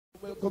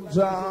Come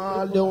to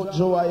all the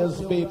Ocho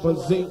Rios people,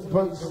 sing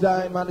first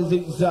time and it's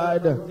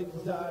inside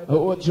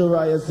Ocho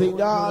Rios.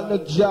 Sing all the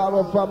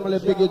Java family,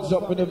 big it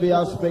up in every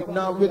aspect.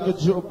 Now with the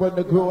troop and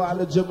the crew, all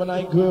the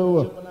Gemini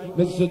crew.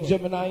 Mr.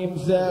 Gemini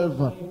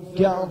himself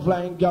can't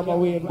fly in Gamma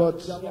Wayne,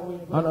 but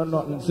I know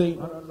nothing. See,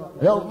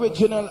 the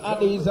original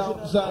Addies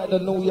outside the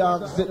New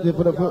York City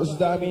for the first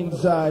time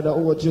inside the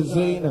Ocho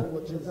scene.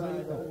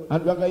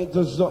 And we're going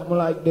to something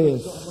like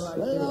this.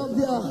 Love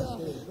ya.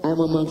 I'm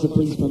amongst the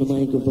Prince on the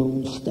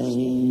microphone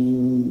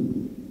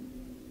stand.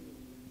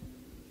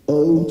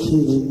 Oh, to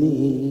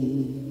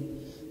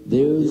me,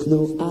 there's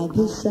no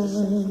other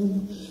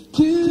sound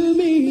to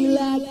me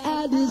like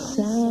Addies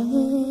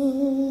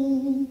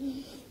sound.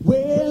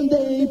 When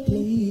they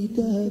play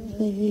the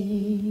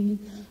plane,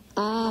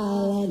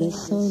 all of the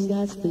song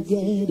got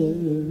together.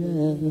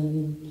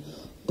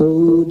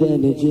 Old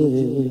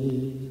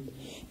energy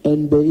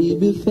and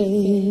baby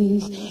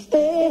face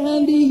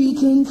and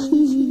eating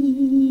too.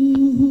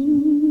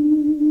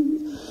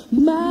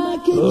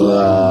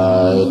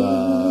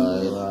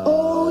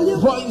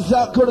 Voice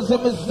out, courtesy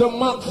Mr.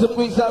 Max, the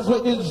priest has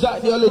written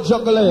inside the early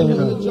juggling.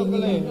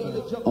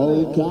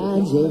 All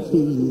kinds of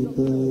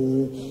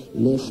people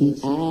listen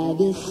at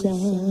the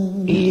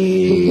sound.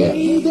 Yeah.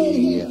 They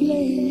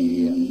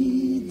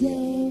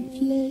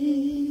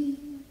play,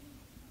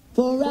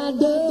 for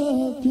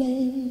other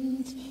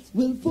plays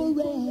will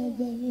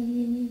forever.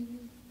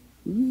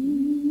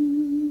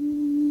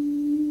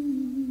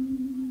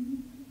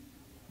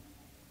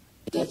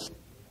 That's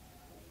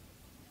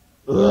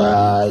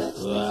right.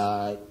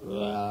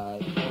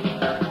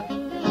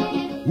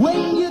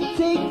 When you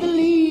take the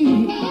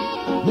lead,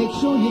 make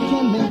sure you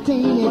can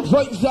maintain it.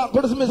 Voice out,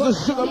 courtesy Mr.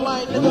 Sugar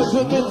Mine, the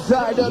swing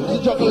inside the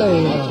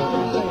juggling.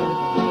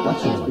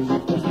 Watch it.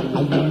 I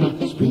am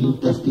a spring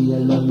dusty, a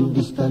long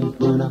distance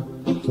runner.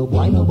 So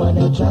why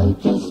nobody try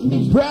test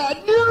me? Brand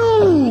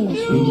new!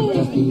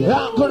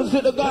 Yeah, courtesy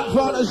the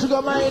Godfather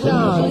Sugar Mine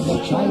now.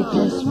 Try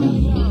test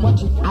me.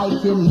 Watch it. I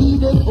can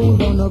lead it,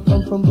 hold on, or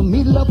come from the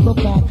middle of the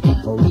pack,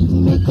 or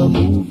even make a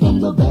move from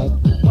the back.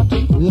 Watch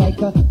it.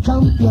 Like a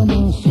champion,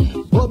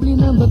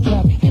 bubbling on the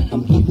track.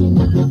 I'm giving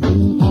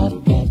everything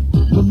I've got.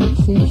 The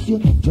mix says you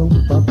jump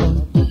up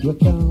on, you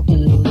can't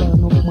hold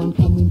on. No one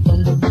coming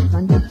from the back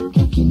and then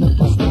kicking up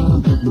a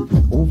storm.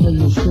 Over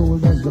your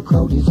shoulders, the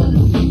crowd is on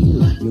the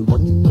heel. You're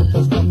running up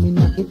a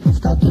stamina, it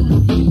starts to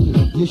reveal.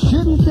 You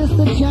shouldn't test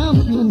the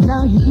champion,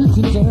 now you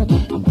eating dirt.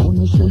 I'm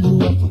gonna show you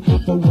up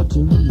for what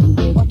you really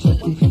get. Watch out,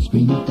 the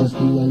spring test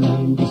the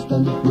long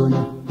distance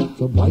runner.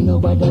 So why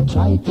nobody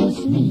try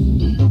test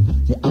me?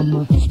 Say I'm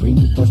a spring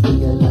test the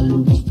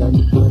long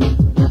distance runner.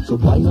 So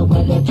why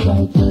nobody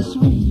try test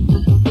me?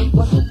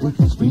 What's it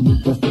with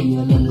spring test the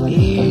long distance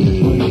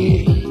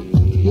runner?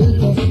 Yeah,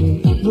 test me,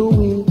 no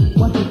way,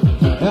 watch it.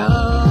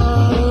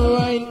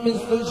 Alright,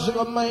 Mr.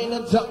 Sugar Mine,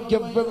 and thank you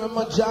very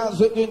much as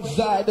we're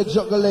inside the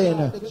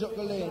juggling.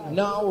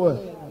 Now,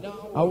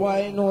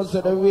 I know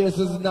that the race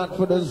is not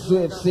for the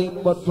swift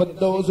thing, but for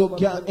those who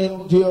can't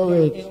endure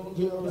it.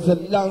 It's a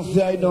long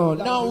side now.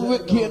 Now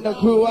Ricky and the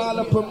crew, all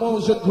the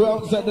promotion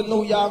grounds at the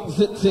New York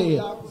City.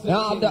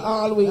 All the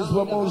always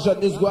promotion,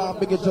 this one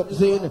big it up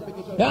scene.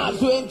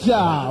 That's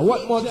winter,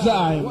 one more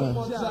time.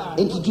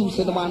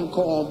 Introducing the man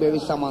called Barry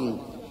Salmon.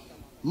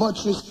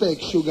 Much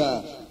respect,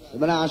 Sugar.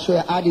 When I show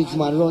you Addies,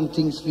 man, run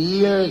things for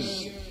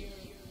years.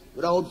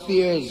 Without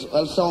fears.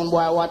 Well, sound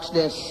boy, watch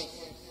this.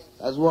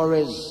 As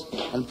worries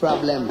and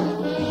problem.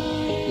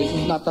 This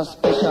is not a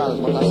special,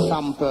 but a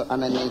sample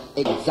and an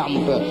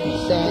example.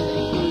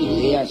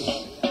 Say, yes.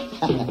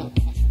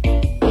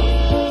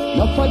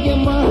 Not forget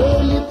my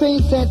early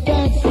face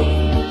attacks,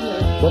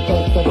 but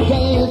as the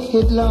days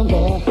get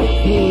longer,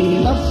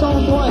 love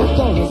song boy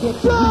gonna get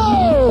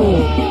flow.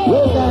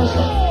 Well, that's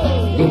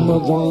them a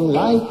one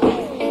like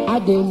I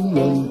didn't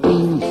run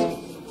things,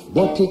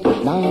 but it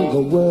now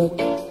go work.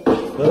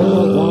 Them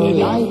a one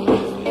like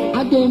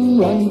I didn't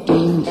run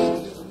things.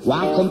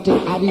 Welcome to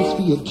Addies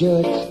for your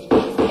jerk.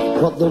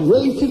 But the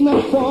race is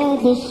not for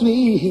the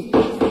sweet,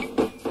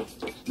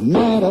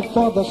 not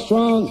for the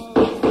strong,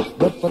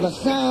 but for the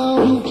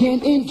sound who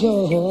can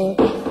enjoy.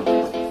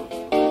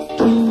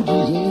 To the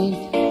end,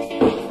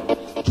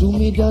 to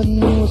me don't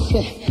know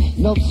say,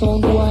 no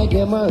sound boy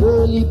them a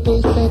early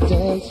pace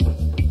setters.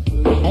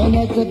 And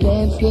as the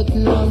dance get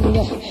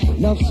longer,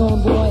 no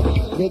sound boy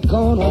they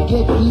gonna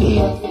get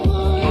bigger.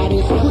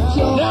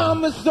 Now,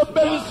 Mr.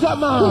 Barry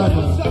Salmon.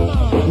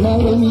 Now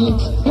let me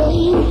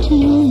explain to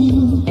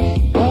you,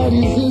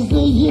 Addies is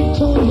the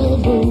hit on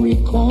every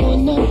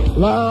corner.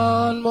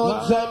 One more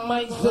time,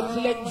 my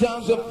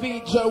legends a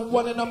feature,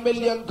 1 in a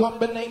million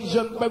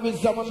combination. Barry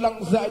Salmon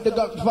alongside the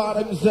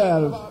Godfather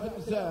himself.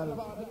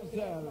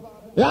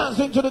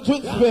 Dancing to the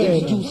twin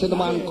spin. Introducing the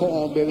man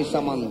called Barry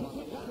Salmon.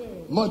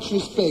 Much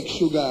respect,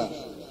 Sugar.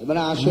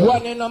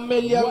 1 in a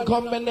million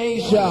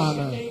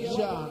combination.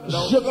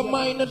 Sugar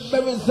Mine and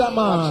Barry Salmon.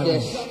 Watch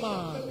this.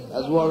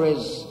 As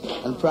worries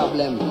and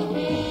problem.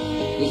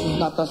 This is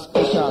not a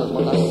special,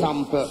 but a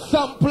sample.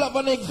 Sample of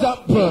an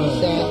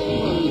example.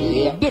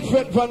 Yeah.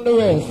 Different from the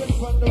rest.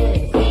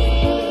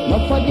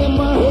 Enough of them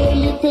are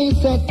early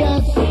face at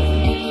us.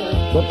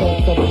 But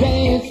as the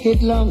days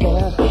get longer,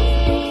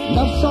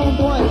 enough some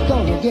boys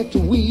gonna get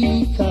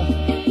weaker.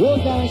 Oh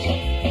gosh,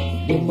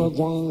 them a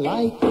going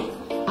like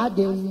I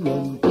them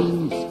run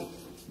things,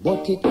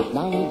 but it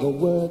now go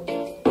work.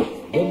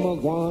 Them a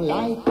going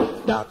like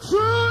that's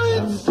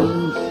right.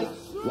 Things.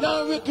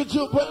 Now we could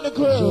jump on the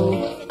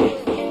crew.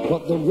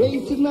 But the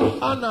race is not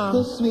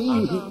the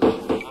sweet.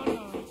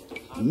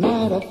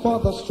 Matter for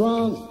the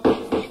strong,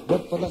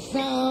 but for the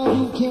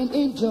sound you can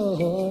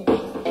enjoy.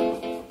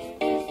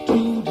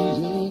 To the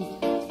end,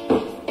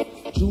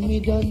 to me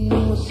don't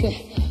know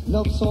say,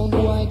 love song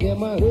boy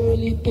them a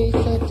early pace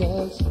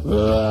setters.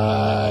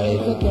 Right.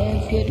 The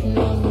dance getting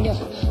longer,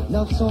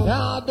 love song.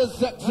 Now the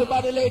sexy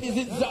body ladies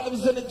inside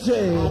of the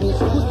jail. Just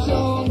put you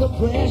on the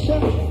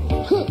pressure.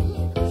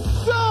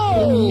 So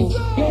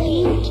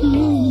explain to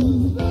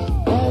you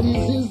that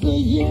this is the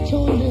hit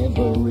on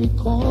every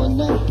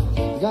corner.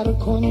 Gotta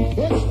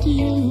confess to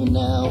you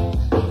now,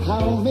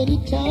 how many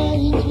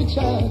times we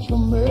charge for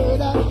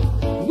murder.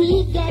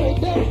 We got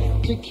it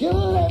done to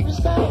kill every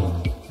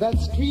sound that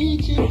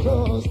screech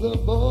across the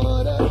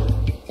border.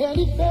 And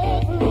if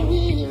ever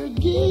we're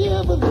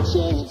given the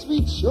chance,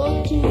 we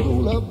sure to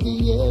rule up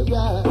the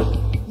area.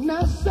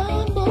 Now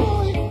sound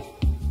boy,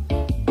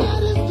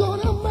 that is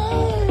gonna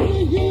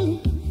murder you.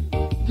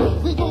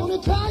 We're gonna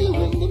tie you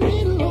in the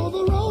middle of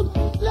the road,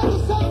 let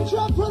the sound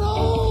truck run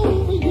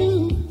over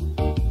you,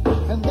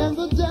 and then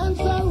the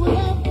dancer will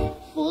have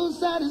full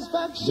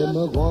satisfaction. Them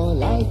a going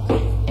like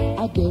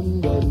I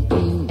them done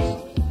things,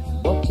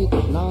 but it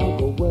now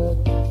go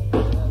work.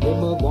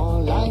 Them a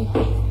going like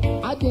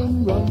I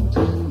them run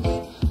things.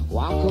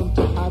 Welcome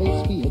to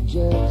Addies, be a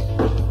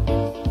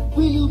jerk.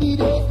 Will you be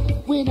there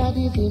when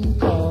Addies in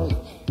call?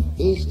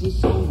 Is this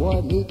song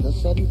boy make a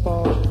sudden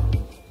fall?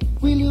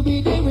 Will you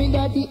be there when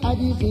the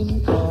Addies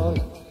in call?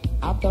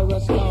 After a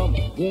storm,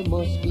 there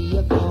must be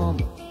a calm.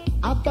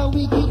 After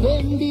we give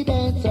them the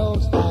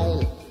dancehall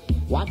style,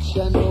 watch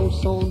your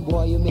nose, sound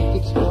boy, you make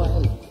it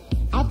spoil.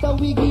 After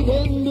we give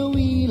them the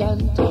wheel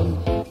and turn,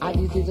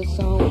 Addies is a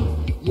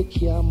sound you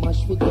can't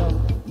mash with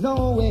them.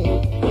 No way.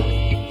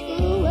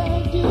 Oh,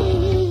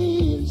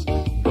 Addies,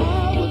 I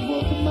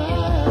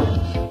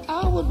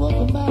would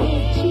walk a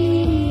mile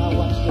too. I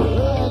watch the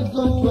world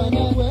go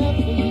anywhere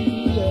for you.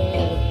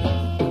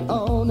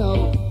 Oh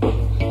no,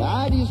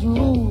 Addies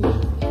rule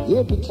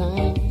every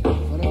time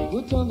when I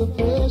put on the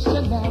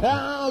pressure now.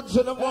 Out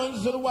to the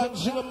ones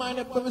you don't mind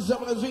if there's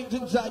someone who's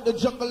inside the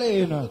jungle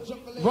lane.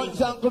 Right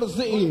down to the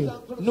city,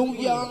 New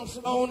York's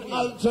own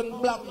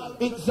Alton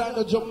Block. Inside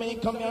the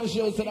Jamaica, man,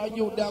 shows that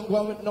you down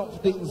going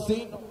enough things,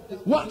 see?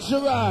 Watch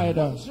your ride.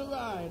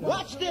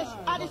 Watch this,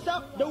 Addies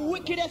up, the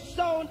wickedest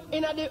sound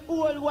in the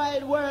whole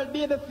wide world,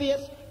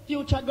 babyface.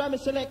 Future Grammy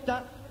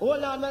selector,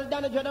 hold on, well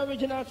done, the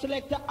original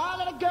selector. All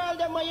of the girls,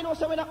 them, you know,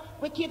 so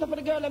we cater for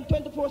the girl, them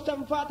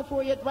 24/7,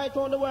 44 yet right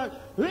around the world.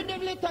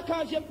 Rhythm litter,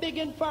 cause you're big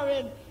and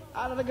foreign.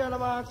 All of the girls,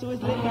 I'm asking who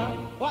is litter.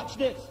 Watch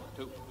this.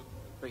 2,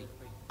 3.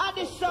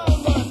 Addies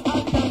sound, man,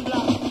 Alton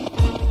Block.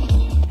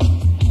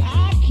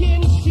 I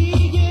can see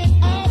it,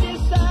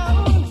 Addies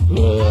sound.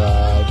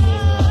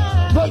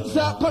 Right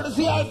side,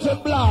 courtesy Alton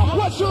Block.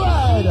 Watch your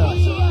ride.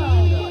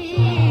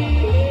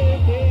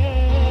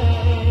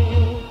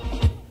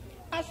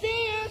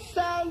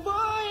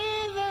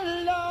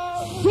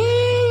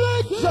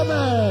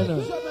 Man.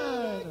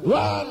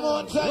 One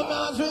more time,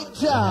 as we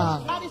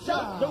jam. Addies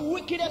up, the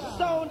wickedest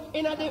sound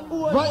in the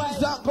whole right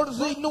side,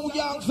 courtesy New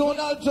York's own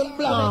Alton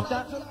Block.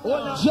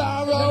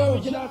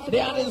 Jaro, the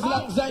Addies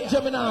alongside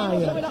Gemini.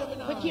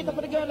 We cater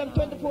for the girl, them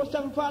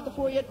 24/7,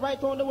 44 yet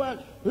right around the world.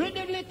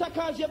 Rhythm litter,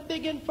 cause you're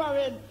big and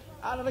foreign.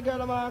 All of the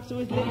girl, I'm asking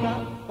who is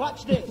litter.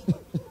 Watch this.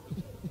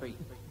 3.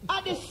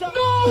 Addies up.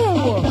 No!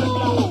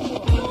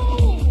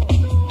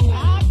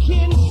 I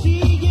can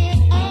see it,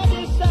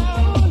 Addies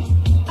sound.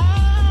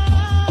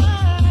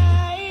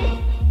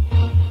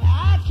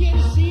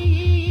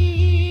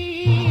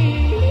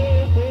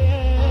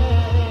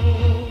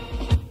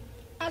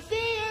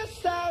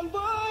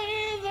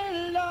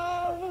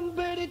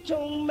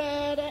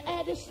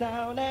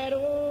 Sound at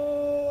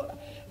all.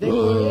 They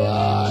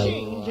were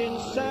changing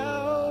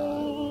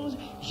sounds,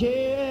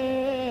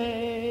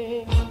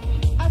 yeah.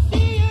 I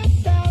see a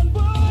sound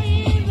boy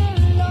in the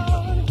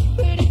lawn,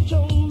 but it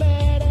don't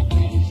matter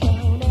any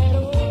sound at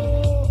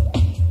all.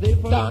 They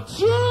were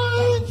that's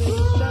right.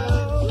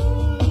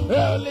 sound,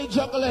 early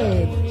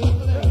juggling.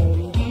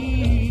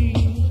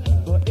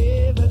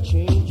 Forever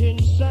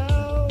changing sound.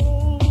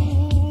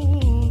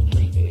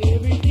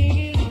 Everything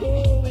is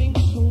going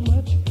so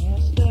much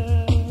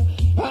faster.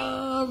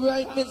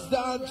 Right, Mr.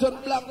 Alton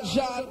Block,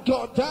 Jean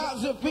God,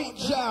 as a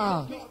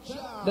feature.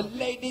 The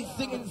ladies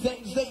singing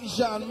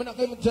sensation. I'm not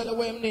going to tell you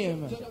what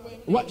name.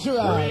 What's your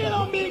eye?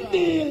 Real big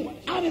deal,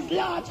 and it's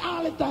large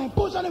all the time.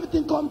 Push on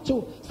everything come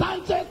to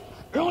Sanchez,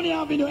 round the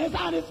avenue, it's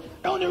Addies,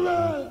 round the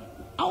world.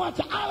 I want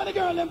to all of the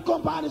girls them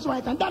come on this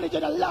right, and that is a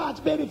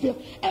large baby feel.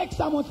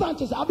 X-Amon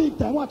Sanchez, a big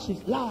time. Watch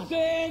this, large.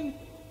 Sin,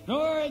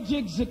 no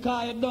jigs, you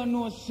don't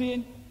know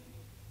sin.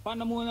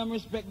 Pandemonium and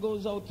respect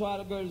goes out to all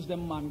the girls,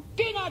 them man.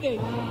 King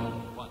Addies!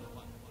 1,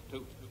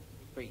 2,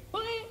 3,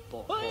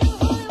 4.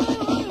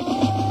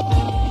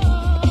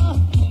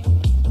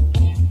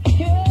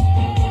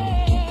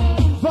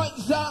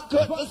 Friends are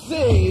good to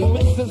see,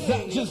 Mr.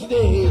 Sanchez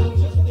Day.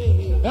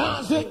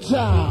 How's it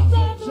time?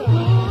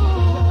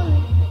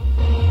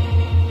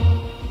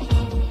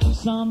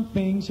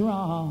 Something's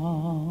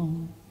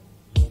wrong.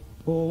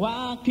 Oh,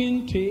 I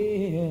can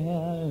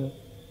tell.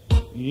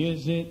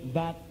 Is it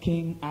that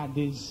King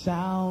Addies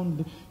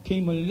sound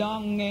came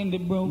along and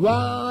it broke?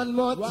 One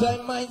more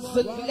time, I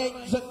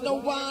select and no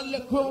one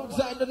the crowds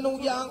and the New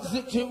York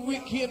City,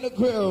 Ricky and the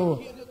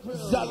crew.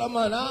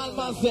 Solomon, all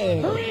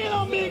myself.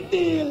 Real big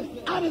deal.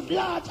 And it's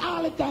large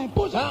all the time.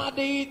 Push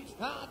Addies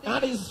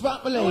and his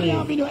family. Only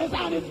Avenue, it's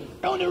Addies,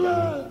 on the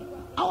world.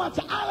 I want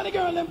to all of the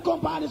girls them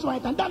come by this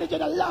right and Danny J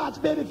the large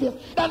baby face.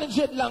 Danny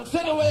J long,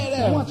 send away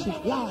there. Watch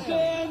it, large.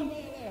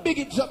 Big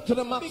it up to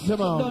the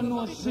maximum. Don't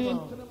know sin.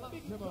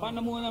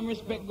 Pandemonium and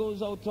respect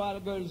goes out to all the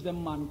girls,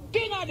 them man.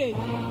 King Addies!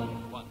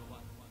 1,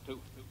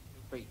 2,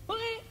 3,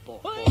 4.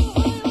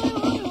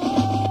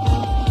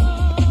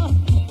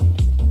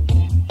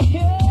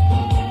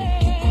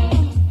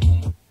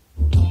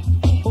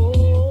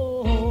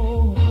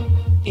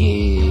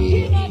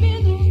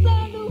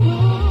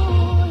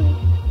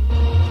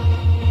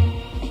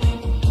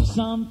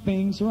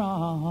 Something's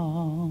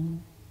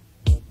wrong.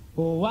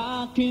 Oh,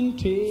 I can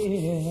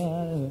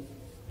tell.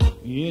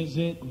 Is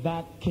it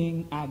that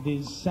King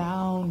Addies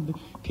sound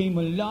came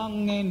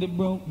along and it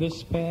broke the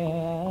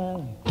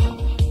spell?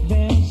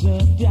 There's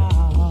a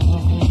doubt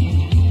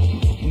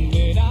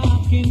that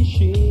I can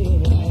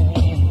share.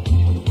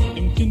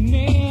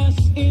 Emptiness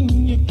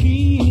in your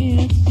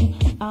kiss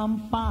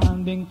I'm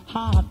finding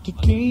hard to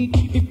take.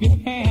 If you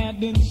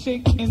hadn't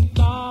second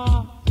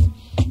thought,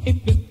 if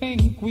you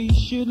think we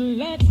should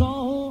let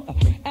go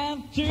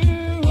after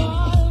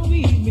all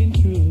we've been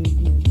through,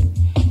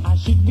 I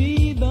should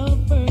be the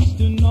first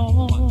to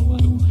know.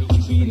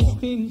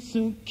 Sweetest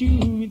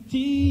insecurity,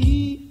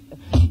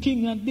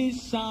 King Addies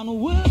sound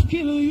will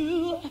kill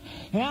you.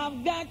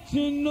 I've got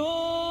to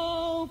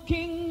know,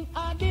 King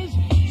Addies,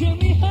 tell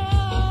me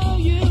how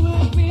you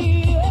will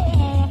feel.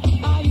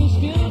 Are you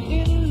still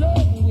in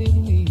love with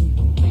me,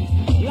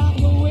 like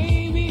the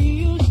way we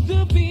used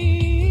to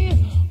be,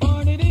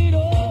 or did it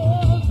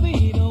all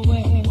fade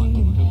away?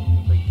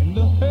 And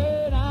the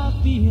hurt I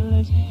feel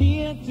is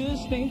here to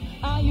stay.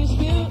 Are you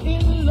still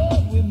in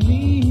love with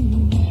me,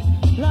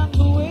 like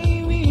the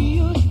way we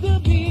used to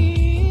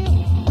be,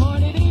 or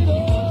did it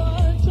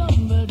all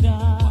tumble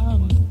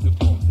down?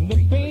 The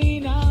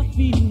pain I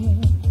feel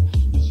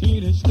is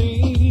here to stay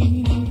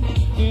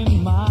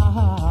in my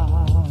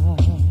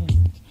heart.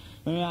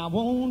 I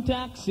won't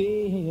accept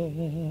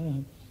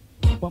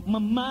what my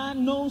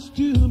mind knows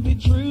to be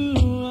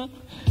true,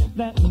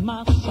 that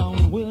my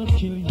song will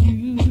kill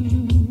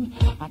you.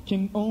 I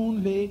can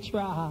only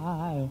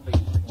try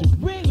to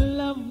bring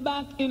love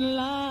back in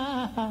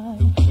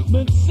line,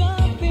 but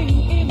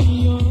something in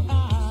your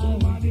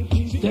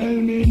eyes. Tell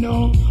me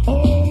no,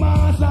 oh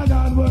Master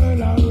God, world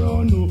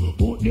around you.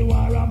 Put the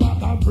war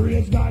back and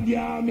praise God,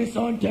 yeah, me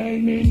son. Tell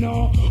me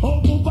no,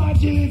 oh Papa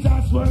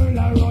Jesus, world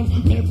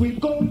around. Make we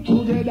come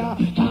together,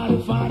 God the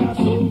Father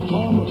so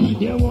come.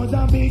 There was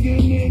a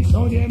beginning,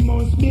 so there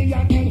must be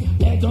an end.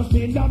 Let us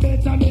build a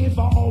better day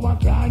for our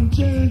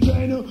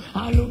grandchildren.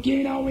 And look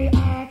in our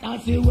heart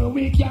and see where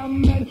we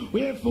can mend.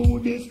 Where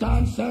food is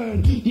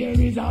concerned, there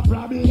is a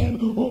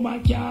problem.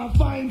 Woman can't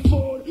find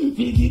food,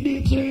 feed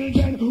the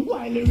children,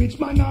 while the rich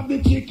man have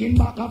the chicken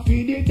back and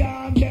feed the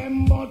dog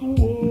them. But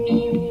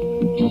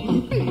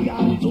whoa, be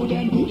unto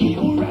them. He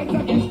who rides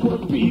against poor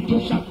people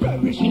shall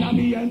perish in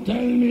the end.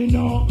 Tell me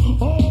no,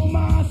 oh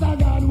Master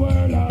God,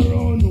 world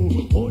around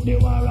you. Put the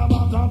war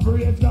back and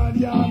praise God,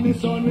 yeah, me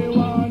son, we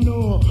want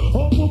know.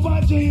 Oh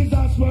Papa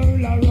Jesus,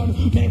 world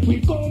around. Make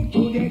we come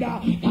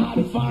together, God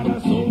the Father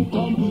so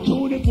come.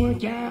 To the poor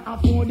can't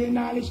afford the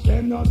knowledge,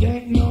 them not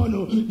get no.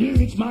 The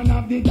rich man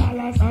have the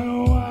dollars and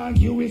no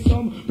argue with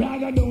some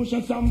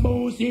braggadocio, some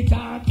bullshit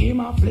talk. Him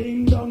a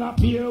fling down a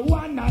pier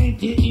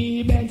 190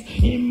 events,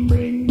 him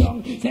bring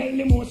down. Sell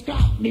the most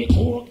crap, the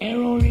coke,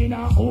 heroin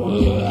a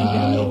oak.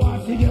 Them no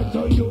want to get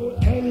to you,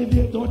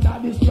 elevate out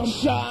of this jump.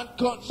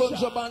 Shortcut,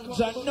 bunch of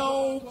banter.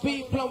 No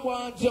people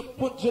want to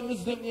put your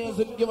listening ears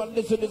and give a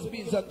listen to this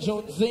piece of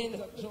Jones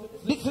in.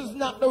 This is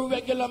not the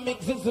regular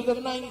mix, this is the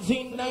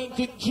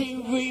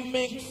 1993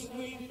 remix.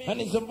 And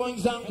it's a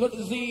voice and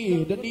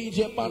courtesy, the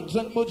DJ Bunch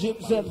and Butch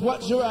himself.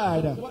 What's your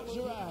ride?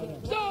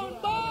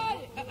 Sound boy!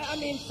 I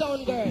mean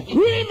sound girl.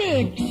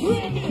 Remix!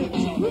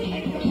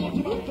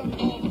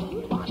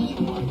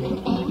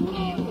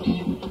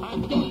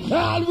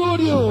 All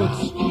road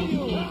youths!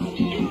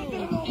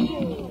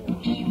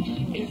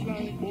 It's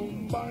like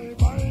boom, bye,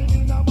 bye,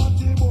 in a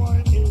batty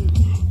boy.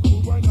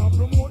 When I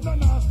promote the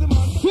nasty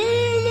man.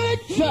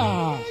 Selector!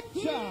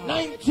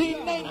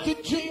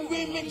 1993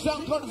 remix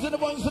and comes in the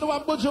voice of the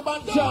one Butcher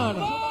Bantan.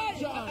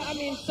 I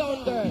mean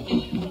sound girl.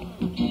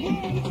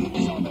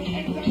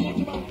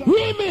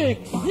 Remix!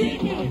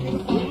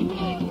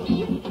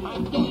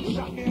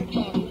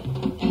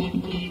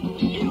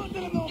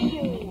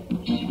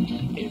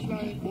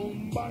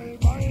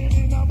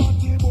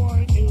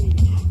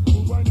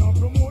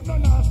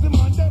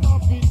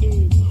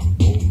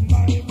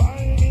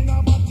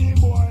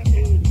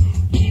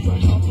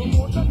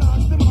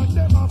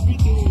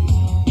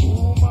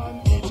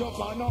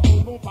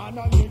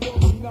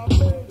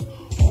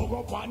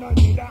 one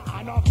another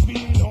and a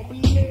feel up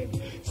live.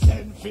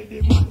 Send for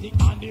the matic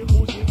and the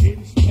bullshit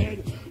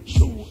instead.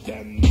 Shoot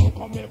them now,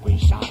 come make we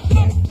shot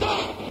them.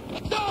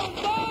 Sound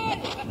boy!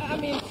 I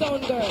mean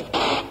sound girl.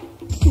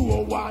 Do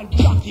one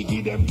jockey,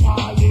 give them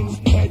all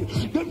instead.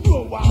 They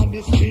know one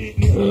is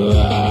fitness.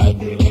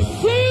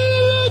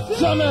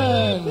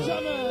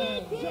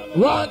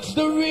 Watch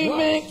the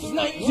remix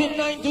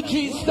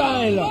 1993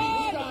 style.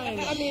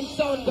 I mean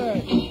sound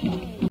girl.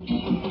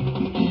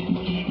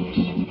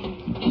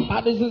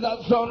 And this is a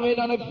sound made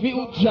on the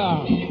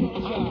future.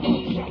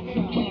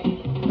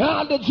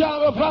 And the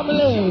Java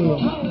family.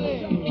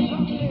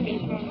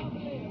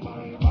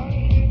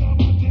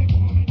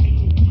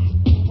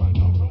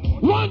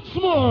 Once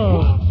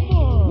more.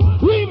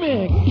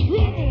 Remix.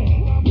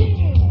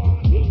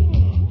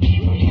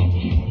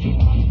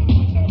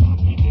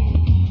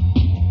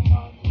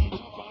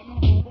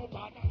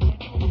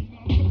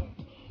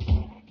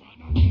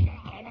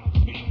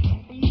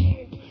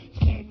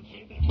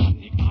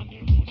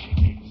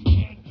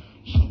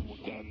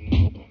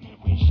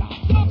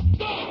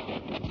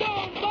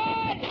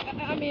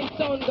 I mean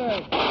sound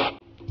girl.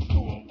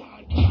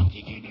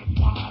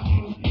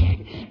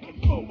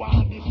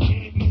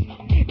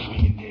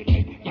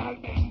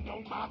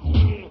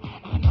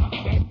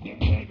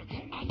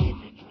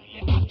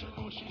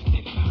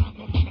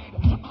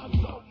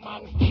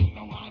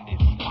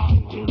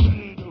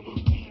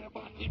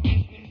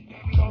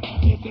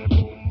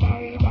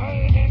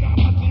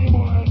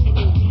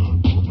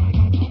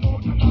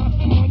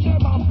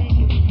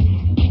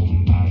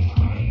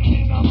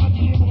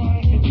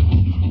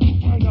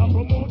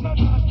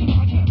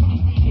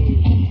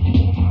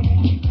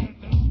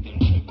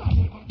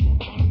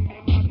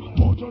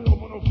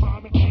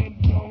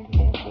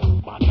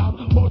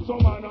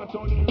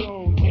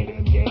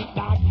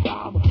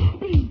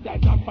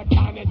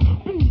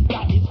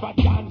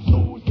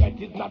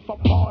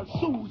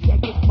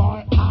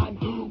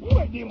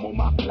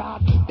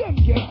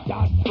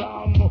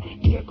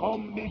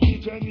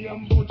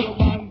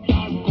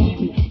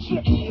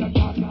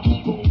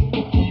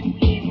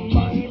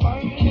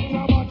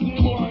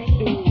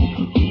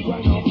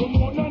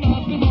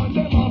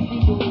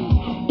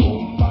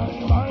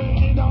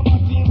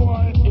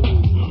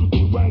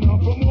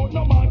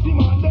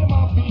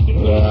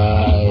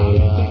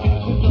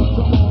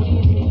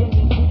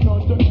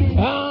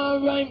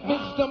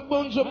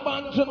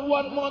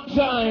 One more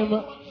time.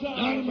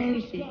 Have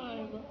mercy.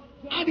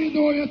 Addies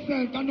know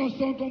yourself and no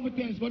sound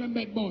competence for them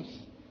bed boss.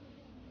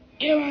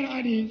 Here and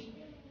Addies.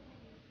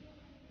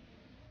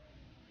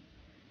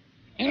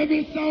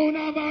 Every sound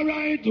have a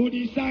right to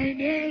decide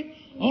their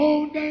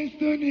own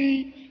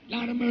destiny.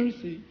 Lord of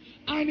mercy.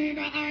 And in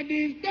the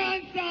Addies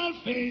dance I'll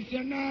face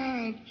your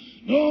nerve.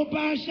 No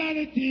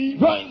partiality.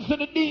 Rise to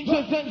the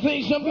DJ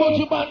sensation,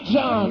 Ocho Rios. We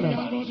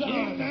are going to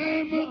kill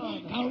them,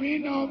 and we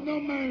know no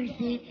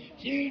mercy.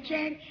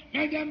 Children,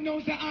 make them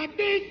know say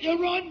Addies,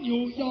 you run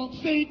New York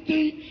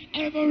City.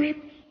 Every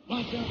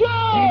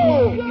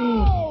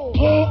Go!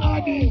 Oh,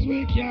 Addies,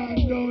 we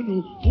can't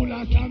do. Full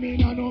of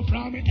stamina, no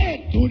from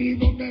head to the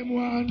gun, them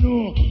want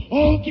no.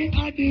 Oh, King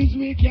Addies,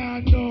 we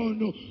can't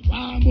do.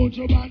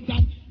 Mucho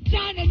bantan.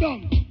 China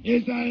down.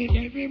 It's like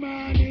every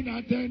man in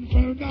a 10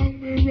 furlong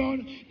down we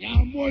run.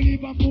 Yeah, more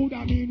live food,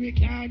 I mean we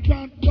can't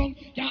drop down.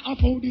 Can't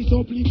afford the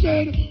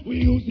supplement. We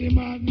use the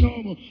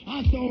magnum.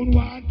 A sound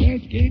one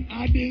test King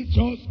Addies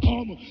just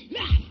come.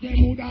 Last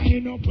them would I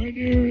end up when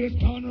the race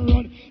turn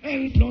run.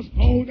 L plus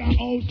powder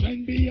house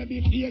when baby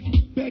face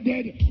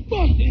bedded.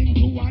 Bust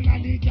into one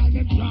and it and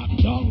them drop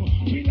down.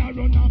 Will I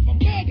run off a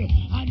bed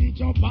and it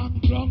jump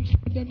and drunk.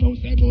 Them no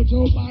say go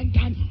jump and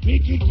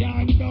wicked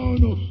can't down.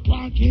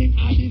 One King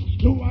Addies.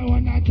 Do I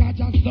wanna judge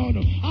a son?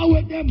 I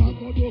wait them a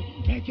go do.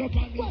 Make your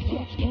body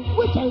touch.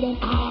 We tell them,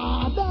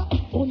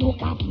 oh no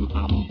copy,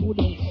 I'm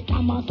pudding.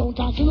 Come on, sound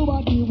cash,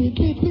 nobody with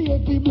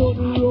PPF blood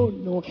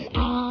run. No,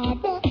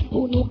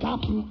 oh no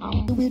copy,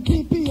 I'm with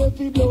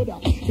PPF blood.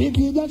 If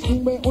you just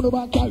sing by on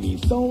the carry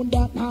sound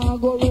that now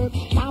go red.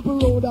 Top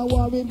road, I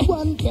war with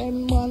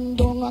 110 man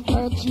down a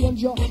curve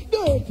change your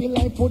dirty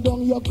life for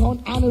down your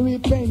count and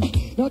repent.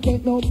 No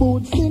take no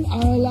boots in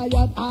all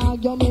liar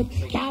argument.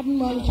 Cabin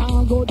man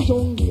can't go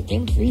jungle,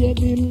 him afraid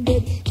him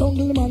dead.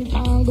 Jungle man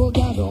can't go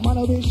gather,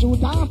 man we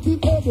shoot off the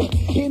head.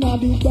 In a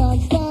big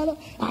dance style,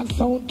 and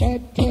sound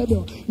get dead.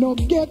 No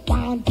get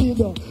panted.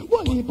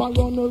 One heap a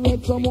run the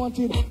red, some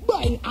wanted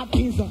by a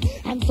piece.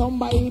 And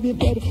somebody the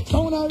bed.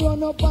 Sound a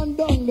run up and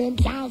down, them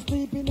can't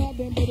sleep in a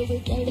them bed. We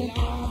tell them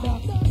harder.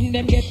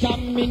 Them get a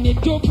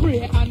minute to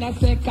pray and a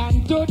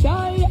second to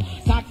die.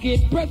 Sack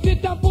it, press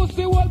it and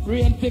pussy whole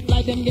brain sick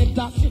like them get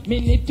a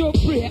minute to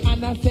pray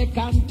and a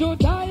second to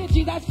die.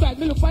 Jesus Christ,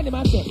 me look for them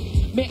and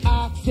say, me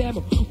ask them,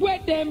 where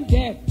them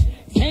dead?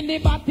 Send the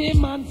body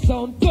man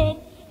sound to.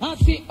 I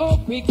see how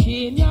quick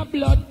in your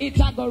blood it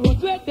a go run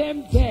where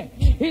them dead.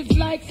 It's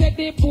like say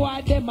the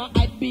boy them a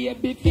hide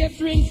baby face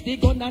rings the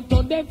gun and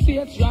turn them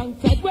face wrong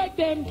side where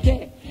them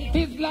dead.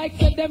 It's like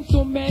say them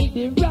smell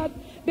the rat.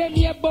 Them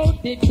hear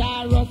about the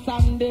Taurus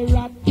and the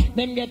rat.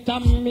 Them get a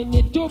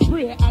minute to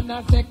pray and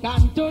a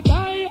second to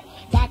die.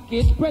 Back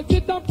it,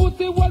 President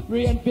Pussy, what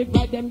brain fit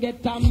right them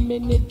get a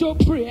minute to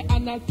pray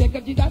and I say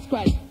Jesus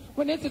Christ.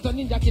 When they sit on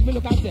Ninja Kid, me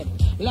look and say,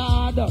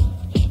 Lord,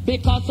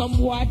 because some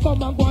boy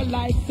come and go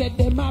like said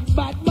them a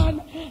bad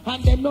man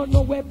and them don't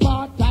know where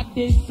part of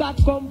this had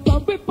come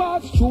from. We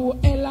pass through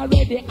hell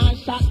already and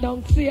shut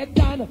down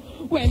Satan.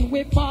 When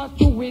we pass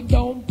through we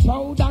don't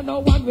proud and no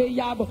one we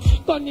have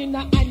gun in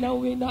the eye now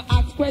we no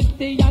ask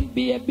question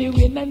baby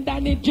we none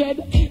than the dread.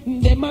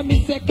 Them a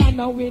me second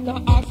now we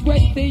no ask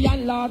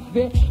question Lord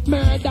we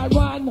murder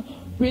one.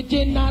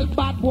 Original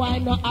bad boy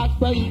no ask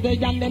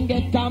question them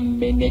get a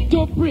minute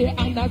to pray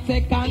and a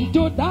second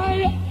to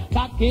die.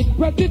 That is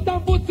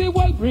President Pussy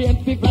well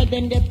brain fix like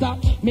them get a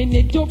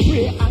minute to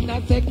pray and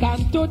a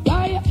second to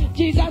die.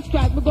 Jesus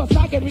Christ me go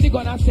start get really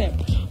gonna say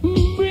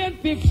brain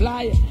fix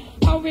fly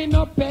and we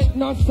no pet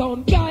no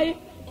sound guy.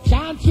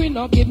 Chance we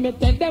no give me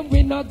tell them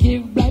we no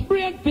give blind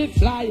brain fix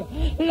fly.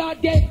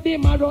 Lord get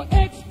them arrow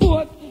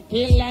expose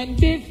kill and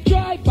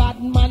destroy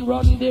bad man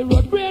run the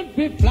road brain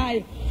fix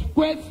fly.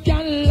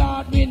 Question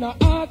Lord we no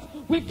ask.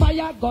 We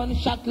fire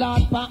gunshot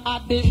Lord for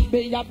Addies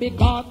be a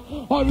because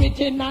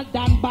original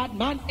than bad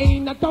man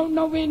ain't a town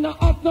no we no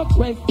ask no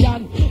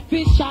question.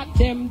 We shot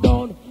them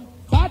down.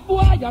 Bad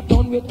boy a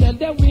town we tell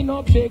them we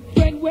no big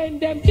friend when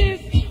them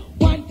this.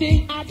 One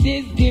thing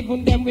Addies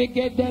given them we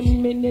get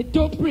them minute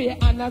to pray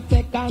and a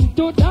second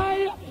to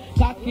die.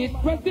 Cock it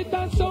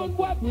President sound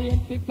boy brain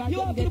fix like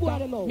you get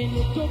a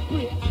minute to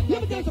pray and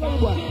a second to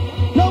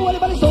die. Now what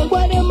about the sound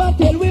boy them a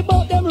tell we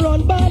about them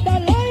run by the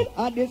line.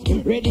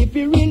 Addies ready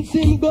for rinse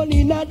him gun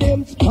in a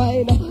them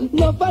spine.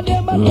 Enough of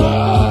them a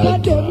talk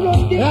and them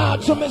run the Yeah,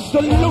 so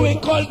Mr. Louis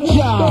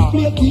Culture.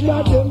 plate in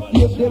a them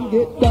place them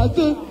get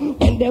dazzle.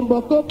 When them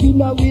buck up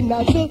in a we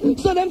nozzle.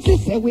 So them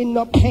say we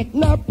no pet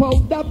no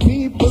powder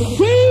people.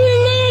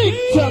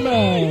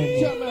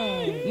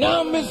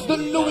 Now Mr.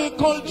 Louis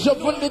Culture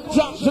from the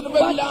top to the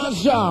very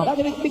last job. That's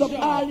a big up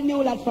all the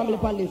new lads family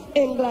upon this.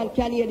 England,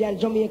 Canadian,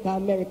 Jamaica,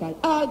 American.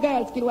 All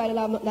girls kill while they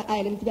have not the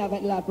island to have the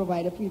lad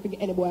provide free to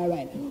get any boy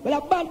right. Well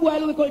a bad boy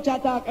Louis Culture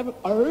talk every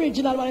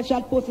original one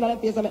shot posting on the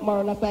face and make more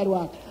on the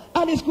sidewalk.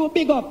 And this crew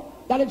big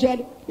up. Danny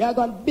Jed, you're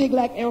gone big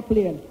like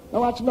airplane. Now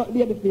watch not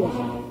baby face.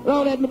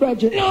 Round head me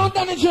brethren. No,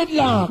 Danny Jed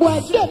long.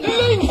 Boy, dead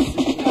links.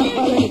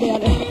 Already there.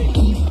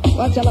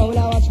 Watch out now, we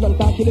watch none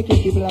can't kill the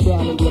people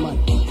abroad in the man.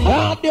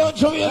 Ah, the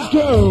Ocho Rios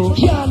crew.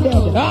 Can't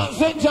dead. Ah,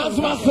 St. John's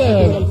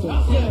myself.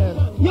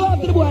 You have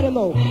to the boy them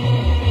now.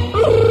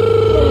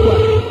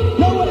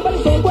 Now what about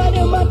the sound boy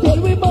them a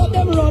tell we about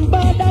them run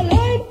by the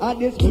line. And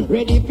this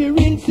ready for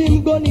rinse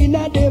him gun in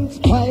a them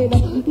spine.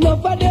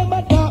 Enough of them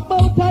a talk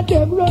about a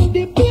them run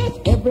the place.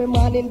 Every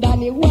man in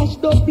Danny wash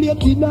the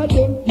plate in a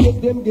them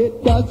face them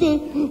get dazzle.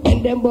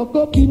 When them buck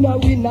up in a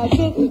we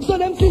nozzle. So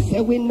them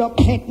say we no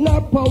pet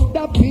no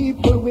powder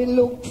people. We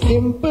look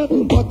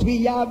simple but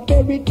we are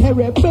very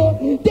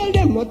terrible. Tell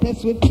them not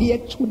test with fear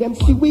through them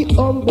see we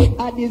humble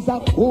Addies a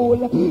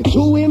fool.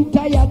 Through him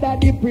tired of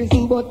the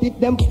prison but if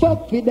them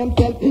fuck with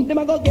themselves them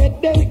a go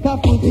get them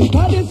coffee.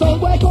 And this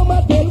old boy come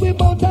and tell we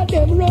about a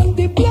them run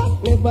the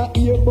block. Never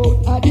hear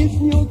about Addies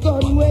new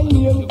gun when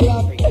you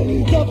clap.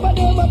 Enough of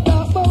them a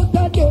talk about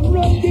a them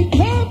run the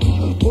camp.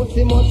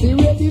 Pussy must be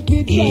ready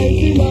for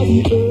driving on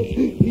the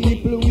earth.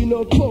 People we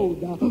no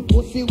powder,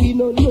 pussy we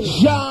no know.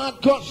 John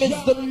got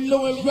Mr.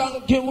 Louis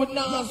Rankin would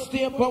not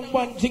stay up on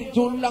one thing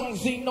too long.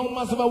 See, no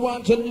matter if I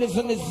want to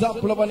listen to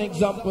example of an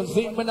example.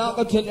 See, but I'm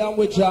going to tell you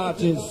which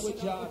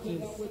artist.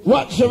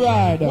 Watch your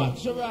ride.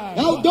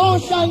 Now thou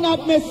shall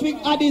not mess with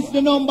Addies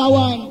the number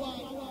one.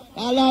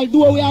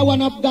 Although we are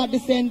one of God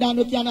descendant,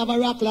 we can have a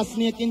rattler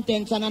snake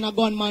intention and a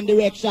gunman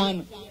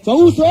direction. So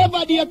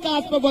whosoever dare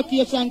cause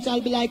provocation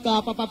shall be like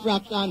half of a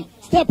fraction.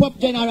 Step up,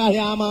 General,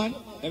 here, man.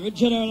 Every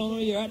general on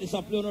here, this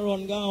up on the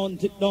run, go on,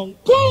 tip down.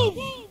 Come!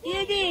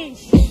 Hear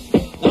this!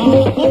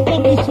 Now, up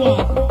on this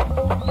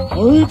one.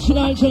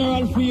 Original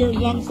General Fear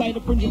alongside the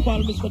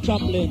Principal, Mr.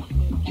 Chaplain.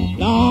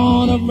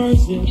 Lord of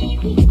mercy.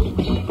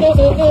 Hey,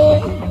 hey,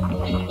 hey.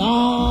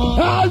 Lord,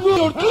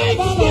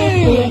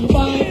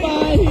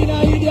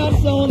 bye, idiot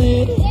sound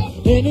it.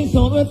 Any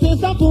sound with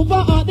this and pump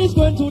at this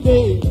going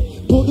today.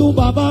 Kudu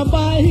baba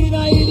bye,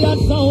 idiot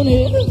sound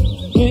it.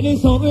 Any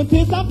sound with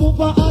this and pump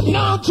at this.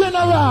 Now,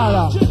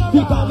 General.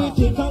 Because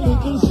we take a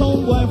little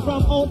sound boy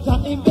from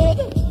outside in bed.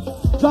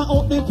 Draw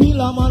out the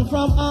pillar man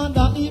from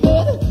under the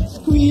bed.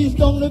 Squeeze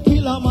down the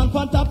pillar man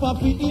from top of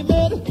the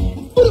bed.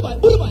 Put it by,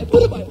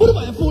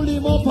 pull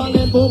him up and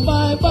let go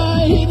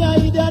bye,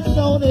 idiot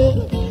sound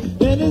it.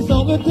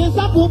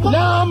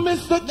 Now,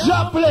 Mr.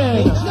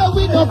 Chaplain. Now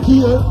we no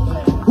care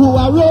who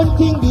are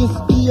renting this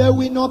year.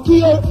 We no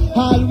care.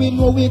 All we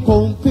know we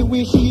come for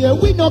we share.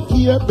 We no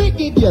care.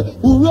 Brigadier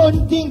who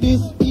renting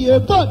this year,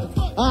 but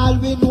all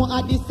we know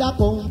are this a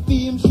come for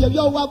him share.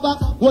 You have a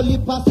holy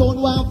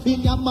person one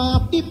fin your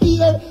map the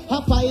beer.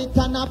 A fight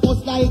and a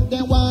bus like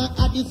them one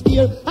at this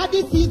year. At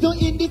this season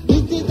in this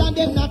business and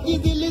them not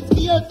easily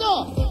scared.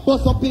 No,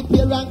 but some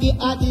people and the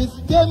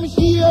Addies them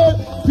share.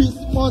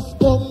 Christmas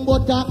come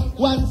but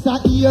once a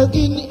year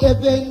in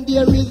heaven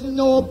there is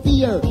no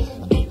fear.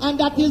 And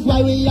that is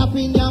why we up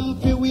in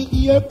Yampy, we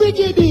hear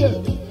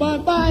Brigadier.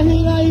 Bye-bye,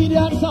 he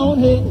that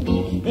sound head.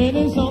 And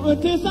it's on the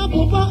taste of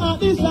Papa at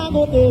this time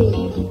of day.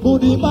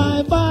 Goodie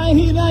bye-bye,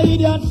 he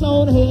that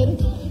sound head.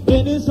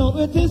 And it's on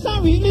the taste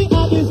of really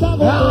at this time of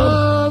day.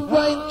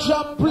 Alright,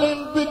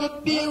 Chaplain,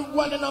 Brigadier,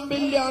 1 in a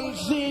million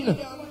scene.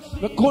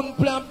 We couldn't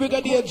play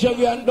Brigadier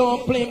Jerry and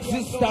don't play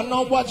sister,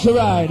 now watch your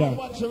rider.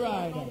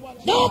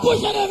 Don't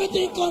push on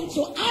everything comes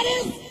to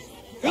Addies.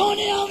 Round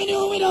the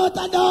avenue without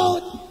a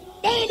doubt.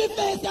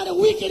 Babyface are the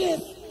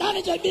wickedest.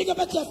 Manager, big up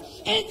your chest.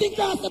 Anything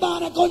cross the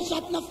bar, a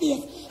gunshot in the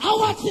face. I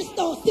watch this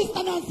now,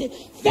 Sister Nancy.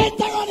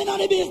 Veteran in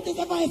the business,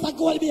 if I a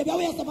gold baby. I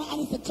wear some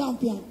and it's a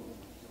champion.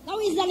 Now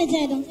he's done it,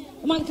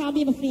 the man can't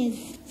be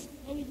Babyface.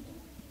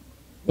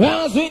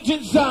 Well, switch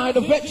inside,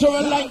 the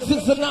veteran like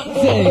Sister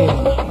Nancy.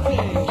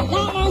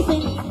 Now,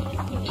 Mercy.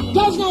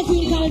 Judge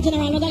 19 College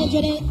General, not that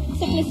you're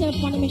set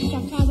yourself on the mix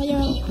of cars, I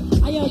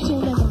hear two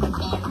levels.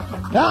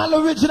 All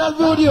original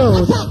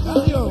videos.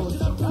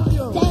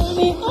 Tell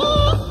me,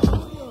 oh,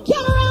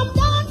 can I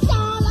dance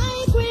all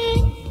like we?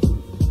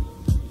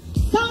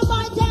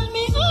 Somebody tell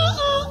me, oh,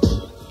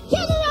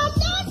 can I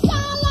dance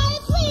all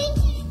like we?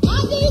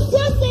 At least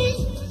you see,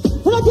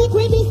 when I think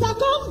we this a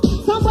come,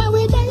 somewhere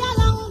we there a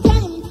long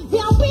time. We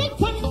are wait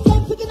for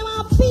them, picking them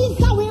up peace,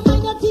 so we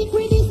man you think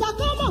we this a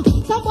come,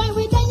 somewhere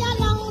we there a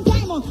long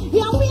time. We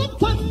are wait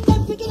for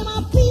them, picking them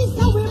up peace,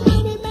 so we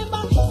man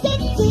remember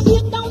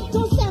 78 down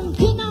to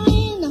 79.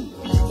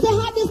 Say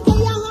how this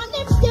day a hand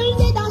them still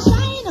did a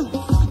shine.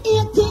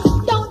 80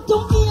 down to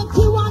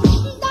 81.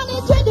 Then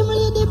it's ready me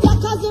lady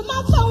black as in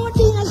my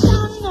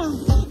foundation.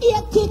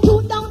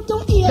 82 down to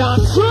 80.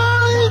 That's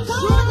right.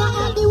 Corner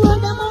of the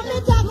world them only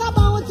talk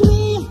about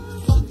me.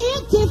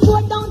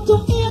 84 down to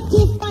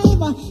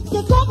 85.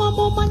 Say come on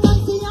mama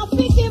Nancy and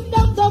we give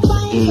them the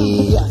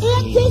vibe.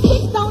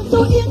 86 down to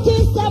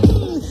 87.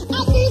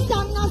 At least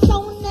I'm not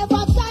sound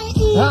never die.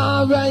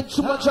 Alright,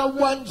 too much of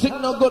one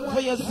thing no good for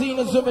your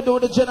seniors, so me do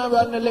the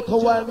general in a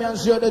little while, me and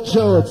share the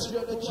truth.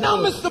 Now,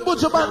 Mr.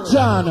 Butcher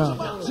Banjana.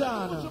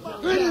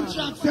 Rhythm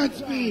track, set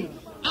speed.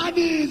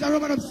 Addies are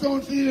rubbing up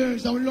sound for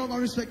years. I would love and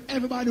respect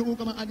everybody who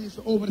come at Addies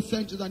for over the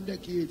centuries and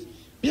decades.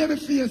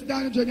 Babyface,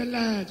 Danny Junior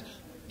Large.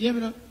 You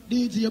know,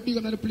 DJ, you're big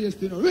up at the place,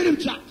 you know. Rhythm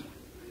track,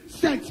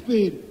 set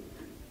speed.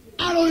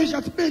 I don't wish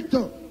I speak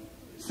to.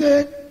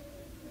 Say,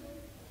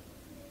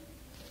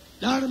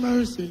 Lord of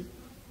mercy.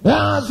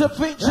 That's a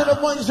feature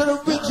of one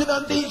the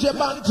original DJ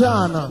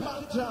Banjana.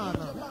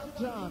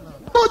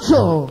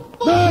 Butcher.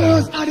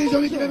 Murders, Addies are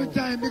wicked every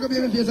time. Big up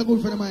Babyface, a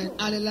good friend of mine.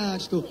 Ali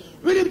Large too.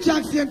 Rhythm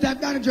track, same time,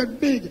 Danny Junior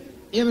big.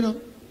 You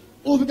know,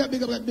 over get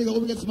big up,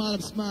 over get small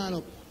up, small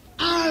up.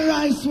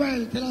 Alright,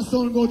 swell. Tell us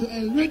sound go to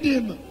hell.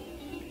 Rhythm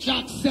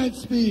track, set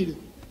speed.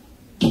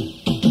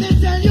 They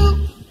tell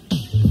you,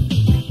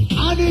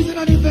 Addies in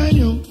the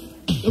venue.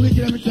 The wicked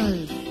every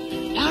time.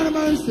 Lord of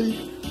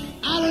mercy.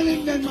 All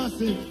of them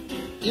massive.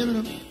 You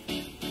know.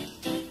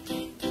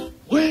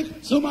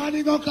 Wait,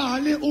 somebody go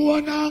call the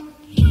owner.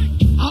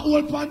 A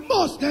old pan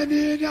bus, then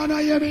in you know,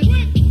 hear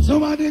me?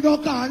 Somebody go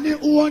call the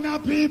owner,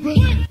 people.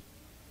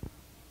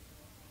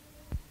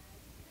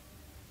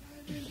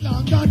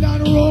 Longer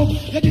than rope.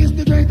 It is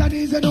the great and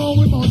easy now.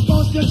 We must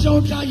bust your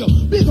show, try you.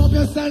 Pick up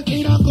yourself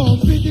in a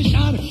competition.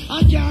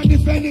 I can't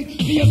defend it.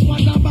 Yes,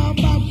 one a bam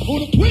bam.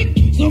 Quick,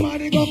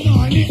 somebody go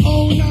call the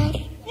owner.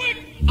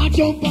 I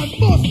jump and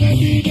bust them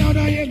in, you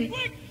know, hear me?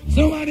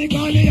 Somebody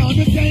call the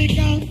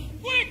undertaker.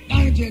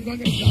 And Jay gonna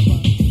get shot.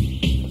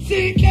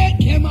 See that,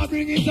 them a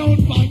bring it out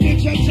for the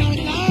church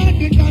and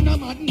land. The kind of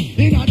man in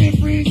the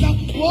freezer.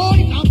 Boy,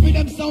 now for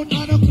them sound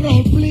on a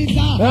crowd pleaser.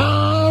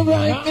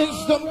 Alright,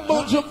 it's the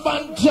Butcher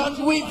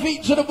Banjana. We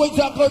feature the boys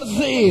I could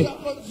see.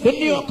 The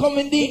new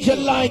coming DJ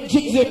like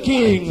Jesus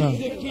King.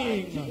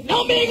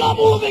 Now big up,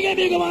 move again,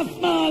 big up and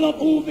small up,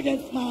 move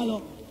again, small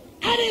up.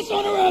 And it's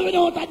on the world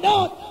without a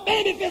doubt.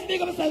 Babyface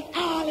big up himself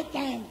all the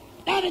time.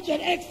 Danny Jet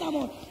extra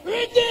more.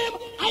 Rhythm.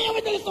 I am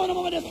with the son of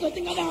over the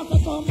sweating and dance or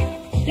some.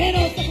 They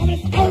know to come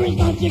in orange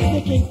and chick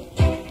king.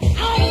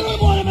 I will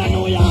born in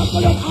New York,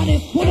 but look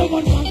honest, put a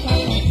gun on the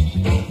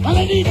well,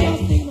 I need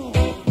just sing now.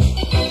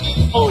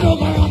 Oh, no,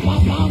 pam,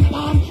 pam,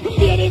 pam.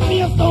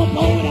 Babyface don't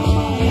know with a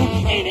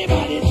man.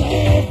 Anybody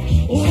say,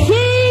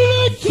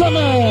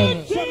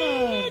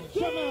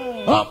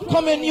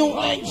 Upcoming new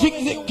like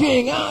Jesus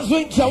King. Ask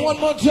Winter one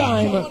more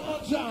time.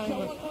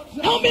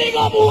 Now big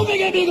up, move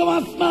again, big up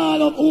and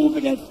small up, move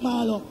again,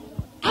 small up.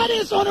 And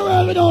it's on the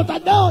world without a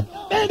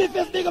doubt.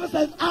 Babyface big up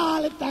himself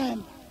all the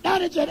time.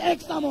 Danny Jet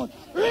extra more.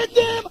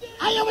 Rhythm.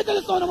 I am with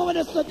the son of over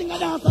the sweating and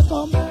dance or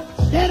some.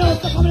 They know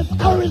to come in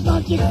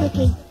original chick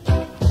king.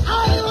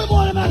 I will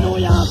born in New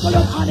York, but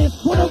look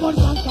honest, put a gun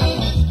on the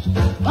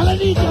well, I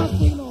need just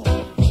sing now.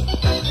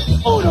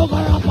 Oh, no,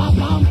 pam, pam,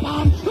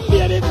 pam.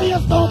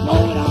 Babyface don't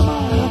know with a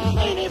man.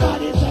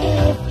 Anybody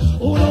say,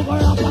 oh, no,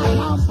 pam,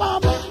 pam,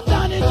 pam.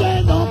 Danny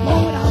Jet don't know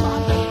with a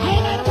man. I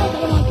ain't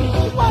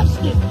never watch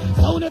this.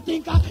 Sound you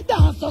think I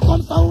dance so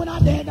come sound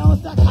and they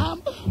don't say come.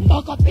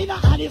 Buck up in a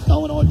Addies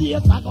sound all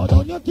days ago.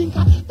 Don't you think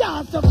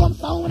dance to come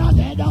sound a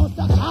dead house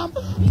to come?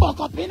 Buck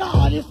up in a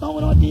Addies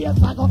sound all days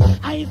ago.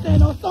 I say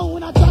no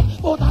sound a chat,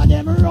 both of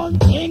them run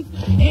things.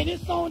 Any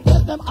sound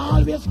test them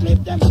always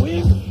clip them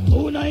wings.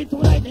 Tonight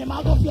them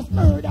a go face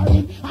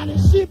murdering. And the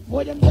ship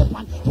with them dip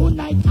on.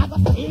 Tonight I go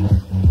sing.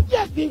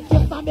 Yes, big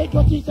face and make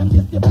you teach them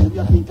discipline.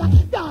 You think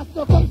dance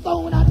to come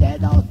sound a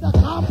dead house to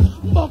come?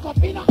 Buck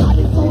up in a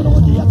Addies sound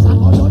all days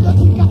ago. Don't you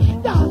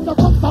think dance to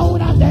come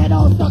sound a dead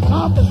house to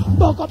come?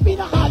 Buck up in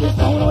a Addies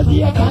sound all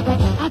days ago.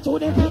 I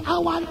told them I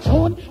want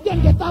tune.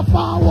 Then get a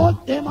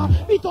forward them.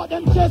 Beat out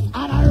them chest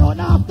and I run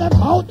off them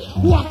out.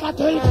 Walk a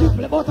tell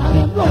people about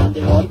them run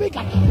the road. We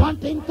got one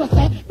thing to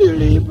say,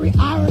 believe we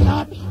are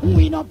not.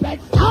 We no beg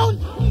sound,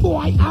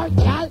 boy or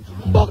girl.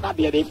 Buck the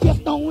baby face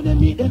down and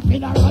meet them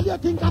funeral. You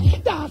think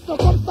dance to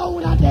come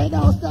sound a dead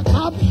house to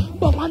come?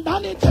 But one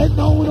down it says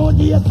down on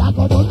the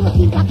ago. Don't you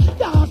think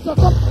dance to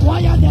come?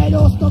 Why a dead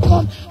house to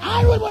come?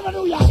 I would wanna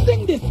know you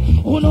sing this.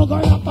 Who no go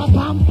rap a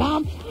pam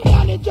pam?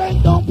 And it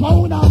just don't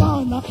pound a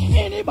man.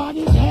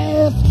 Anybody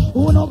says,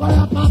 who no go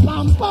rap a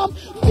pam pam?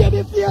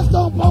 Baby face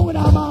don't pound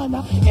a man.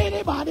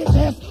 Anybody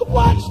says,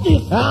 watch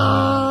this.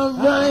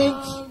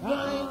 Alright.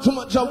 Too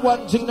much of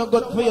one thing, no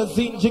good for your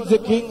scene, Jigsy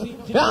King.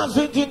 Dance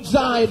it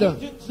inside.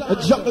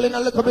 Juggling a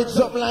little bit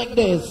something like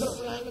this.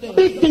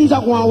 Big things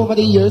are going over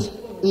the years.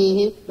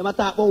 Them a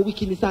talk about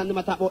wickedness and them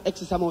a talk about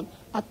excess amount.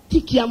 A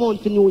ticky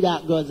amount for New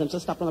York girls, them so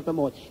stop on up your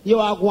mouth. You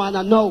are going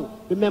to know.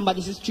 Remember,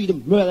 this is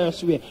treated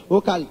murderous way.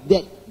 We call it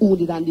death,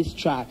 wounded and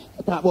discharged.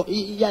 I talk about,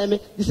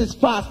 this is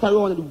fast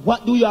around.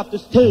 What do you have to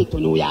say to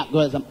New York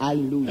girls?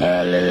 Hallelujah.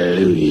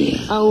 Hallelujah.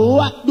 And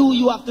what do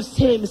you have to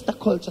say, Mr.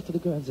 Culture, to the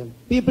girls?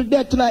 People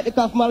dead tonight, they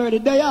come from already.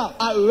 They are.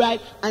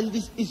 Alright. And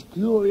this is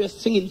glorious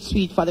singing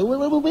sweet for them.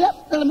 We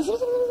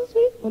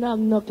have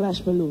no clash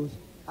for lose.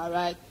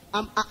 Alright.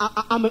 I'm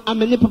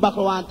a nipple back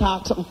around and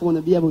talk something for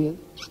the baby.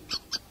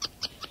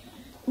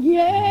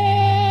 Yeah,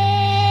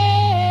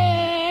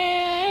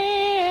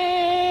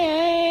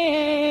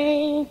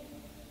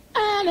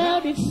 I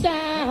know this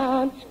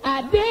sound.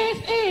 This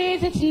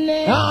is its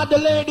name. The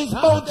ladies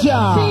both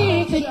ya.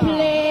 Since it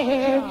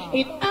played,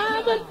 it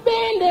haven't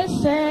been the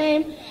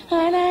same.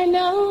 And I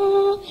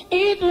know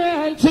it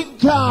runs.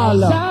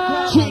 Tinkal,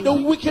 treat the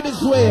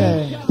wickedest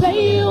way.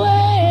 Play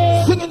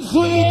away. Singing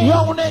sweet,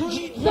 round and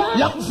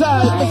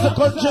alongside Mr.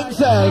 Culture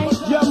himself.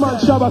 Yeah, man,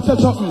 Shabba said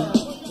something.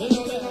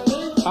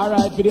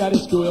 Alright, video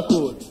this school, you're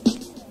cool.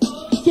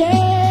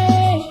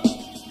 Yeah.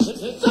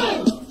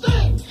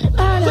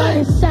 I know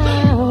the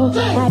sound.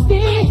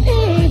 This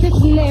is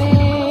its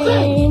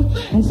name.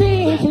 And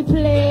since it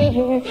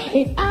played,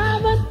 it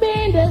haven't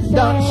been the same.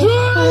 That's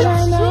right. And I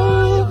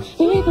know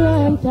it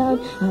went out.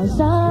 And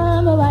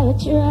somewhere why you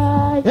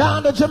try. Yeah,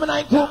 the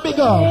Gemini crew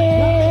bigger.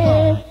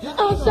 Yeah.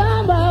 Oh,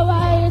 somewhere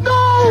why you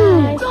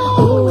try.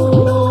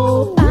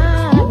 Oh,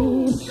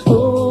 Addies.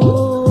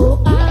 Oh,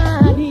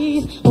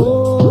 Addies.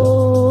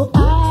 Oh,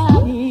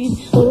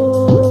 Addies.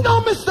 Oh.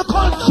 No, Mr.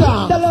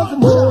 Culture. The love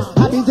move,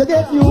 Addies you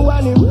get new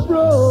and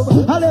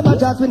improve. All them a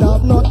chat we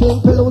have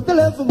nothing to lose. The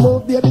love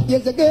move, baby,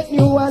 kids you get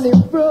new and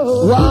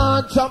improve.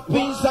 Want a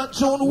piece of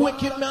tune,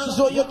 wicked man,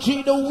 so you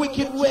treat the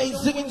wicked way,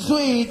 singing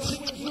sweet.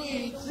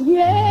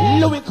 Yeah.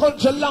 Louis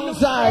Culture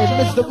alongside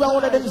Mr.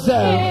 Round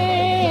himself.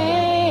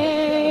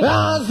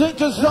 So it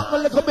just something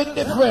a little bit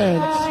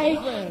different.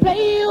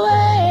 Play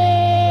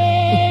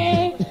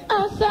away.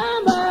 Oh,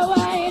 somewhere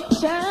why you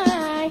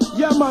try.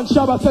 Yeah, man,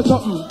 Shabba said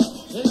something.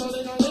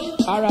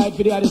 Alright,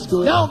 video this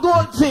good. Now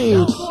Gold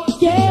Teeth.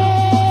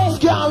 Yeah.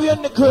 Scary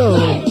and the crew.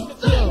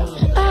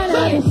 I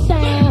know the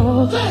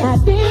sound.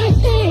 This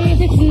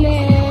is its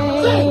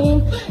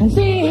name. And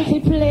since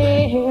it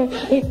played,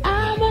 it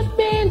haven't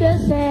been the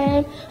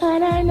same.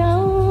 And I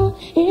know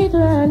it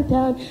ran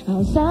down.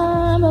 Oh,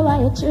 somewhere why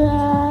you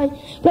try.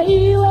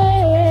 Play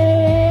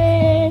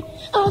away.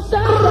 Oh,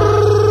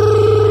 somewhere.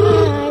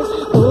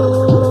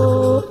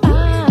 Oh,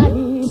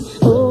 Addies.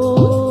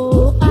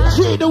 Oh, Addies.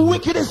 Treat the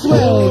wickedest way.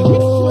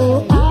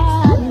 Oh,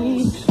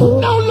 Addies. Oh.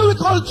 Now Louis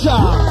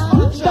Culture.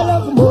 The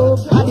love move,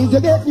 Addies you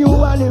get new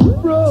and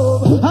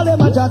improve. All them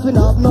a chat we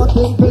have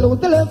nothing to lose.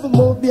 The love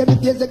move, baby,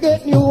 kids you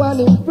get new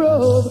and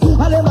improve.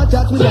 All them a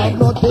chat we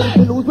have nothing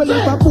to lose. Well,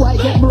 if a boy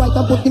get bright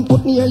and put him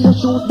foot near your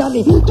shoes,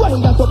 Danny,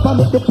 twine that up and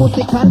make the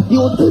pussy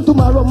confused.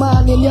 Tomorrow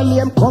morning your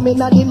name coming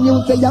and the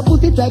news say your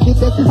pussy try to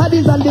say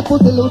Addies and the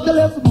pussy lose. The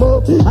love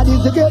move,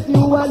 Addies you get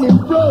new and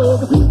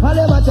improve. All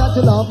them a chat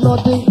we have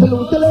nothing to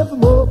lose. The love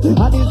move,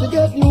 Addies you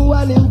get new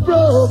and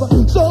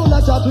improve. So a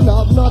chat we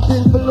have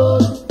nothing to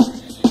lose.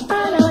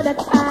 I know that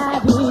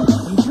Addies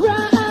is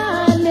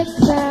run this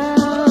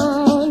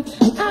town.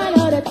 I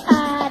know that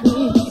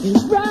Addies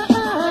is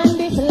run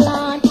this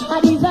land.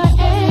 Addies are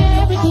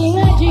everything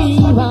I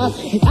dream of.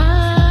 If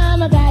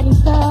I'm a guiding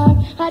star,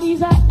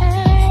 Addies are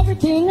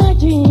everything I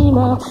dream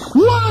of.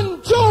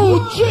 1,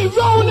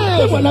 Round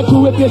the one that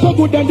we play so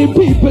good and the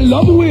people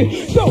love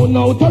we. So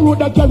now the road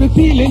that carry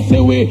feelings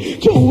away.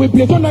 True, we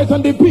play so nice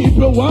and the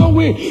people want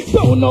we.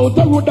 So now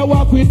the road that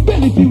walk with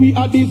belly see we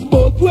are this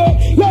both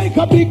way. Like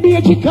a big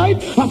beachy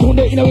kite. As soon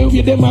they in a way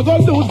with them I go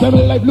lose them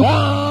life. Look.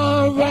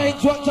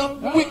 Alright, what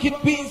a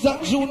wicked piece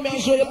of June. May I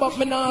show you about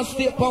me now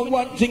stay upon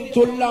one thing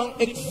too long.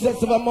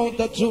 Excessive amount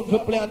of June for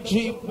play and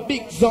cheap.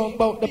 Big song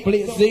about the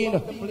place in.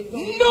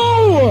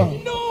 No!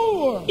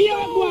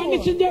 Yeah, boy,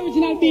 this is the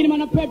original Beanie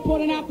Man, a pet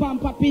pot and a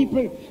pamper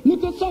people.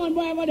 Look at someone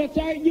boy over there,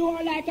 sir. You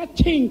are like a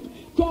chink.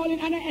 Calling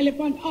an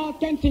elephant, all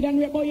can sit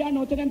and boy, you are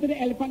not to them to the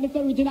elephant. This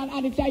original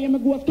Addies, I am a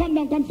ghost. Come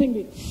down, come sing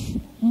it.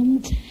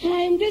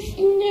 Sometime the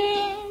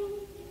snow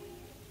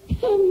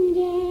come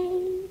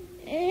down.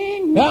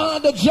 Yeah,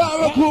 the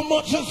Jara crew,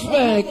 much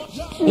respect.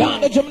 Yeah,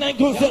 the Gemini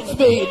crew set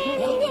speed.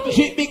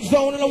 Cheap big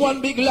zone and a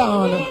one big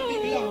lawn.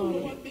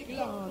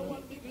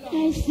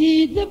 I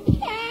see the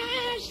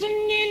passion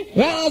in.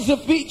 Yeah, as a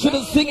feature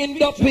the singing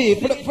duppy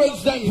for the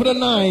first time for the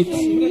night.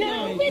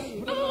 Now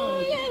it's all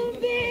a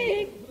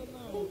big.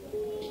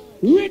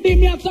 Redeem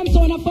me up some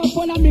sound of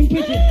fun and being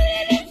pretty.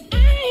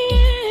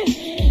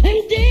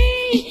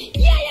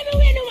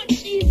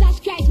 Jesus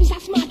Christ, Mr.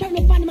 Smart, I'm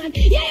the fun man.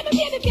 Yeah, I'm a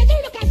baby, get to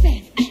look at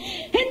it.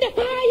 And the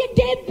higher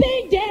they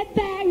build their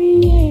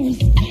barriers,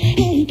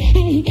 hey,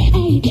 hey,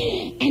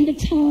 hey, and the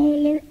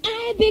taller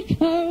I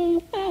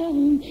become.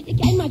 You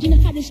can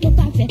imagine how this look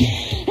at it.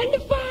 And the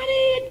farther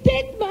you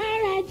take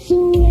my rights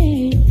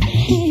away,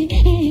 hey,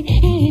 hey,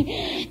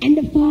 hey, and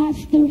the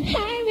faster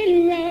I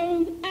will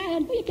run.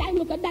 And you can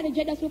look at that and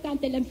just look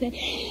and tell them, say,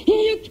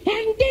 you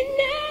can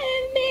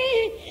deny me,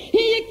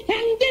 you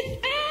can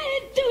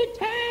decide to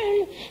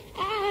turn.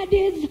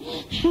 Addies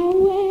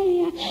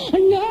away,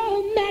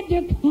 no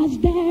matter cause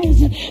there's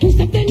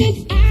something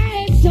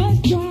inside so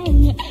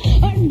strong.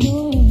 Oh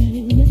no,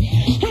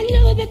 I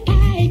know that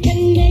I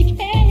can make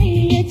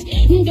it.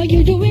 Though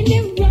you're doing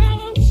it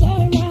wrong, so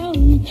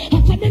wrong.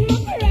 After then my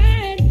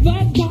pride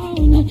was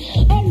gone.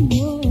 Oh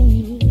no,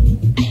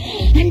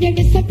 and there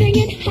is something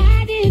in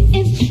Addies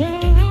is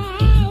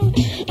strong.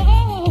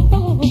 Oh,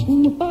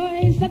 boy,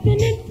 something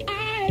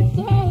inside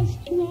so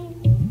strong.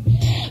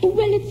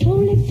 Well, it's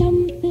only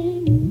something.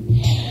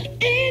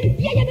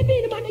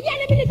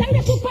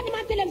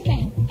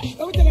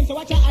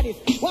 Watch out, Addies.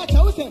 Watch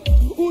out, say.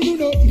 Who do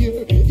not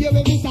hear? Hear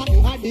when Mr.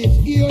 Addies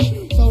here.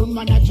 Sound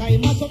man, I try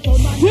myself,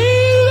 sound man.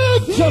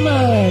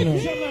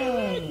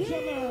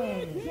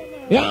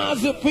 Yeah,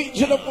 as a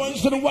feature the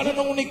voice of the one and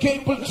only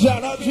capable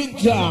Jana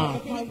Ginger.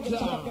 All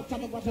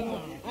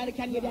the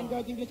Canadian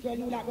girls, English girls,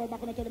 New York girls,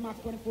 back on the max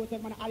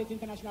 24/7, man, Addies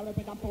International,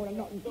 represent Paul and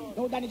nothing.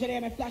 No, Danny J,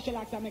 I flash your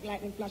locks and make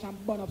lightning flash and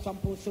burn up some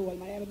post soul,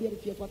 man. I have a baby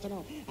face, what you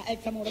know. I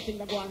X some other thing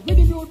that go on.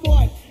 Really rude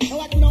boy. Now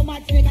what you know,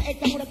 Mad Snake, I X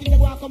some other thing that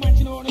go on, come and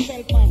you know on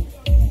yourself, man.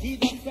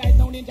 Jesus Christ,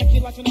 now Ninja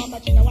Kid, what you know,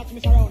 matching, now watch me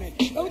surrounded.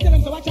 Now we tell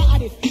them, so watch out,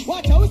 Addies.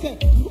 Watch out, say.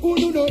 Who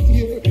do not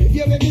hear?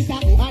 Hear when Mr.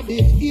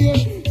 Addies here.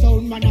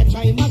 Sound man, I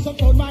try myself,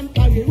 sound man,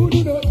 carry. Who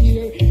do not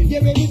hear?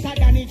 Hear when Mr.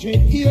 Danny J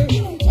here.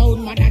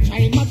 Sound man, I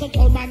try myself,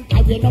 sound man,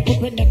 carry. No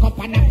put in the cup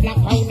and a flap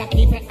out the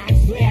people and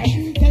swear.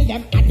 Tell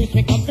them Addies,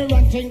 we come to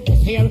run things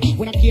this year.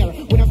 We don't care,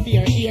 we don't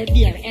fear, here,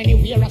 there,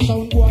 anywhere. A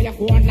sound boy, you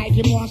go on like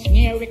him was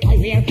near with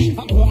career.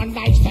 I go on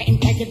like saying,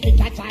 take it,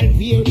 that's all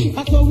fear.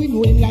 That's how we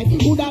know in life.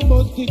 Who that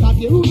boss kick up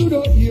here? Who do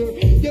not hear?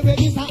 Hear when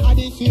Mr.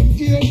 Addies him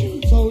here.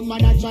 Sound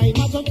man, I try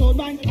myself, sound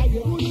man,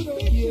 carry. Who do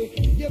not hear?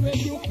 Hear when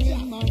you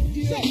clean man.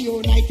 Say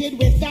united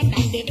we stand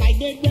and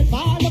divided we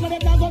fall. Over the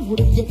dragon would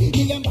have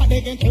kill them back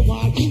against the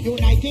wall.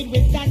 United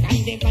we stand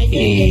and divided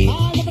we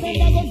fall. Over the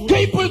dragon.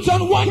 Caples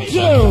on 1, 2.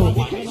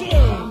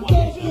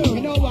 We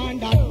no want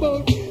that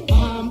boat.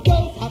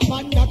 Those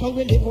upon that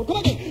we live for. Come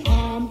again.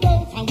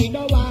 Those and we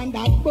no want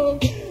that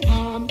boat. Those.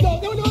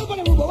 They will never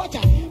gonna move. Watch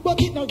out.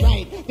 But it's not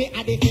right. The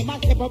Addies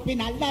must step up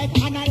in a life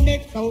and a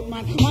next out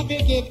man. Want to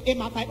give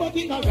him a fight, but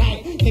it's not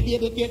right. The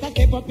baby theater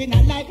step up in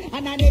a life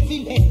and a next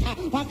selector.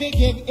 Want to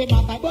give him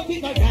a fight, but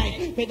it's not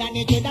right. The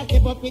Danny J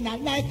step up in a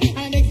life and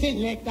a next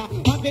selector.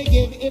 Want to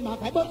give him a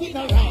fight, but it's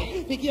not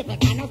right. The Gabriel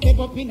Tanner step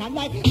up in a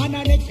life and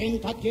a next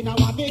selector.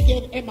 Want to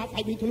give him a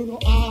fight. We don't know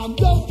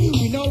those.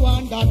 We no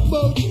want that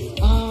boat.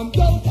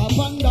 Those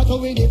upon that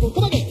we live.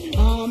 Come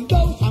again.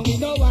 Those and we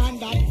no want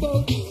that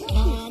boat.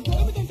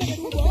 Everything said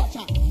we go watch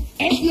out.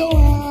 If you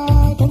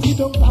want, come sit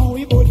down and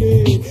we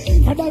body.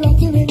 For the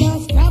rock you will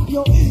not stop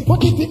you.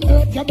 But if it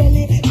hurt your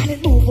belly and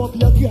it move up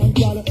your grand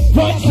girl.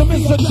 Right to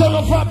Mr.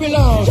 General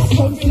Fabulous. Just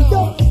come sit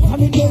down and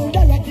me tell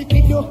the like it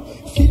do.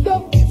 Sit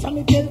down, and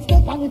me tell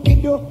step and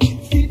it do.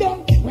 Sit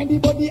down, when the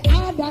body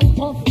hard and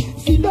tough.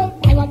 Sit down,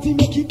 I want to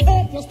make it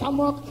hurt your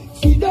stomach.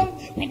 Sit down,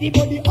 when the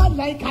body hard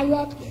like a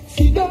rock.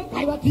 Sit down,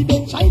 I want to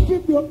don't try to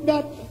broke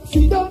that.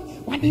 Sit down,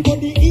 when the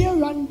body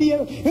here and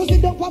there. You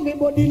sit down for me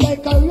body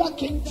like a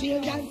rocking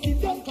chair. And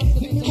sit down, cause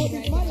the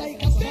body smell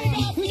like a star.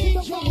 You sit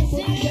down for me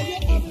body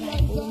like a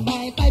rock.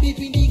 My fight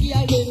between the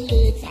girl them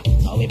legs.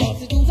 So we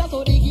bounce it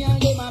so the girl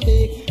them a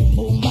big.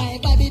 Boom, my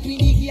fight between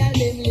the girl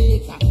them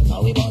legs. So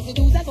we bounce it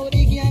so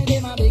the girl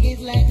them a big.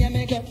 It's like you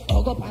make up.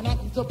 Hug up and a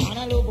kiss up and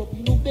a love up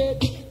in the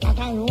bed.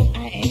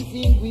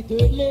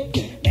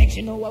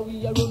 know what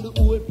we are on the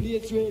whole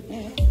place red.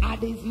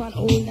 Addies man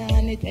hold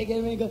on, it take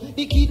a wiggle.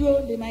 The kid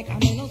roll the mic and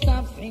me no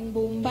stop sing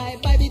boom bye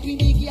bye between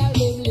the girl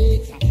them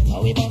legs.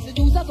 So we bust the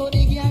juice so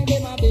the girl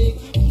them a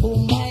big.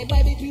 Boom bye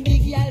bye between the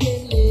girl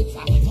them legs.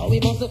 So we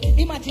bust the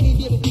imagine it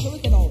baby, people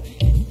listen now.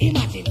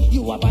 Imagine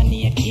you have a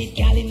naked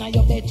girl in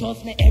your bed,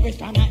 trust me every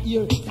strand of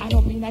ear. Stand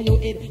up in your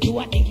head, you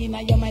are thinking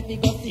that you might be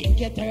go sink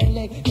your third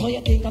leg. So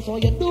you think that's all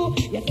you do,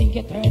 you sink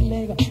your third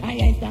leg. I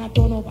ain't start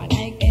turn over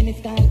like any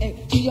style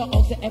egg. To your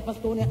house, ever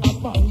stone and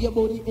pound your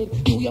body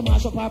head. Do your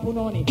mash up or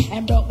on it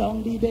and broke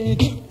down the bed.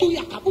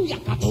 Booyaka,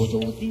 booyaka,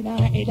 so you see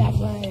my head, that's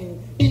why.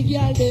 Big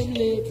girl them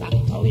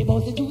legs, so we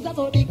bounce the juice,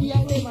 so big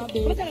girl them a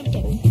bed.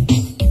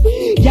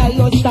 Girl,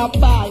 no stop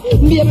ball.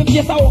 Baby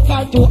face a walk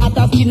out to at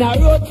a skin a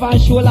road from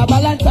shoulder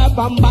balance her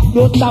from back,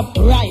 no stop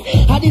right.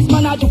 And this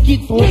man a took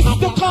it for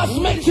Mr.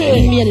 Cosmetic.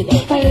 He made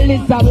it. And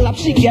Lizard lap,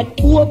 she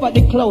get over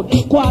the cloud.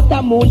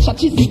 Quarter moon shot,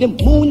 she see the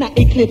moon a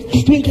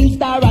eclipse. Twinkling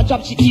star a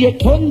drop, she hear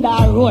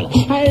thunder roll.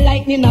 And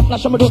lightning a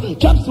flash, I'm do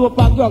drop soap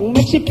a ground.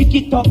 Make she pick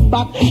it up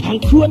back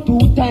and crow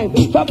 2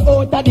 times. From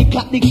out of the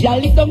clock, the girl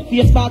lit them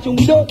face bathroom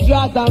without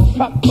drawers and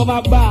frack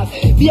cover bars.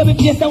 Baby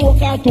face a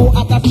walk out to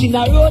at a skin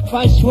a road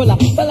from shoulder.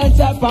 Balance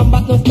her from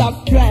back, no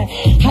stop cry.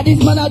 And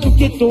this man a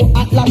took it to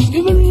at last.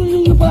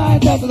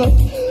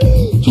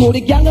 So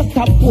the girl a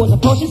stop pose,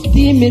 cause she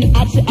steaming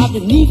as she have the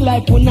need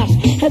like punash.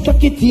 And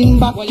suck it in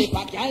back. Well, if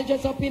a girl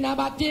dress up in a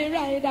batty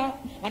rider,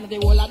 and the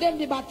whole of them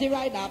the batty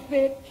rider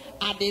fit.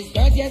 And these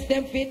girls, yes,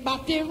 them fit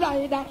batty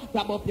rider.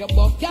 Grab up your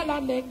butt, girl,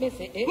 and make me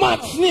say it.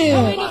 Match me.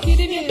 And when you see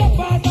the makeup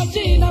part of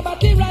she in a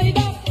batty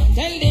rider,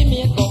 tell the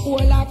makeup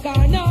hold a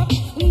corner.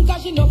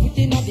 Cause she no fit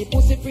in a the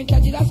pussy print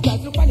that she just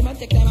scratch. Look at the man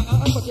take time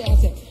and put your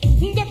say.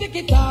 Go take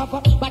it off,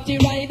 batty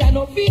rider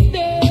no fit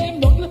them.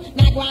 Nothing,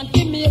 not want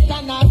to make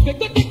an ass. Go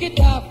take it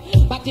off,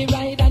 batty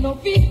rider no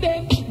fit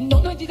them.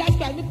 No, she just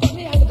cry me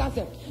funny and look at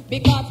them.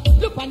 Because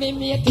look on the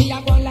mate, he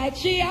a gone like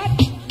she hot.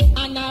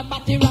 And her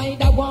batty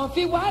rider want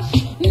fi wash.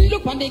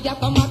 Look on the girl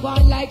come a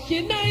gone like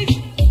she nice.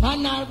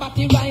 And her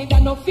batty rider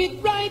no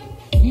fit right.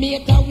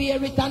 Mate her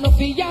wear it and no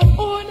fi your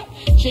own.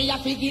 She a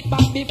fi get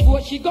back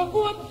before she go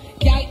home.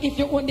 Girl, if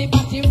you own the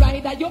batty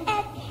rider you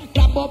up.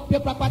 Grab up your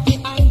property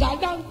and go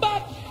down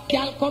back.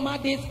 Girl come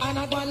at this and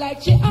I go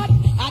like she hot.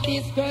 At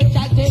this girl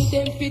shall tell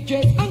them fit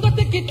dress and go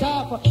take it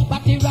off.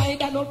 Batty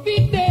rider no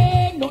fit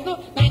them. No,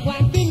 I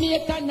want to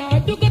make her now.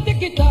 Do go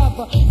take it off.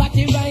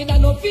 Batty rider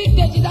no fit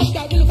them. She just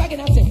got me look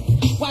again and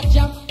say, watch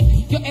out.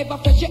 You ever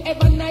fresh, you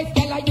ever nice.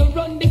 Girl, you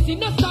run this in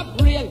no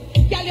stop real.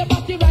 Girl, your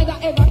batty rider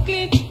ever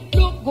clean.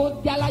 Look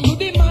good, girl, you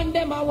demand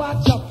them a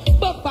watch up.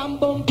 Bump and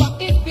bumper,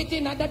 it's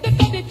fitting at the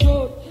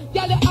truth.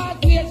 Girl, your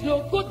heart ways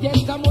look good.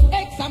 Yes, some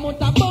X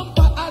amount of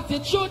bumper as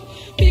it should.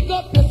 Big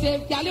up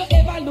yourself, girl, you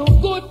ever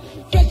look good.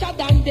 Fresher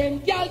than them,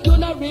 girl, you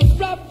no riff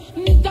rap.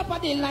 Top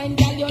of the line,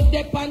 girl, you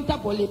step on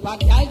top of the pack.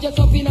 Girl, just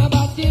up in a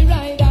batty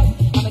rider.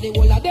 And the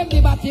whole of them,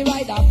 the batty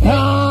rider.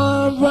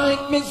 Alright,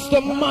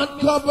 Mr. Matt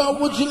Cover,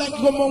 would you like to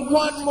come on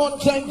one more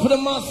time for the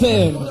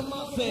massive?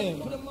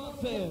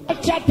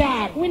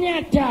 Attack, when you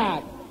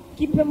attack,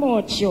 keep your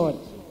mouth shut.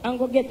 And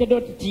go get the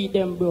dirty teeth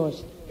them brush.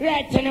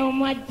 Right now,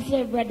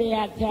 whatever they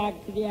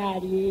attack to the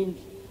audience,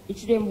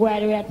 it's them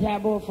boy we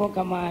attack about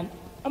fucker man.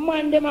 A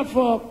man them a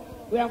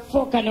fuck, we are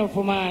fuck enough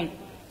for man.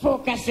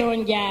 Focus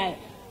on girl,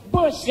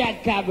 bush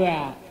that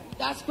cabra.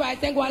 That's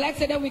Christ, and go like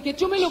say the wicked.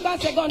 To me look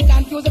and say gun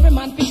confuse every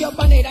man pick up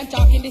on head and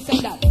talking this and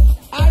that.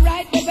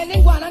 Alright, baby,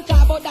 then go on and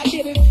talk about that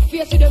baby.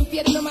 Face to them,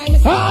 fear them, mind me.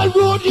 All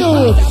road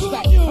you. That's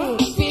right.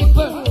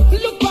 People,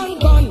 look on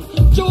gun.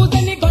 Choose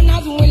any gun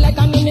as we like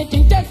and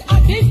anything. Just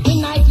at this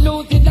tonight,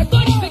 lose it. The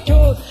gun for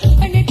choose.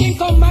 Anything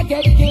come and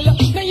get killed.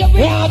 Then you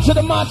yeah, to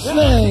the match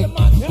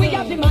snake. We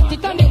have the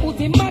matic and the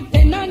Uzi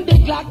Martin and the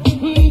Glock.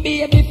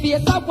 Baby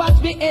face, I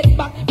watch me head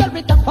back. There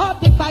is a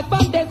 45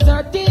 from the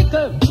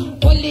circle.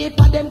 Only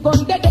for them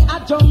gun, they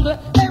are jungle.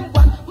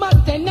 M1,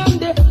 Martin and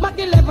the Mac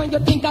 11. You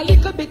think a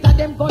little bit of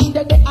them gun,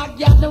 they are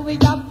gather we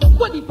have.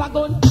 What if a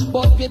gun?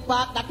 But we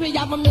park that we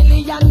have a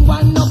million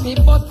one. No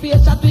people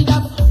face that we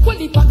have.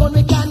 What if a gun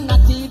we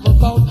cannot even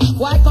count?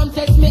 Why come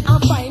test me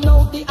and find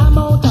out the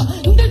amount?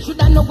 They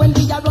should have know when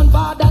we are on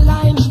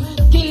borderline.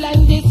 Kill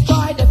and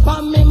destroy the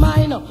family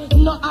mine.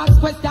 No ask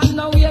question,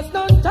 no waste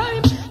no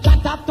time.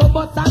 Chat up to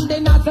bus and the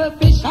nozzle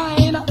fish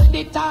shine.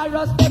 The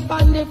Taurus step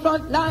on the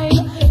front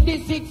line.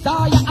 The 6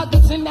 are ya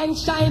Addison and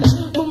shine.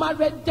 Mama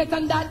red take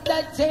on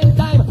that same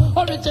time.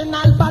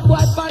 Original bad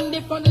boy from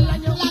the front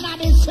line. Lord,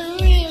 this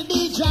real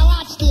DJ,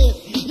 watch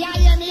this. Yeah,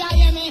 hear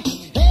me.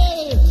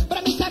 Hey,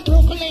 but Mr.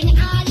 Brooklyn,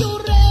 are you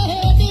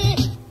ready?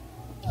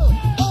 Oh,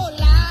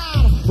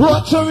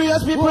 Lord. Ocho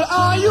Rios people,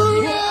 are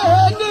you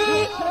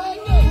ready?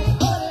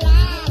 Oh,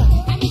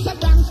 Lord. And Mr.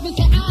 Bronx, me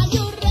say, are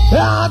you ready?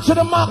 Yeah, to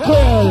the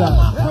mackerel.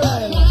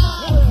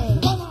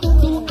 Come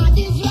to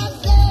Addies, you're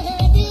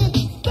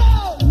ready. Go,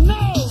 no.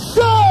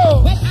 So,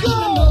 Well, I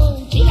don't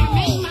know.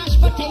 Killamanjaro mashed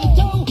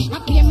potato.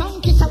 Up your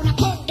monkey, so I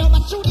cut down a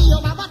studio.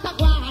 I want to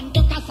go and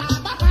do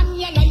cassava and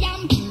yellow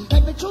yam.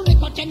 Every truly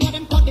cut and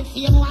them cut the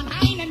same one.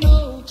 I don't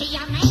know.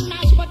 Killamanjaro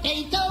mashed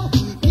potato.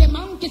 Your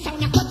monkey, so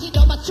I cut it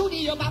down a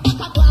studio.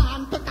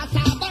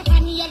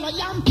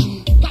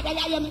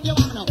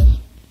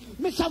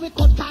 Me say we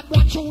cut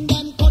cabra tune,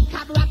 them cut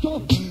cabra too.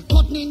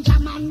 Cut ninja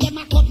man, them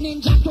a cut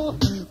ninja too.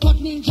 Cut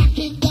ninja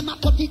king, them a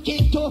cut the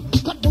king too.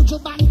 Cut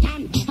buju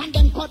bantan, and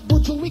then cut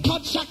buju. We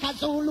cut shaka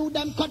zulu,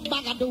 them cut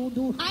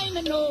bagadudu. I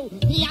don't know,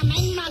 yeah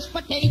man mashed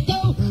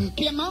potato.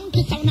 Pure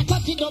monkey sound a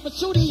cut it over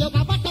studio.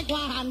 Got what a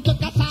guan, cut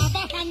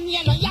cassava and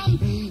yellow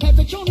yam.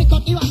 Every tune we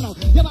cut, you know,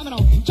 you want me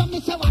know. Jump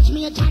me say watch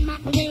me a time,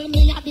 real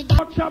me a the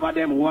dog. Some of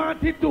them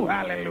wanted to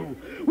hallelujah.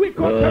 We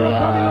cut them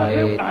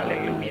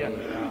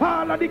hallelujah.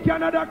 All of the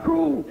Canada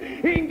crew,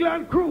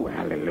 England crew,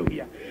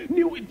 hallelujah.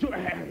 New Israel.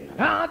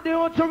 And the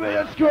Ocho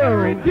Rios crew.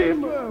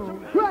 Redeem.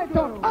 Right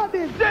up,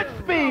 Addies. Set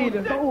speed.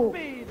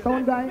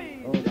 Sound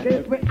guy,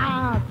 this we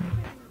are.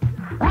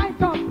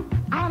 Right up.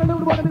 I don't know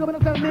what I'm going to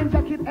tell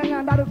Ninja Kid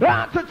and that is.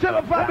 That's a chill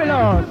of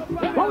Babylon.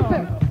 One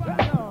sec.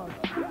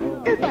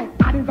 It's like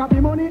Addies have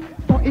the money,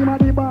 so him a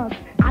the boss.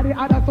 And the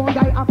other sound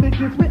guy have the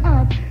kids we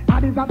ask.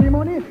 Addies have the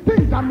money,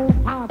 things are move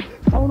fast.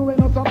 Sound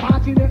when us a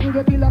party, they can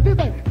get the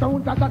left.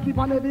 Sound that keep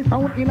on every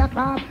sound in a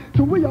class.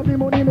 To we have the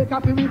money, make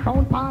up every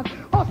sound pass.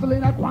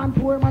 Hustling at one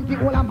poor man,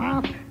 keep all a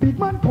mass. Big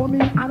man come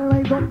in and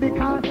rise up the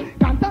car.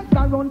 Contacts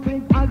that run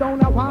things all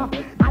down a walk.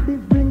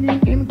 Addies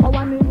bringing in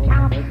power in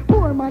cap.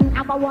 Poor man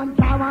have a one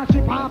car and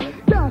ship off.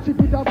 Can't ship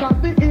it up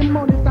as the in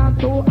money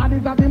stand. So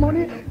Addies have the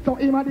money, so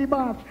him a the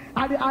boss.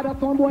 And the other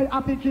son boy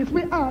have to kiss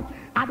me ass.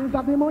 Addies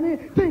have the money,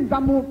 things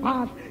are move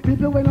fast.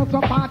 People when us a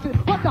party,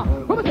 what up?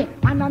 What say?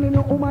 And then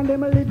no woman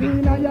them live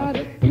in a yard.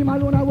 Him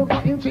alone I work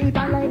out in street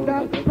and like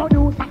that.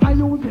 Producer I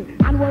use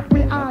it and work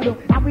we hard.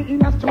 And we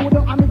in a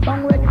studio and me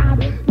song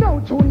record.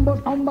 No tune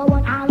but number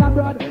one all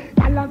abroad.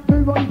 Talent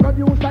still run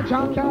producer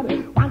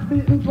champion. Once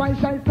beaten twice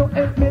shy so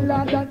 8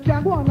 million that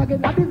can go on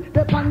again. Addies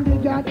the pandy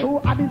yard. So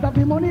Addies have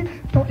the money,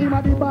 so him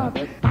a the boss.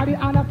 And the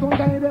other son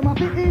guy them a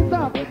fit ease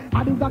up.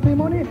 Addies have the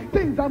money,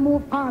 things are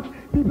move fast.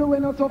 People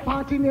when us so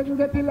party they can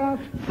get the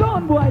last.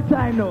 Sound boy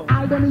time now.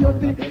 All them you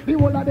see, the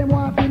whole of them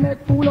want to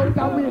make fool out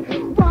of we.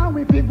 One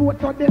we fi vote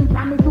so them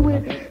promise we.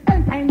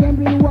 Anytime them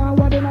be one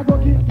what them a go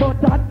keep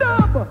but that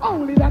dub.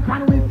 Only that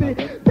one we see.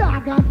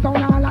 Dog and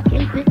sound all a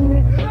kill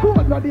pitney.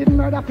 Cold-blooded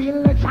murder for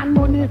election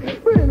money.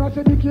 Brainwash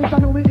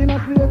education we in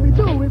a slavery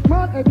too. We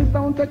smart every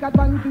sound take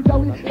advantage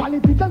of we.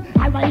 Politicians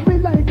I ride we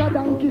like a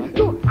donkey.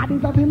 So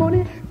Addies have the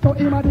money, so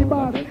him a the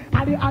boss.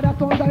 And the other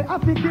sound I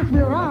have to kiss me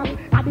rock.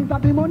 Addies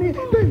have the money,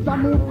 things are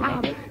move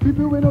fast.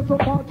 People we not so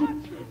party.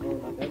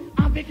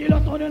 If we kill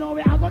us on, you know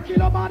we have a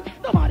killer man.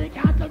 Nobody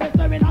can't tell me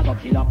so we have a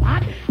killer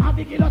man. If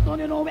we kill us on,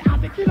 you know we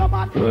have a killer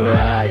man.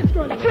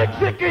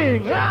 Gypsy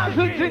King, that's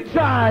what's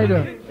inside.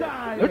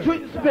 The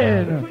twin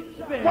spin.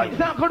 What's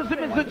that called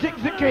Mr.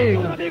 Gypsy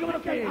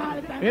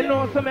King? You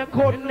know some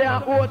coding there,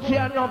 Ochi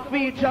and no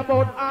feature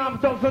about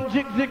arms of some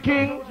Gypsy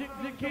King.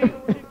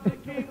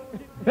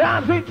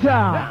 That's it,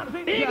 sir.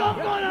 Big up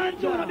going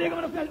on, Jonah. Big up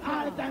on yourself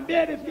all the time.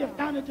 Baby, stiff,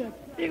 stand the chest.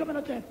 Big up on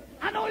the chest.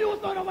 I know you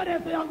stand over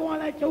there, so you're going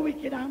like you're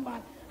wicked and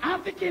bad. I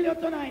have to kill you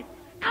tonight.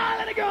 All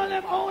of the girls,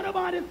 them own the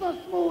body so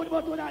smooth,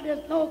 but without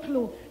there's no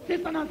clue.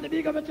 Sister Nancy,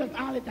 big up your chest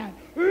all the time.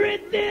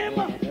 Rhythm.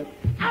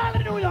 All of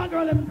the New York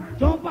girls, them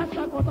jump and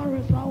shock out and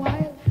rest for a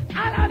while.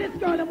 All of this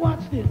girl, them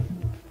watch this.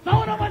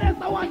 Sound over there,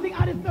 so one thing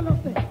I just tell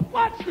us, say,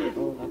 watch this.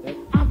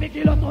 And we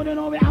kill us on, you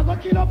know we have a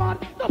killer man.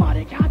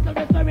 Nobody can't tell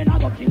me, so we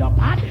not go kill a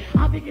man.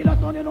 And we kill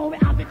us on, you know we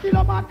have a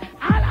killer man.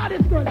 All of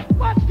this girl,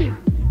 watch this.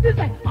 This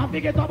like, and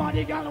we get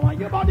somebody girl want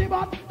your body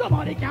bad.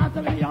 Nobody can't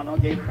tell me you no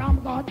gift from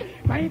God.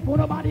 Crying for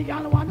nobody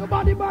girl want your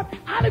body bad.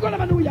 All the girl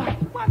of New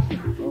York, watch this.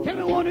 Tell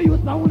me what to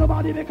use now,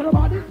 nobody make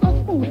nobody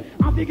so smooth.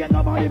 And we get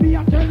nobody be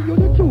and tell you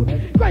the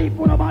truth. Crying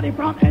for nobody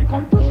from head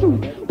come to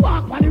shoot.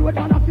 Walk on the road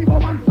and a figure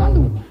one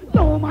salute.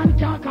 No man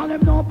can't call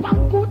him no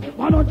pancoot.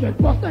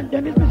 100%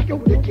 them is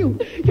Mr. the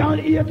cute. Y'all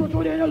ear to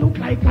today you look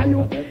like a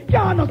you.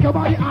 Y'all knock your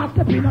body ass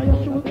step in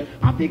your shoes.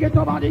 And we get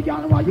nobody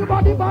girl want your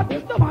body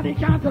bad. Nobody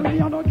can't tell me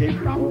you no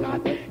gift from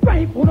God.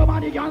 Crying for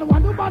nobody girl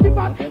want nobody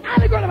bad.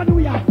 And the girl of New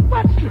York,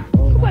 watch this.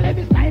 Well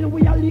every style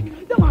we a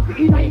leak. Them have to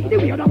eat the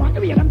way they want,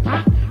 the way them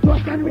talk.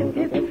 Just can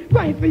resist.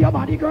 Crying for your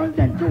body girl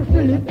then too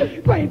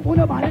silly. Crying for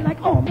nobody like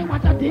oh me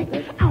what a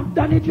dick. I'm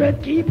done it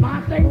dread keep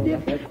on saying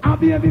this. I'll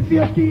be every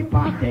fear keep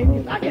on saying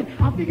this again.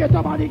 I forget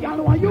somebody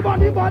girl want you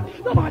body bad.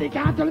 Nobody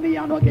can't tell me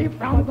I no give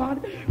from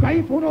God.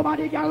 Crying for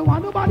nobody girl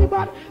want nobody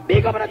bad.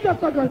 Big up on the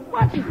just a girl,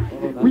 watch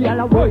it. We all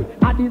a boy,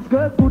 and these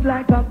girls good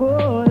like a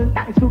gold.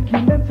 Nice to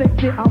kill them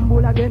sexy and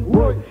bold again.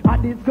 Boy,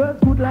 and these girls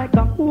good like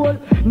a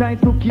gold.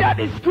 Nice to kill that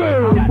is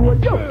screw.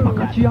 Yo,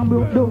 Makachi and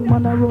broke down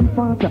man a run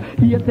faster.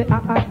 Here say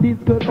I this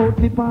girl out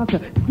the faster.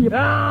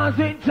 Ah,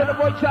 so into the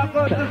boy chap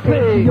got to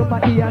say. Your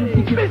body and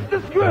stick it.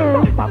 Mr.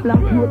 Screw. Papa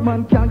black road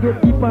man can't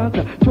get the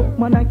faster. Choke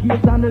man a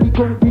gates and the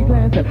county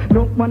glance.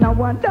 No man a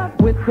want that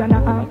question a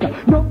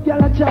answer. No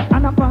girl a chat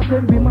and a pass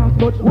every man's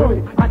but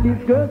boy. And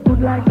these girls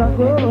good like a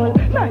girl.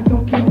 Nice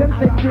to kill them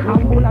sexy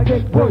and bold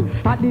again. Boy,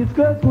 and these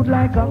girls good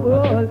like a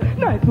girl.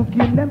 Nice to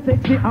kill them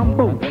sexy and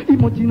bold. The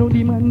much you know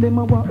the man them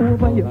a want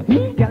over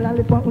you. Girl a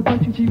lip out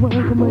and she want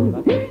come on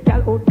you.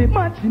 Girl out the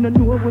match you know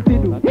what they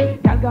do.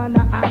 Girl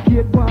gonna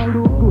arcade one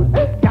can't look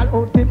good. Girl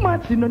out the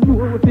match, she no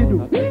know what to do.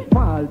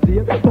 Mal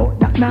tape, but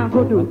that now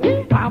go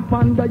do. Camp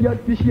under your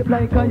shape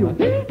like a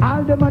you.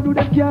 All them a do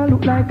that can't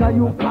look like a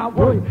you.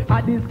 Boy,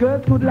 Addies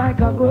girls good like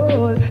a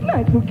gold.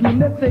 Nice to kill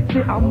them sexy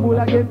and bull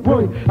again.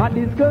 Boy,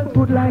 Addies girls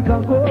good like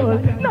a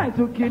gold. Nice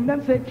to kill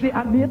them sexy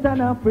and mate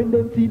and a friend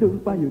them see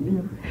don't by your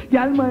name.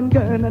 Girl man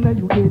girl and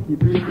you get the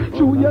blame.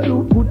 True you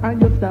look good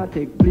and you start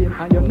take blame.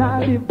 And you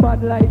not live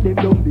bad like them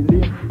don't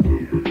believe.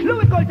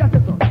 Louis Culture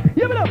says so.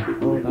 Hear me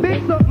now.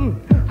 Big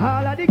something.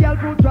 All of the girl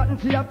fruit rotten,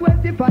 she have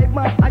 25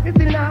 man, and she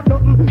still have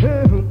nothing.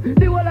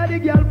 The whole of the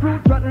girl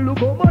fruit rotten, look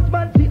how much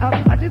man she have,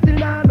 and she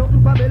still have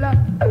nothing for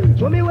Bella.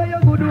 Show me where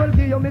your good old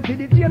give you, me see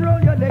the chain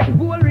round your neck,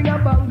 gold ring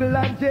and bangle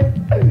and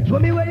chain. Show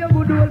me where your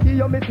good old give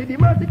you, me see the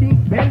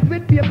Mercedes Benz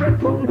with paper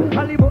phone.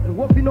 Holly button,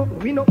 whooping up,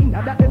 we know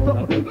inna that is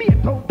something. Me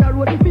a out the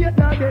road, me a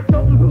not get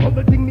something.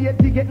 Humble thing me a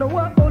to get no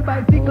walk old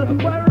bicycle,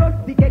 one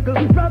rusty keckle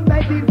from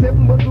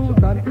 1970 but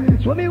Susan.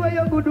 Show me where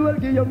your good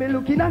old give you, me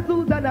looking at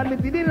Susan and me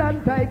see the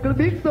land cycle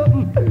big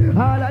something.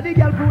 All of the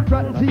girl fruit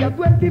rotten, she have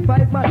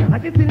 25 man,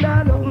 and she still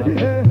not nothing.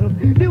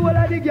 The whole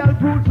of the girl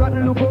fruit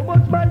rotten, look how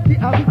much man she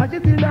have, and she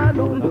still not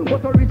nothing.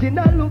 But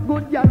original look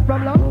good girl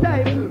from long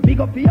time. Big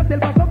up for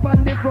yourself up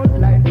on the front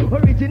line.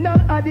 Original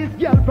Addies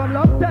girl from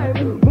long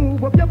time.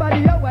 Move up your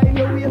body, you wine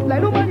your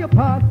waistline, over your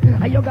path,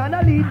 and you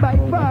gonna lead by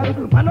far.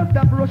 Man, not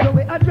stop rush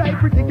away, I drive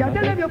pretty girl,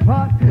 tell them your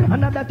part.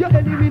 And now that your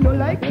enemy no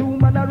like two,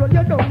 man, I run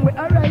you down with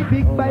a ride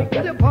big bike,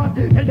 tell your part.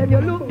 Tell them you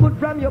look good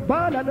from your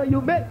barn, I know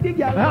you make the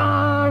girl.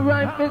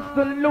 Alright,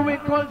 Mr. Louis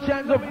Culture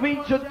has a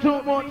feature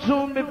too much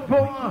soon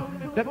before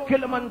the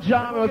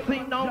Killamanjaro.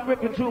 See now,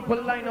 Ricky Trooper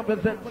lineup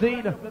is at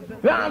scene.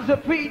 There's a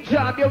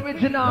feature, the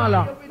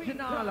original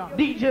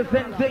DJ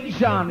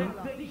Sensation.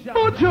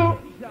 Ocho.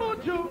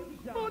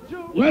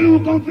 Well,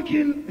 who come to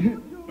kill?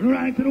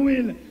 Right to the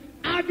wheel.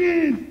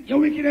 Addies, you're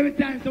wicked every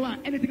time, so what?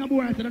 Anything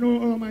about us, I don't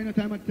know, mind no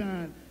time at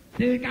time.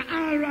 Say,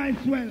 all right,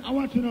 swell, I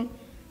want you to know.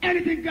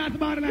 Anything got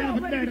about the line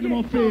of a dead and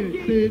more fail.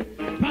 See,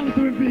 promise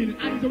to reveal,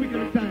 Addies are wicked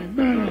every time.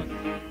 Murder.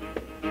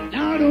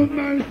 Lord of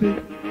mercy.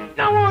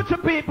 Now watch your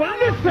people,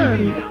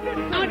 listen.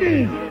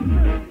 Addies,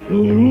 you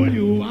rule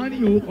you and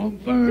you come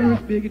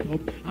first. Big it up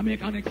and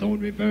make an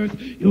sound reverse.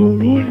 You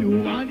rule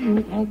you and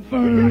you come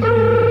first.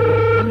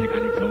 And make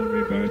an sound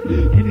reverse.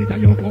 In it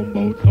and you come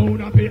bout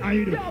sound of the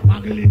idol.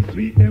 Muggling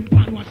sweet them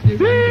pan watch the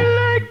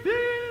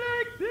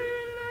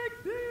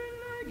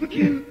for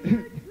kill.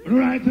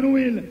 Right to the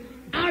wheel.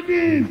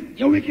 Addies,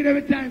 you're wicked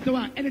every time, so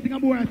what? Anything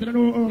about us, I don't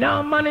know.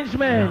 Now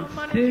management.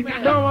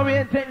 Don't worry,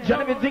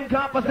 attention, everything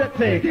opposite.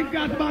 Anything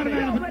got about the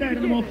line of a dead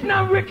and more.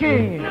 Now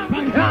Ricky,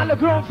 all the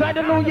grown side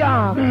of New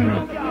York.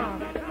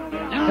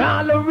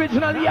 All the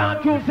original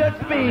York crew set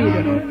speed.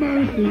 Lord of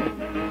mercy.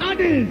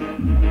 Addies,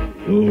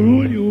 you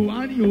rule you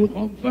and you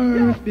come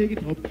first. Big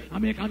it up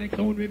and make an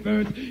sound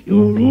reverse.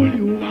 You rule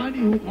you and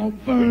you come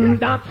first.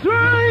 That's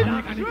right.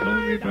 Make an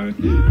sound reverse.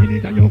 In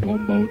it and you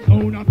come bout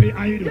sound of the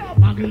idol.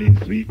 Muggling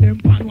sweet them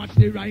pan watch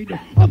the ride.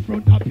 Up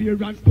front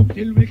appearance took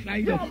till we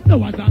glide.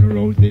 Flowers and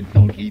roses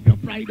don't keep your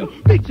pride.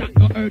 Big jack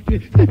no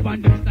earthly, slip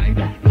on them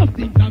slide. No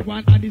things that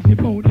one and is the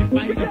bone is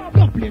wide.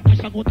 No place a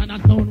shot and a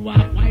sound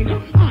walk wide.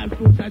 All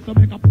fruits like so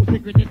make a pussy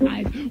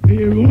criticize.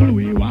 We rule,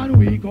 we want,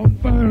 we come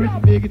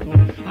first. Make it up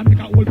and make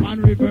a old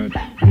pan reverse.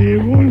 We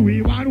rule,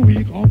 we want,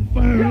 we come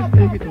first.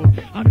 Make it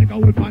up and make a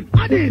old pan.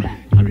 Addies,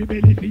 carry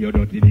belly for your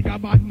dirty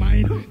nigga bad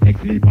mind.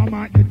 Next sleeper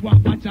market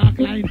walk and chalk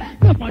line.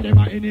 Enough of them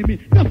are enemy,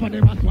 enough of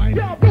them are swine.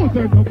 Don't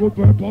serve no good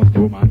purpose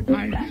to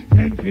mankind.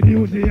 Send for the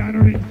Uzi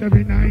and ring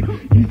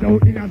 79. He's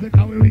out in as a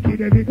cow,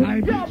 wicked every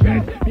time.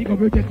 Stress, pick up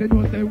your chest and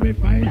don't say we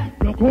fine.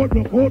 Block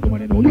out,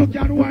 when you know you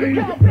can whine.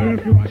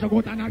 Perfume and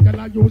shaggot and a girl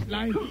a use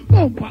line.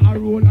 Bumper a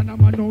roll and a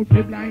man out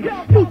the blind.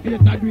 You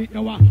face a do it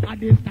now at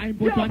this time.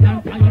 Put one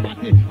hand for your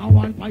body and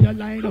one for your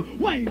line.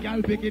 Wine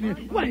girl picking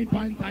it, wine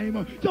pan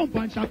time. Jump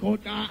and shock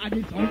out car and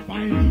it's all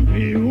fine.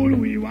 We rule,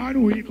 we want,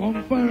 we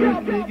come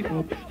first. Make it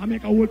up and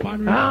make a whole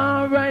pan.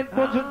 Alright,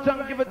 but you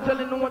thank you for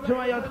telling Ocho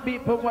Rios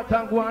people what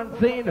I'm going to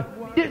say.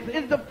 This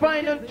is the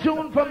final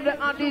tune from the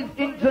Addies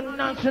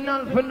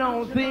International for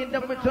now. See,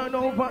 then we turn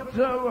over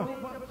to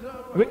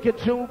Ricky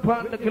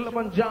Trooper, the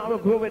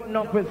Killamanjaro crew with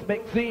no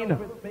respect scene.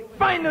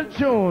 Final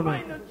tune,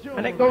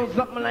 and it goes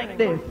something like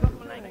this.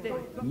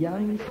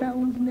 Young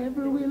sounds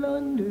never will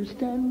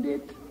understand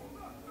it.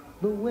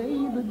 The way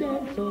the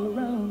dance all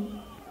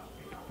around.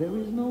 There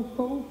is no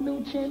hope,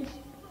 no chance,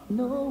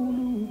 no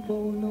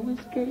loophole, no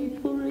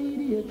escape for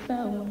idiot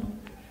sound.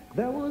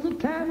 There was a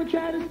time I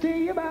tried to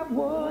stay about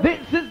water.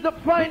 This is the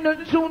final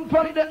tune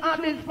from the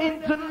Addies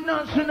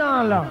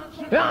International.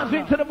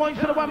 Answering to the voice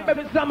of the one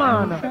baby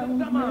Saman.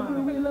 Sounds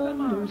never will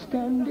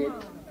understand it.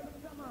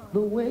 The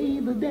way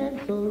the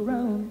dance all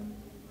around.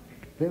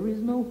 There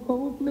is no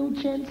hope, no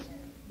chance,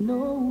 no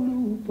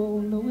loophole,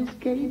 no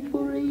escape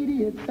for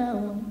idiot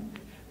sound.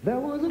 There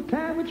was a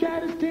time I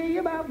tried to stay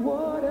about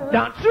water.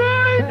 That's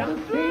right. Try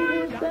to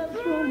save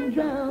yourselves from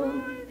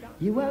drown.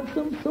 You have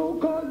some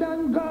so-called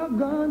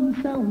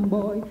gargon sound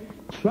boy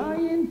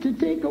trying to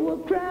take our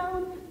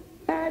crown.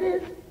 That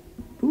is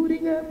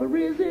putting up a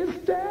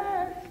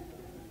resistance.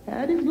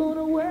 Addies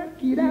gonna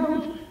work it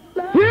out.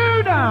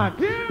 Hear that?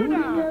 Putting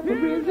up a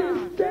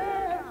resistance.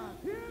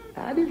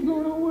 Addies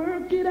gonna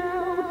work it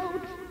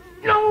out.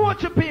 Now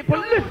watch your people,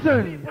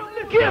 listen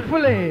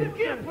carefully.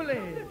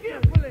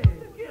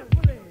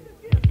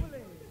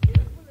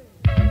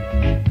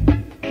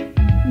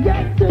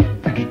 Got to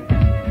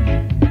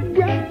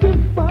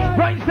fight.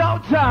 Right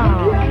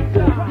downtown,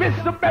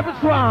 Mr. Bevis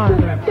Swan.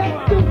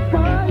 Got to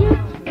fight.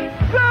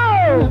 So,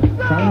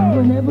 Some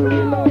will never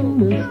will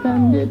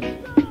understand it.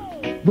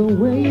 The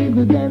way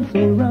they dance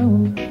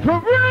around.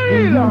 for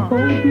There's real. no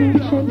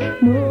conclusion,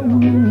 no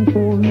room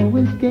for no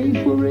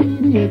escape for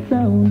radiant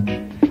sound.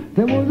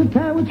 There was a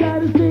time we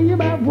tried to stay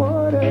above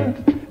water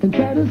and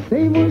try to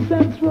save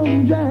ourselves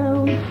from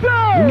drown. We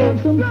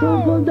have some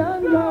so-called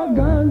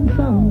underground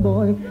sound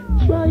boy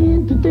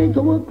trying to take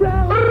our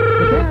ground.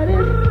 That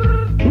is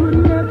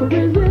putting up a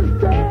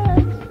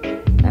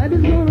resistance. That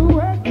is gonna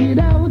work it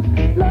out.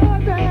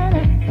 Lord,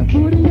 I'm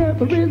putting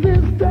up a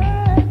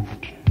resistance.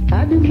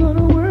 That is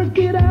gonna work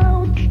it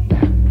out.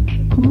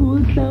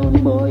 Cool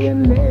sound boy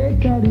and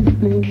let that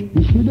display.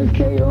 You should have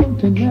stayed home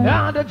tonight.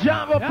 And the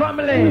Java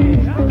family.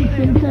 Spend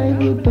some time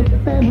with the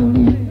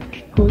family,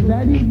 cause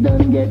Addies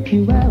done get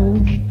you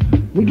out.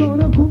 We're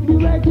gonna put you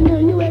right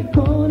in your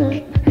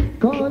corner,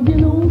 cause you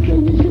know say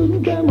you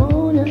shouldn't come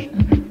on.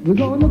 We're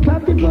gonna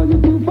clap you cause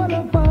you're too far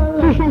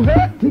apart.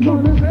 We're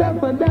gonna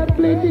stop at that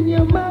plate in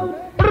your mouth.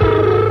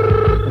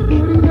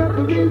 Putting up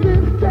a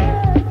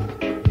resistance,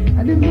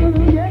 and it's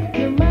gonna get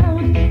them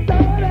out.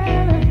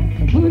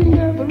 Putting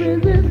up a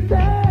resistance,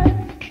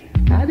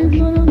 and it's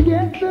gonna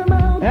get them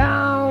out.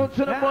 Out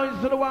to the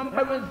boys to the one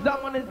parents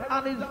down his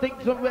and his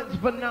things of rest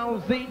for now.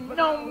 Say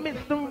no,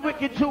 Mr.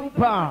 Ricky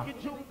Chupa.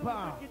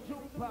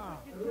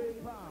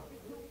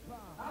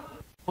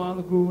 All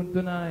the grooving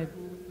tonight.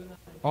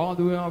 All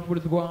the way off for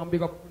this go and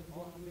big up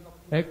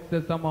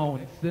excess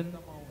amounts.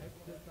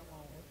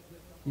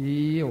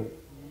 Yo.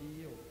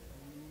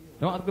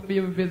 Don't have to be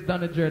with this down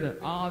the journey.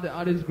 All the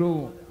others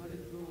grow.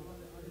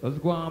 Let's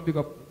go and big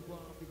up.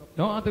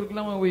 Don't have to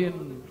glamour away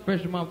and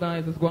fresh them out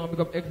eyes. Let's go and big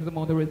up excess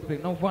amount of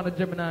respect. No fun of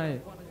Gemini.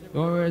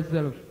 Don't worry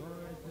yourself.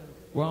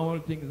 One whole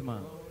things,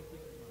 man.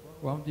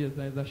 One day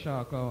is a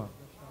shark hour.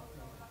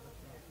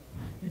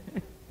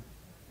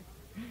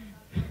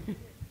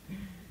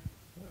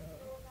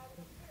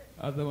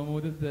 As my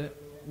mother said,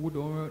 who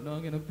don't work,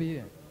 don't get no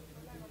pay.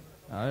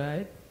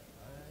 Alright?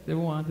 They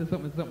want to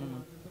something.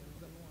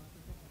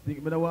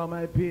 Think me the want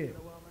my pay.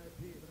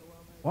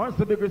 Once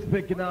the big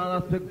respect in all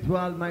aspects to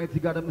Almighty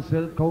God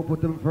himself, how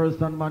put him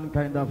first and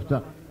mankind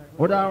after.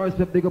 With our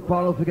respect, big up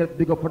all of you get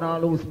big up and all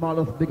those small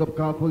of big up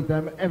car full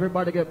time.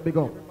 Everybody get big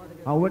up.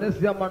 And when you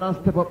see a man and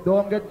step up,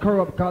 don't get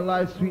corrupt, cause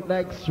life sweet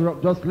like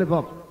syrup, just live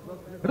up.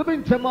 It'll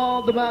be Tim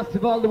all the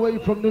massive all the way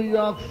from New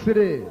York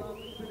City.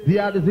 The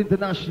Addies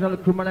international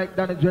crewman like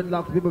Danny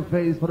Dreadlocks people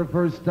face for the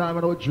first time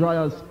at Ocho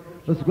Rios.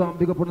 Let's go and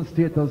big up on the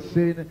status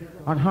scene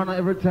and honor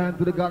every time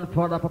to the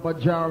Godfather Papa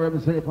Jaro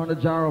himself and the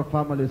Jaro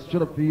family.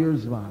 Straight up for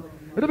years, man.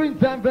 In the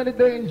meantime, Penny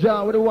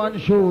Danger with the one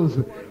shows.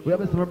 We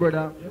have Mr. My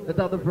brother. Let's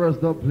have the first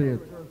dub plate.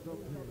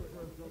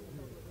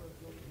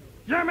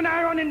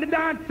 Gemini running the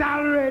dance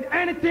already.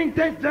 Anything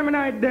takes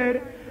Gemini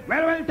dead.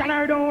 Well,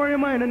 tonight don't worry,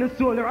 mind and the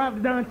soul. You have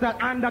the dance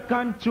under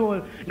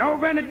control. Now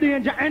when the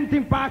danger,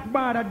 anything pass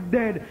by that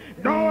dead.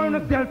 Don't worry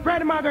yourself.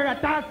 Fred Margaret,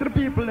 talk to the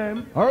people,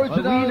 them.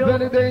 Original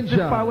Penny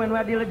Danger. When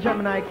we deal with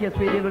Gemini case,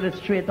 we deal with it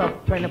straight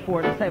up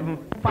 24/7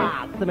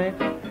 fast, man.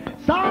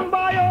 Sound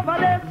boy over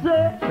there,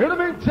 sir. In the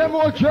meantime,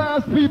 Ocho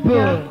Rios people.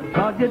 Yeah.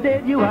 Cause you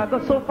dead, you are go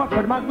so far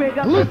for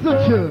McGregor. Listen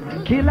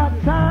to Killer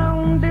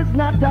sound is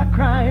not a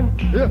crime.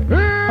 Sound boy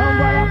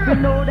have to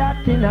know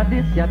that in a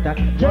this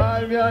yatta.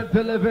 Why me and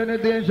tell if any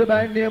danger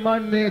by name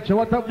and nature?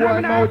 What a boy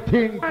now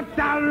think? Dance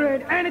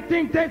already.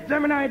 Anything takes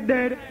Gemini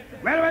dead.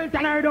 Well,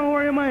 tonight don't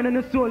worry, mind and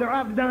the soul. You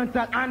have the dance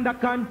under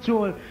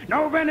control.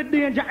 Now when the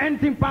danger,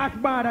 anything pass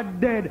by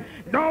that dead.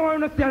 Don't worry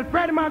yourself.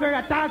 Fred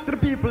Margaret, talk to the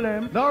people,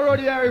 them. Now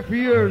already here for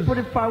years. Put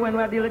it far when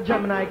we deal with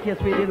Gemini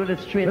case, we deal with it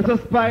straight. It's a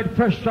spite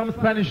fresh from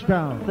Spanish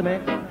Town.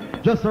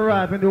 Just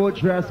arrived in the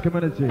Ocho Rios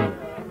community.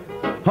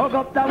 Hug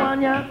up that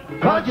one, yeah.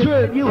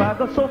 Patrick. You are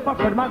go so far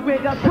for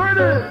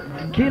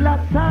McGregor. Killer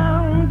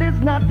sound is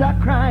not a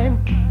crime.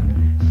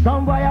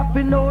 Some boy have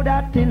to know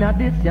that in a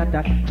this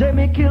yatta.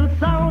 Jamie kill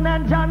sound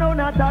and Jano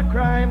not a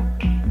crime.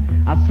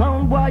 A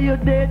sound boy you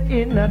dead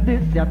in a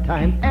this your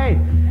time. Hey,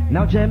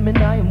 now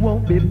Gemini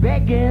won't be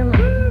begging.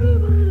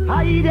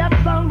 I that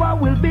sound boy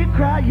will be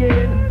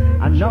crying.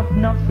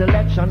 Enough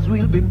selections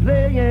will be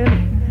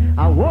playing.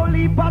 A whole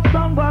heap of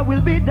sound boy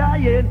will be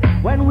dying.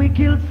 When we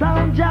kill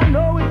sound,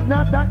 Jano it's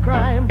not a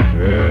crime.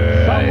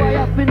 Some boy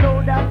have to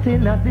know that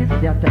in a this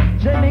yatta.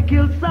 Jamie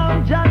kill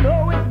sound,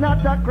 Jano it's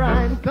not a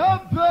crime.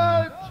 Stop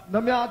it! Now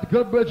me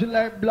article bridging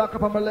like black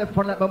up on my left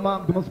hand like my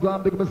mom. You must go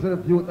and big myself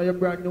youth. Now you're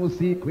brand new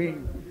sea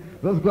queen.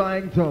 Let's go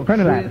and talk.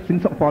 Kind of like,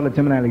 since up all the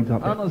Gemini leagues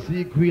up. I don't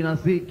see queen, I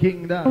see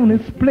king down. Sound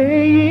is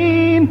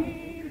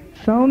playing,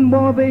 sound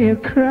boy they are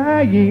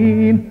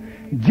crying.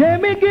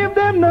 Jamie give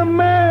them no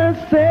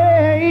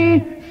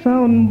mercy.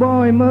 Sound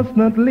boy must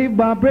not live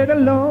by bread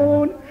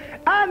alone.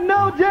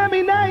 know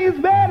Gemini is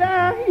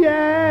better,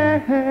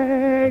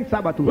 yeah.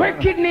 Sabbath.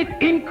 Wickedness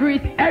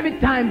increase every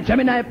time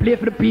Gemini play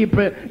for the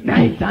people,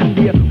 night and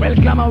day. Well,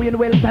 Glamour and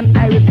Wells and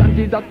Iris and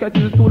Jesus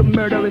Curtis to the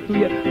murderers to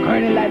you.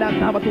 Colonel Light and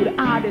Sabbath to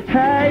the artist.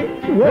 Hey,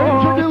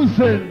 whoa.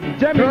 Introducing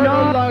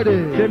Gemini.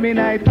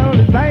 Gemini sound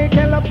is like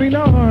hell up in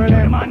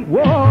Orleans.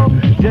 Whoa,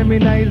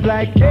 Gemini is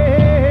like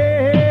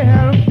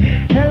hell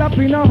up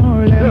in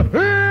Orleans.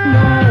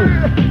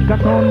 No,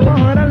 cause on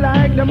board I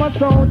like them a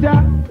soldier.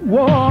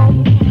 Whoa.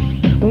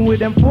 With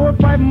them 4-5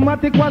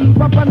 Matic, one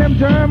pop and them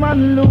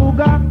German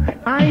Luger,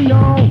 I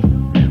know.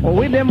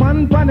 With them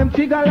one pan them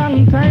trigger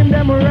long time,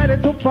 them ready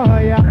to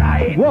fire.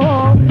 Right.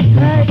 Whoa,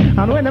 hey,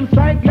 and when them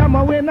strike them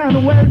a win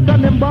and wealth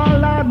and them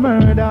ball out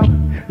murder,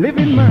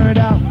 living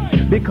murder.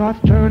 Because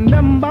turn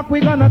them back, we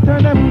gonna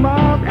turn them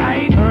back.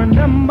 Right. Turn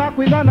them back,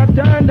 we gonna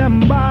turn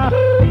them back.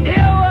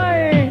 Yeah,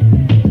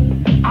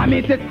 I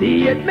mean to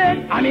see it,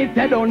 man. I mean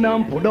to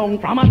don't put down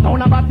from a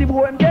town about the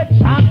boy and get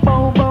shot,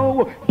 bow,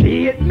 bow.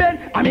 See it, man.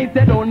 I mean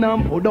to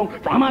don't put down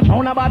from a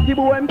town about the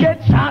boy and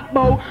get shot,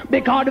 bow.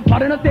 Because the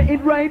father not say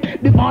it right,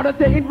 the father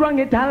say it wrong.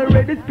 It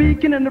already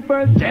speaking in the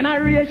first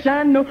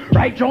generation. No,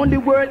 right round the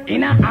world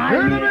in a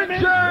army. Bring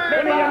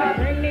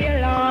the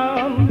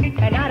alarm,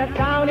 and now the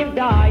sound is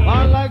dying.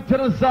 I like to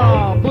the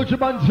sound, put your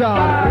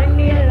banja. Bring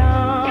the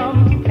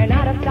alarm, and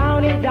now the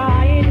sound is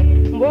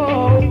dying.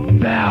 Whoa.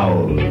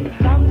 Now.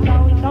 Some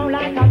sound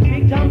like a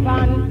big jump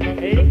on.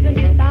 Listen,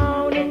 the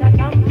sound is a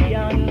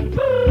champion.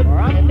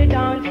 Rock the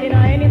dance in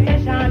any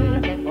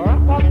session.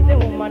 Rock up the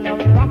woman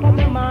and rock up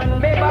the man.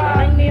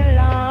 Bring the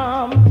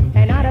alarm,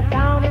 and now the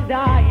sound is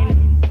dying.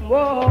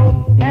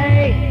 Whoa,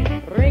 hey,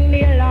 ring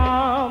the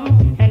alarm,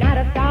 and now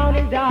the sound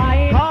is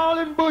dying.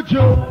 Calling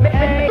Bujo.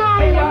 Hey,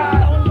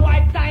 sound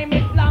white time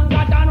is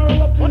longer than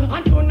rope.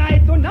 And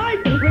tonight,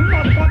 we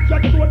must watch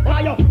your throat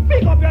fire.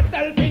 Pick up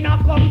yourself in a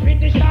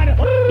competition.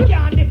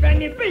 Can't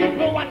defend the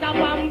people, what a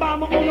bam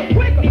bam,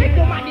 quick.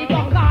 Somebody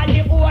go call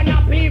the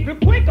owner people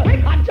quick.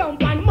 I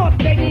jump and must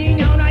get in,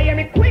 now I hear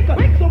me quick.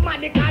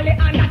 Somebody call it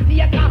and I see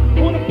a cop,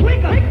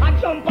 quick. I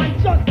jump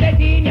and just get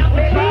in, now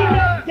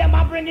them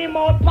a bring him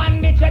out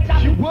pan the church.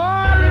 She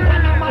won.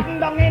 And I'm matting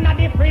down in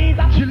the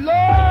freezer. She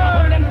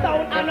loves. Them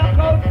sound and a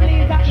crowd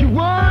pleaser. She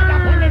won.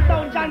 The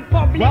sound and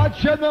public.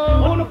 Watch you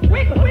know.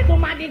 Quick,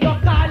 somebody go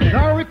call it.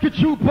 Now Ricky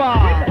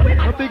Chupa.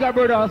 My bigger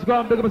brother has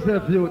gone big up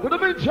myself you. To the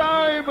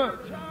meantime,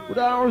 with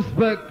our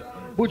respect,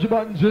 Buju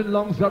Banjin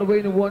alongside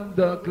Wayne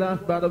Wonder, class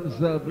by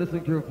himself.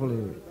 Listen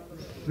carefully.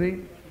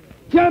 See?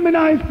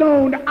 Gemini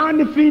sound,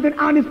 undefeated,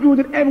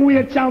 undisputed,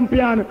 heavyweight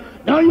champion.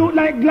 Now you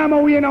like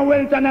Glamour, Wayne and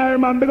Wells and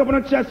Ironman, big up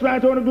on the chest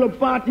right on the globe,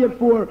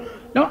 48-4.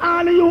 Now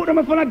all the youth,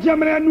 I'm full of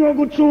Gemini and know a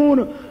good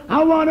tune.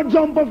 I want to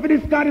jump up for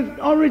this guy, this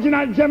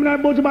original Gemini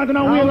Buju Banjin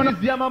and Wayne. Now is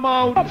the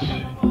amount.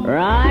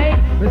 Right?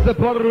 Mr.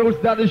 Potter Rose,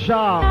 Daddy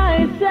Shaw.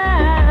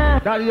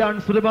 Daddy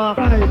Hans to the back.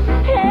 Hey!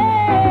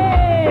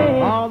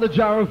 All the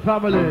Jarrell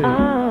family.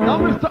 Now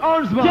Mr.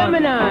 Arnsman.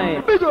 Gemini.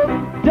 Big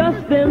up.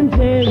 Dust them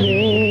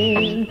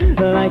jamming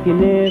like you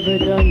never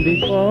done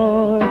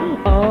before.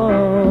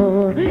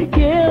 Oh,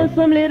 kill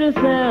some little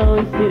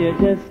sounds till you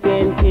just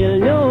can't kill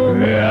no more.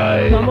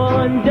 Right. Come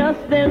on,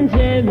 dust them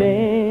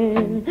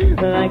jamming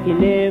like you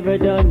never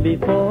done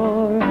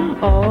before.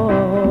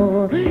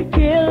 Oh,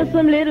 kill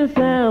some little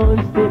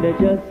sounds till you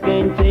just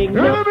can't take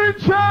no more.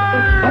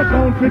 I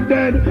sound for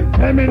dead,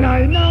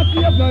 Gemini, not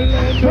yet no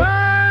land.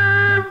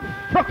 Same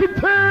fucking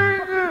thing.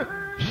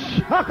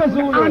 Shaka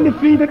Zulu.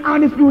 Undefeated,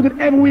 undisputed,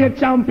 heavyweight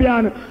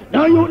champion.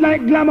 Now you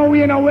like Glamour,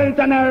 Wayne and Wells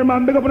and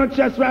Ironman, big up on the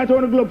chest right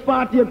on the globe,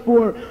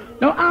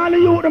 48-4. Now all the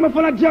youth, I'm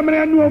full of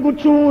Gemini and know a good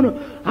tune.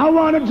 I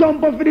want to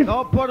jump up for this.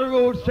 Now Potter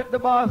Rose, check the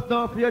boss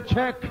now for your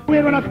check.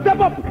 We're gonna step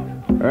up.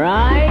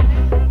 Right?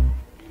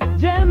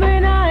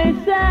 Gemini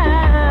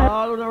sound.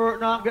 All of the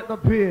work now get the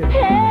pay.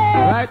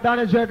 Hey! Right down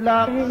the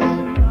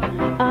dreadlocks.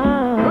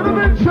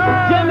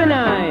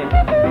 Gemini,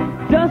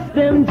 dust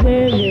them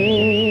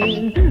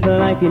jamming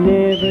like you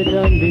never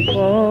done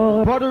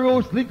before. Potter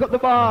Rose, link up the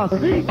boss.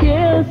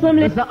 Kill some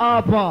Mr. little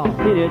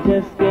Harper. till you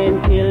just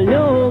can't kill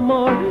no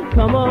more.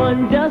 Come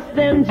on, dust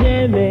them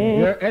jamming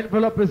Your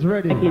envelope is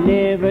ready. like you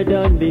never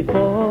done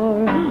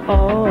before.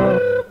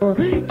 Oh,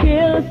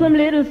 kill some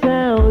little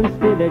sounds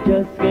till you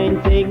just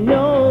can't take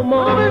no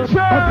more. I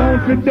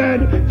sound for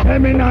dead,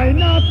 Gemini,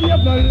 not yet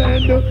no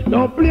land.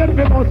 No play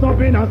for us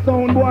up in a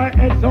sound boy,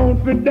 and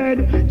sound for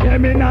dead.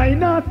 Gemini,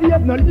 not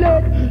yet no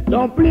leg.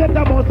 No play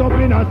the bus up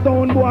in a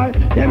sound boy.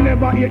 Them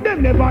never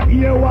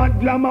hear what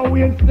Glamour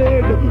Wayne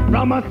said.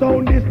 From a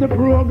sound, this the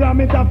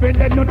program, it's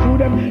offended, not through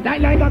them.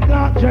 Like a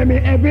clock, Jemmy,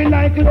 every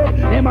like look.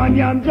 Them and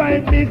yam dry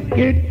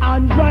biscuit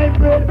and dry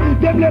bread.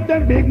 Them left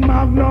them big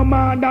magnum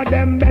under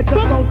them better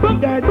sound for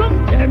dead.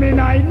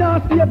 Gemini,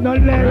 not yet no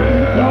leg.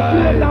 No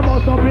play the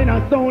bus up in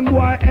a sound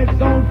boy, and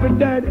sound for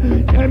dead.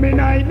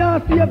 Gemini,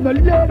 not yet no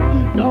leg.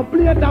 No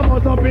play the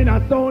bus up in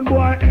a sound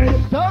boy,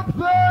 and Stop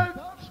it!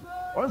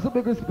 Also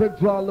big respect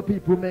to all the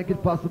people who make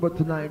it possible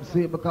tonight,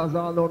 see, because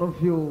all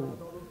of you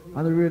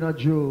and the rain of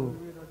Jew,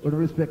 with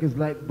respect is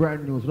like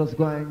brand new, so that's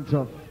going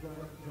tough.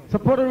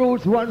 Support the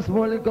roots once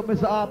more. Link up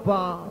Mr.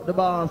 Harper, the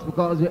boss,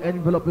 because your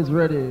envelope is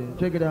ready.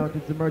 Check it out,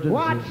 it's emergency.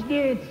 Watch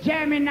this,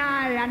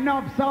 Gemini.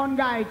 Enough sound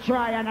guy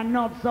try and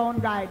enough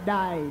sound guy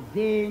die.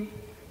 See?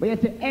 But you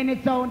see,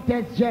 any sound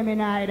test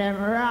Gemini, them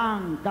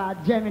wrong. Cause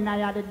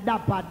Gemini are the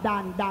dapper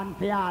Dan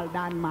for all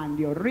Dan man,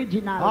 the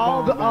original.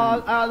 All the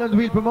All Island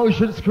Weed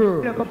Promotions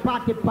crew. Look a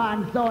party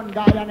pan sound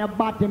guy and a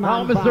body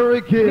man. Now Mr.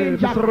 Ricky,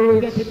 Mr.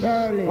 Roots,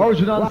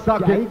 original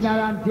socket.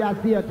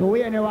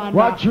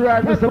 Watch your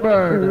right, Mr.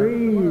 Bird.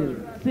 Real.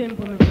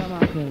 Simple, Mr.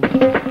 Martin.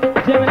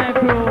 Gemini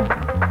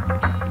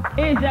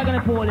crew. Easy, I'm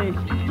gonna Polish.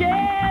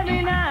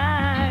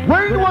 Gemini.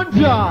 We're in one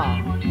job.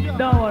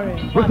 Don't worry.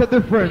 What's the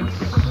difference?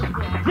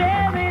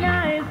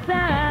 Gemini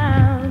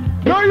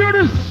sound. Now hear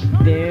this.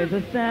 There's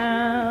a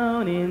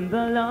sound in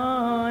the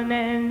lawn,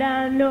 and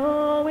I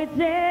know it's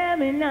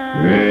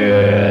Gemini.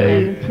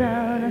 And the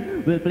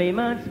sound will play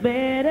much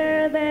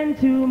better than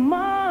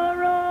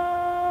tomorrow.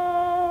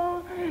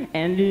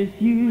 And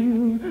if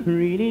you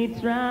really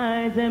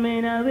try,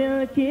 Gemini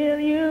will kill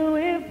you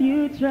if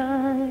you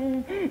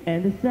try.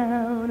 And the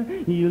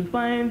sound you'll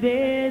find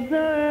there's no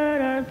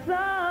hurt or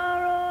sorrow.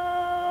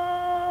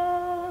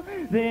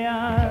 There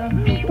are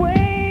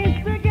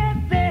ways to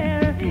get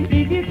there if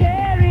you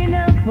care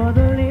enough for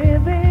the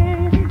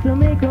living, to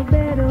make a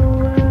better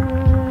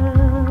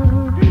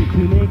world,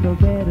 to make a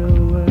better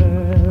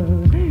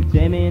world.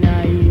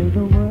 Gemini, heal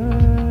the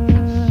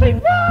world. Say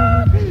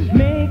what?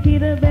 Make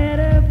it a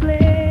better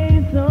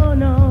place, oh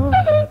no,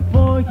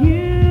 for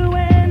you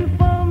and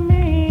for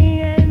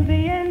me and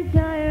the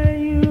entire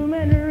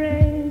human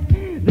race.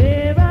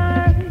 There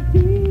are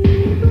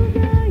people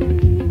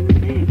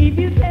dying if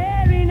you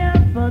care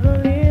enough for the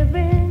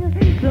living,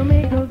 to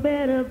make a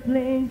better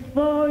place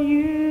for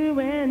you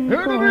and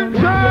for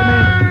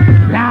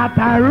me. Lot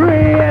of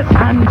race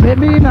and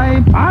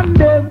Gemini on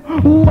them.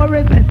 Who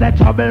worries me say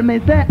trouble, me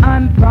say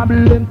and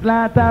problems.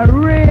 Lot of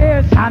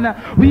race and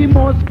we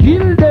must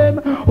kill them.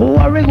 Who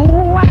worries, who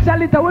watch a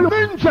little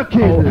ninja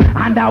kill.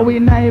 And we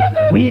knife,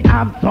 we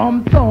have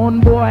some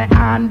sound boy.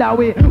 And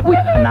we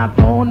not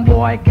sound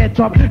boy catch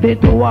up. The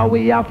two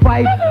we a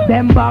fight.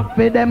 Them back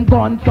for them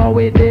guns, so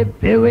we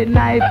dip with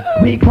knife.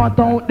 We cut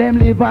out them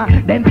liver,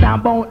 then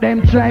stamp out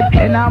them tribe.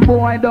 Then a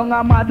boy down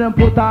a madam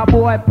put a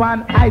boy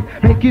pan ice.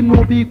 Make him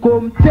no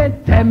become dead.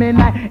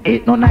 Gemini,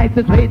 it no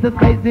nicest way to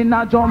place in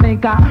a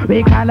Jamaica.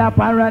 We call a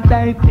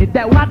paradise. It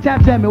that watch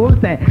out, Jimmy, we'll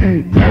say.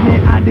 Jimmy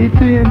and the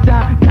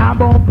danger.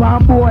 Stab up a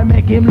boy,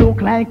 make him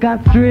look like a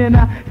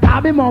strainer.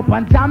 Stab him up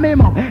and jam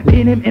him up.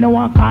 Lean him in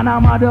one corner,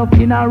 mother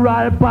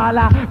funeral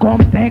parlor.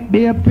 Come take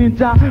the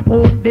picture,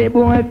 put the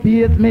boy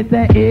face, me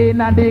say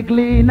in a the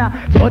cleaner.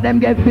 So them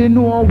get to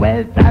know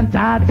wealth and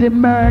charge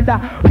him murder.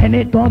 When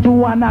it turns to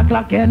 1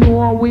 o'clock, you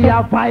know we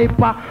are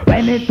viper.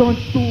 When it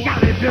turns to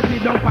if you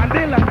sit down on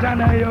the lantern,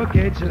 you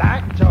catch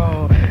like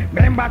Joe.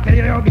 Remember till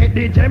you get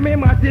the Jimmy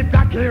massive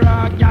cocky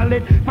rock. Y'all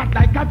it fat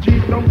like a tree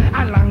stump,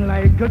 along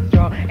like a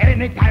straw.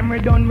 Anytime we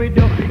done with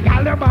you,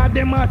 y'all about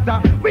the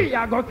master. We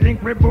are go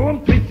think we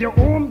boom, twist your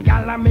home.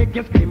 Y'all make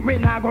you scream, we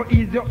now go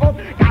ease you up.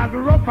 Y'all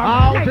rough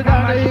up, like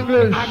a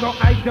English. I go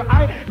eye to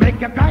eye, make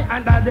you cry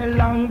under the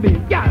long beat.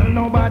 Y'all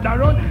no bother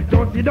run,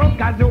 so sit down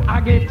cause you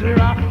are get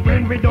clearer.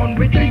 When we done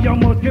with you, you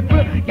must get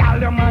full.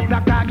 Y'all you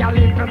massacre, y'all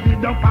if you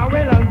sit down for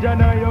well and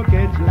you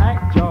catch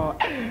like Joe.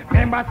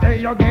 Remember say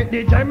you get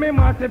the Jimmy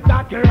massive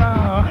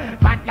takira.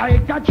 Fat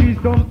like a tree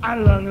stump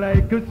and long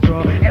like a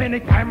straw.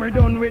 Anytime we're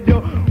done with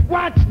you,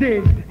 watch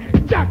this.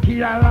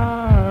 Jackie I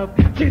laugh.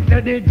 She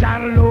said the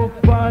John look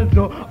false.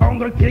 So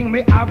only thing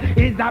me have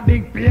is a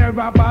big pair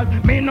of balls.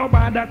 Me no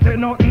bother say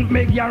nothing,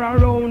 make you a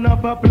round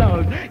of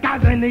applause.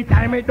 Cause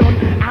anytime me done,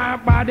 I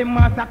body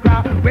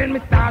massacre. When me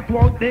start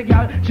walk the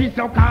girl, she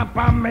suck up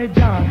on me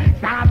jaw.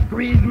 Start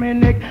squeeze me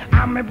neck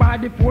and me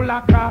body full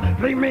of car.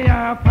 Fling me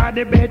off of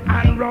the bed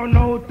and run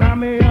out of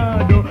me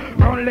yard.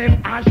 Run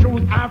left her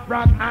shoes, her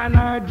frock and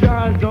her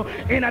jaws. So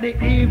in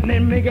the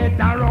evening me get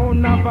a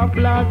round of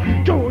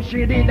applause. True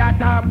she did that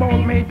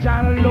about me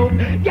John look.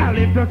 Girl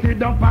if you sit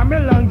down for me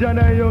long John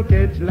you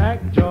catch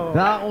like Joe.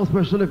 That was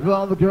especially for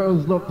all the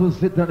girls love to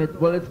sit on it.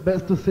 Well, it's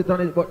best to sit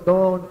on it, but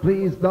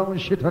please don't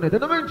shit on it.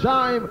 In the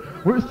meantime,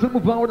 we're still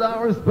moving on with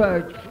our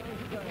respect.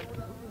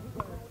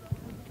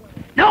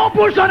 now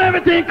push on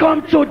everything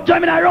come to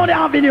Gemini around the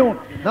avenue.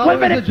 Now well,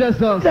 Mr.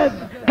 Jesus.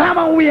 Come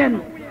and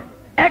win.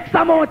 X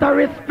amount of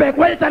respect.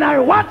 Well, it's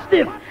watch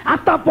this.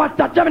 And stop watch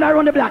that Gemini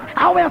around the block.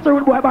 How where's the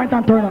rude boy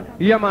Barrington Turner?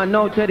 Yeah man,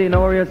 now Teddy,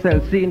 now worry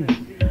yourself, scene.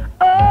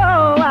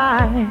 Oh,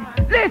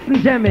 listen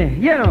Jamie,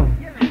 you know.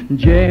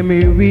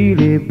 Jamie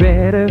really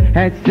better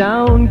at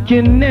sound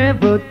can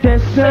never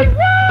test us.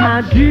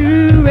 I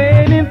do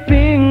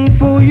anything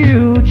for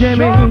you,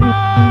 Jamie.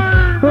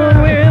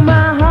 Where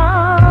my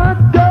heart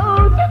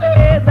goes,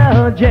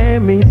 ever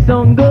Jamie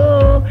song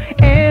go,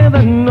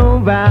 ever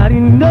nobody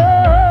know.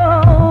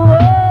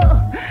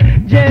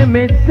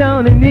 Jamie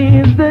sounding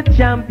is the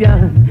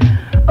champion.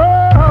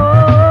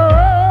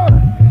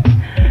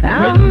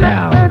 I'm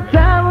not the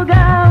type of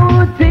guy who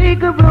would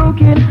take a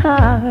broken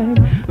heart.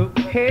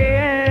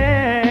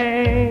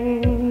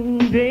 Hey,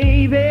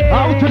 baby.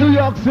 Out to New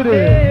York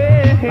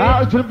City.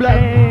 Out to the black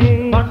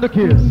on the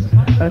kiss.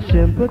 A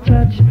simple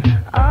touch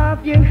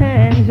of your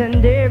hands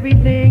and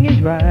everything is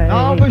right.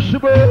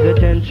 The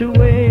gentle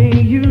way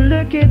you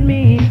look at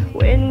me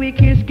when we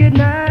kiss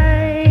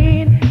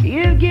goodnight.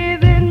 You've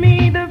given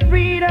me the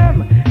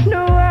freedom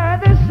no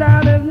other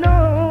sound have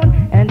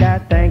known. And I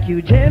thank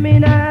you,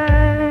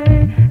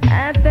 Gemini.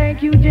 I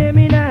thank you,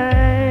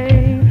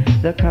 Gemini.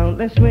 The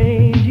countless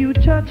ways you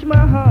touch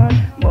my heart,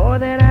 more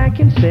than I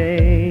can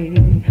say.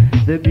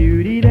 The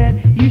beauty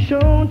that you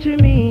shown to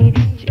me,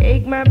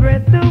 take my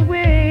breath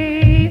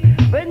away.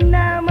 But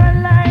now my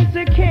life's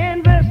a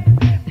canvas,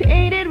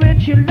 painted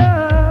with your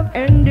love,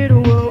 and it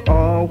will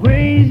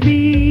always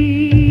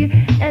be.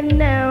 And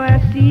now I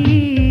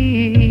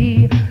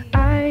see,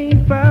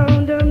 I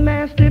found a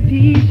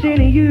masterpiece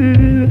in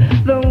you,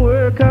 the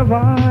work of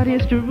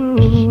artists to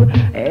rule,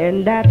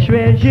 and I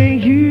treasure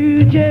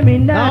you,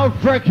 Gemini. Now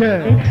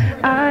freaking,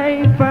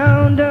 I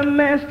found a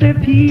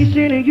masterpiece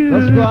in you.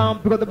 Let's go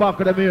and pick up the back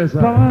of the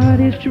music.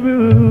 Artist to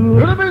rule,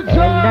 and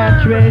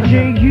I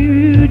treasure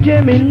you,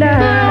 Gemini.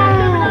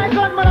 Gemini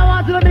gunman, I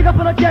want you to make up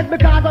on the chest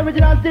because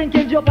original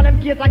thinking joke on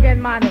them case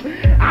again, man.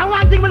 I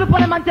want thing with the put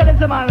them and tell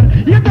them,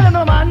 man. You tell them,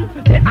 no, man.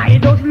 Say, I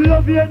just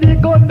love you, the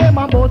gun, them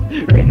a bust.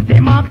 Rinse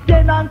them up,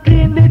 then and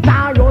clean the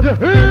taros.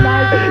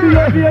 I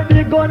love you,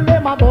 the gun,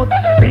 them a bust.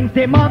 Rinse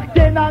them up,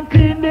 then and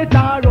clean the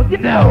taros.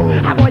 No,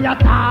 I'm gonna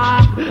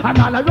talk. I'm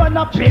gonna run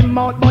up him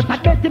out, but I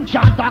bet him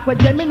can't talk when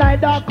Gemini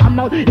dog come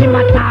out. Him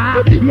a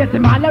talk. Yes,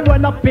 him gonna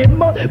run up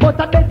him out, but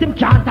I bet him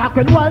can't talk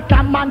when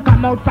Walter man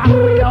come out from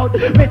way out.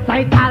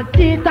 Recital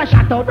theater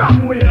shut out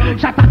from way out.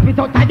 Shut up it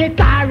out of the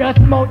Taurus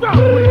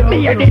mouth.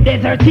 Me hear the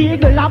desert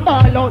eagle a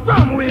ball out.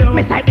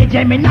 Me side the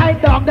Gemini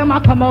dog them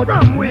a come out.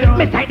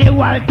 Me side the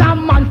Walter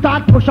man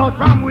start push out.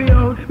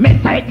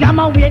 Me side them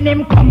a when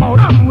him come out.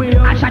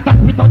 And shut up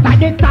it out of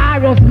the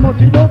Taurus mouth.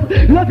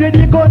 Love you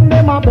the gun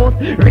them a bust.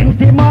 Rinse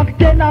them up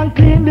then and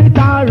clean the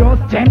Taurus.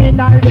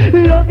 Gemini,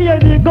 love you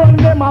the gun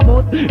them a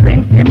bust.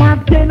 Rinse them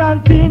up then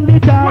and clean the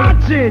Taurus.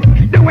 Watch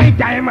it, the way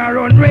time I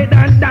run red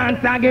and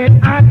dance I get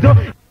hot.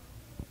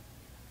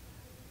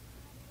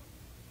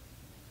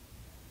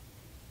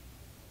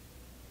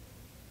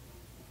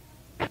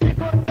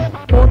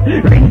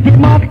 Rinse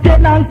him up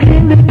then and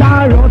clean the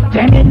Taurus.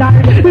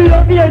 Gemini,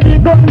 love you the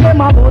gun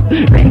them a bust.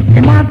 Rinse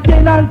him up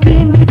then and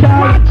clean the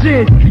Taurus. Watch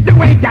it, the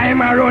way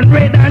time I run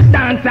red and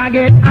dance I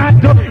get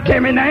hot.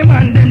 Gemini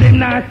man, them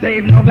not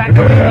save no black.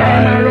 The way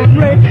time I run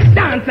red,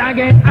 dance I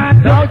get hot.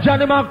 Now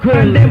Johnny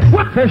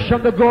McCrill, Fish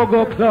from the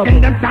Go-Go Club.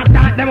 And them start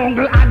that, them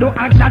uncle I do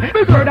action.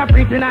 Me bird a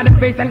printing at the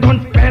face and gun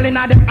spelling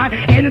at the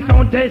eye. Any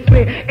sound test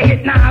way,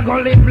 it now go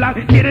live long.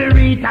 Get a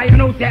Rita, you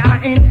know say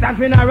I instant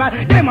funeral.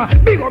 Them a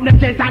big up them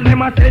chest and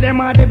them a say them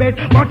a debate.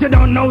 But you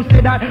don't know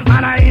say that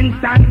man a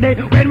instant day.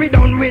 When we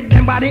done with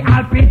them body,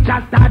 all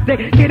pictures start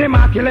take. Get them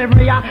a kill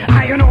every year,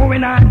 I you know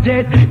when I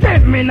jet. Tell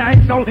me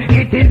nice so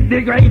it is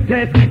the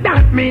greatest.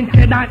 That means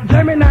say that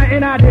Gemini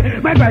in a day.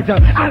 My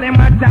question, all them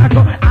a talk,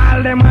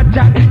 all them a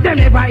chat. Them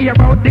never hear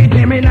about the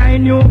Gemini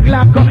new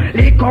clock.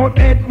 Lick out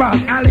head back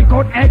and lick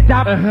out head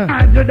top.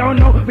 As you don't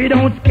know, we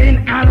don't skin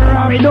and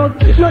rub. We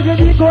don't look at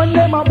the gun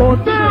them a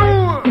bust.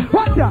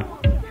 What's that?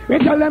 We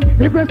tell them,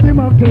 request him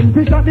of king,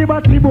 fish at the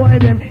battery boy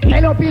them,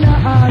 head up in a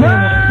alley.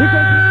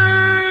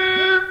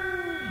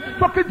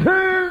 Fucking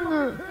thing!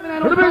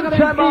 For the big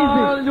time,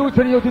 all youth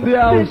and youth in the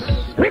house.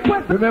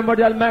 Remember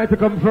the Almighty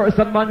come first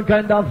and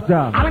mankind after.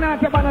 I'm gonna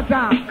take on a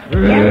talk.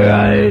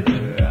 Right.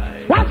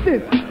 Watch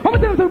this. How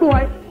much time,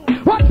 boy?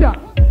 Watch that.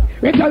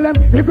 We tell them,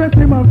 request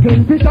him of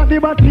king, fish at the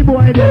battery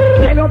boy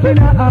them, head up in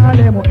a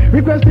Harlem.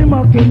 Request him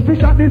of king,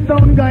 fish at the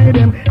sound guy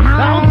them.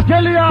 Now,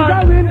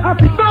 Going up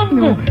the song.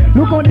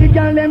 Look how the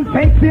girl them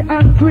sexy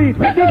and sweet.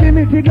 Where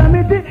the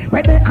glamity,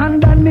 where they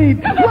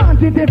underneath.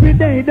 Want it every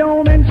day,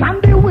 don't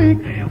mention the week.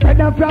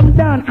 Whether from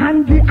down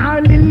and the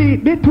early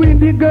lead. Between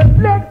the girls'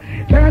 legs,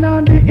 turn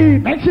on the heat.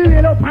 Make sure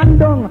it up and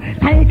down.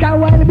 Like a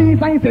wild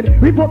beast, I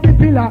said, rip up the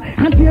pillar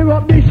and tear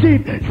up the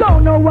sheet. So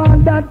no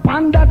one that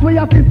pan that way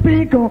up the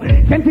speaker.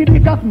 Send it the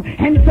cotton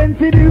and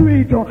send it the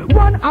wheat.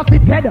 One of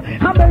it head,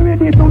 I'm very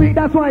this week,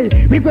 that's why.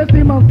 Request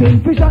him of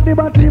king, fish at the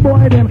battery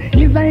boy them.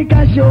 He's like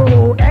a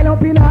show, head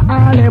up in a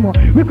Harlem.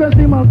 Request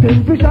him of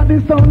king, fish at the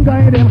sound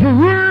guy them.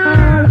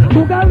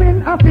 Who got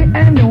in off the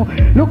end,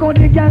 look how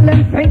the girl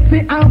them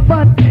sexy and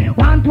fat.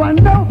 Want one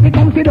now, he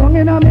come sit down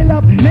in a me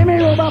lap. Let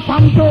me over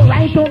from toe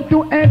right up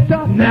to head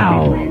top.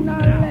 Now.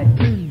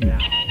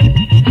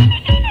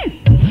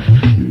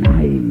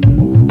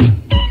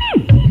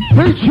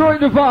 Featuring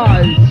the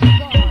vibes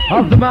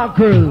of the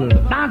mackerel.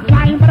 That's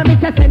fine for the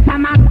Mr.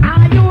 Sentiment.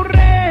 Are you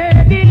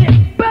ready?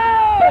 Boom!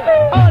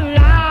 Oh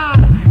Lord,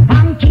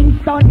 from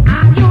Kingston,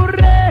 are you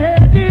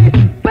ready?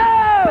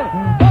 Boom!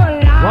 Oh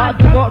Lord,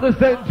 what about the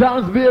St.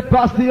 John's Bay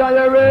Pasty? Are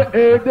you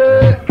ready?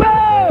 Boom!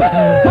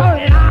 Oh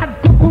Lord,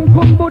 kukum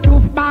kumbu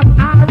doof bab,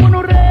 are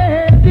you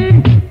ready?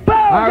 Boom!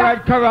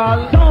 Alright,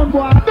 Carol. Sound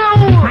boy. No!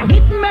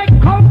 Hit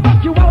make come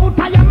back you out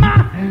of your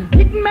mouth.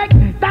 Hit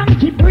make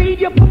donkey breed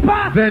your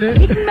papa. Very.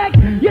 Hit make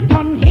you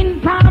turn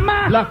in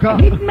farmer. Laka.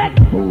 Hit make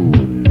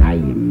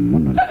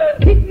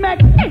it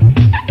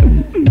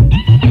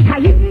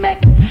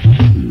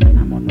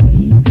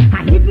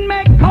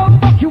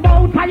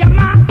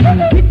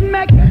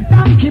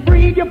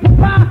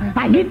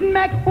didn't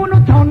make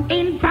uno turn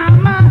in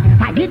farmer.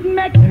 I didn't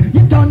make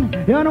you turn,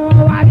 you know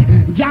what?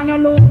 Gang you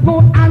look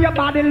good and your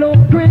body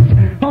look great.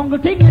 Only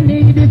thing you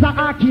need is an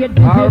arcade visit.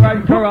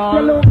 Alright, Coral.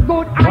 You look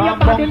good and your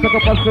body look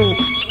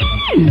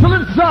to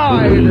the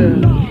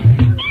side.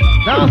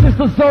 Now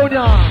Sister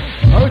Sonia,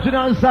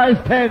 original size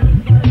 10.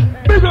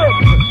 Big up.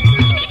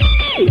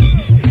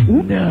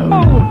 No.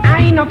 Oh, I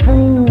ain't no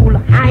fool.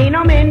 I ain't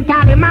no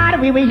mentally mad.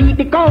 We will eat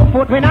the cold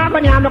food. We're not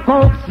going to have the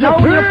coke. So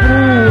you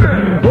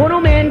fool. Oh, no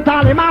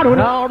mentally mad.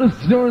 Now this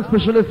is your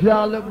special if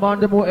y'all man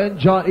them who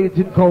enjoy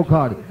eating coke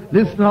hard.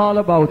 Listen all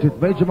about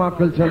it. Major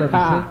Markle tell them.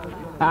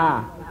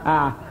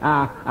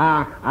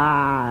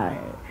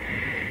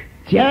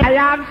 I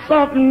have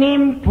something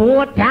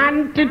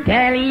important to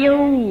tell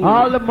you.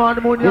 All the man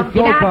who you see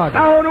that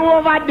sound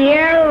over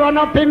there run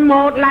up in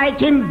mouth like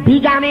him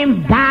big and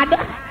him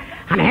bad.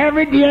 And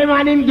every day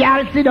man him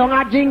girl sit down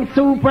I drink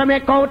soup and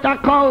make out a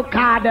cold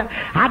card.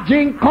 I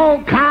drink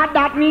cold card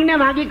that mean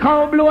them a give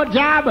cold blow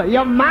job.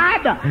 You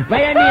mad? By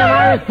your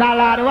name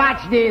salad,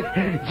 watch this.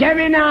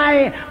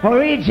 Gemini,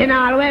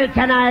 original,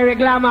 Welton Irish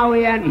glamour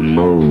way and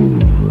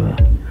move.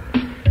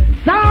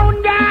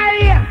 Sound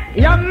guy,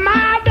 you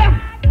mad?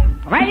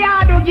 Why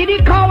you do give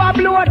the cow a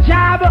blow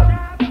job?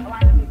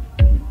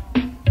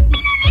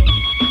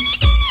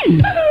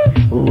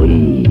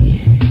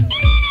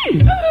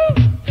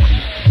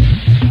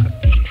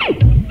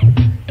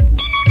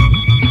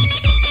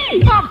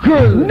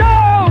 No!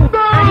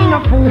 I ain't no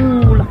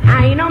fool.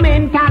 I ain't no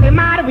mentally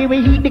mad. We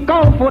will eat the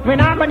cold food. We're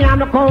not gonna have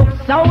no coke.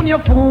 Sound you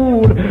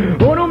fool.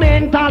 Who no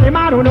mentally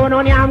mad? Who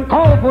no yam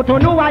cold food? Who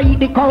no I eat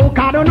the coke?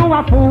 I don't know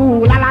a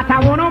fool. A lot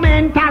of who no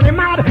mentally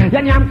mad. You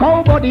yam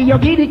cold body. You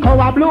give the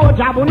cow a blow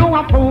job. Who no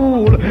a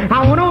fool.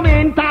 I who no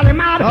mentally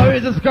mad. How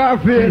is the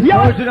Scarface?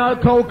 Original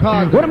coke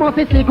card. Who the most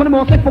sick? Who the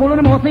most fool? Who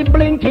the most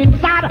blinking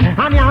sad?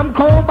 And yam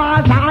cold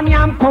bars. And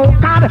yam cold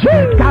card.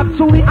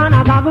 Capsule and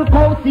a goggle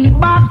cold seat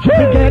back.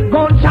 You get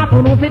gunshot.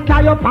 Who no sit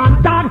tie up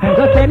and tag.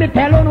 The same me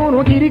tell you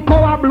no give the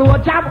cow a blow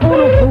job. Who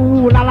no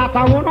fool. A lot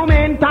of who no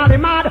mentally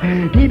mad.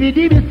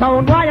 Dibby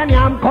sound boy and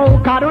yam cow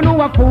card. Who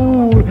no a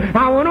fool.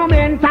 I who no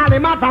mentally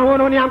mad. I who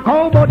no yam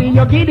cow body.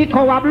 You give the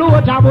cow a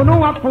blow job. Who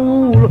no a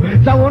fool.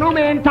 So who no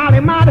mentally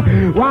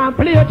mad. One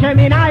play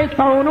Gemini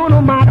sound. Who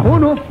no mad. Who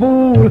no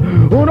fool.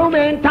 Who no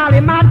mentally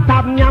mad.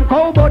 Stop yam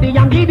cow body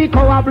and give the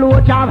cow a blow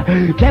job.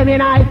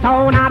 Gemini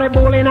sound. Are the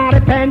bullying. Are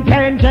the pen.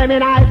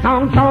 Gemini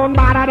sound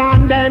better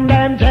than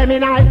them.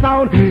 Gemini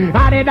sound.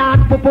 Are the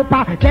dance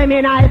pupa.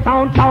 Gemini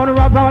sound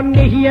run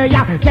the here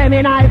ya.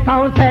 Gemini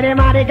sound said him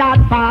are the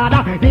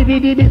godfather.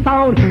 Dibby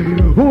sound.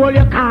 Hold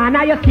your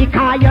corner, you sick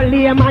or you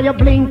lame and you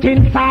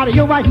blinking sad.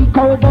 You a he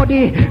cow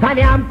body and I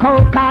am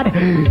cow card.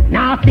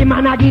 Nasty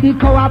man a give the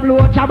cow a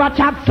blow job a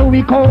chop so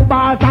we cow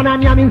balls and a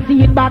yam in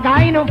seed bag.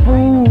 I no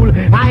fool.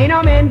 I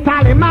no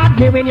mentally mad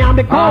me when you am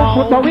the cow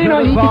foot but we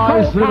no eat the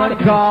cow card.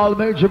 Call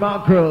Major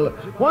Mackerel.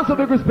 Once a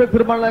big respect for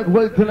the man like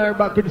Welton Irish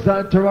back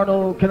inside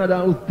Toronto,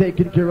 Canada, who's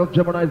taking care of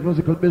Gemini's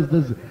musical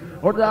business.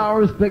 Or our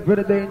respect for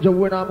the danger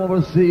when I'm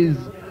overseas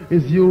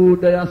is you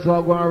there, so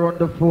I'm going to run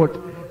the fort.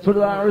 So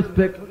that I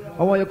respect,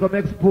 I want you to come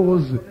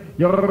expose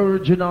your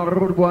original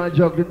road boy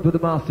juggling to the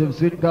massive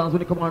scene. Because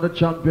when you come on the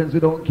champions, we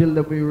don't kill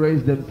them, we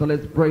raise them. So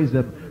let's praise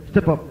them.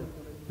 Step up.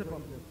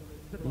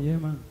 Yeah,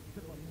 man.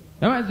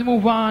 Now as we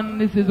move on,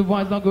 this is the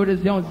voice not good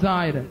as the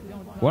outside.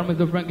 One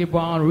Mr. Frankie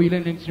Bond, real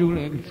and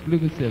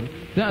exclusive.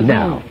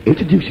 Now,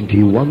 introducing to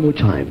you one more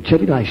time,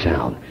 Gemini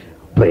Sound,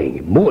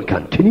 playing more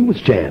continuous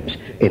jams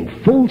in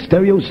full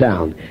stereo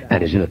sound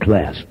and is in a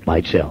class by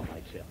itself.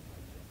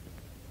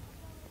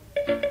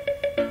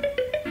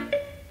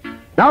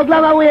 Now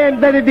glamour we in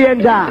very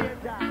danger.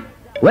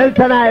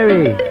 Welton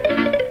Irish,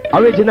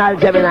 original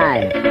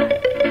Gemini.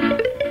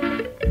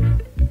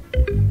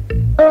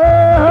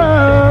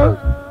 Oh,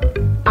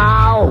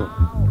 ow.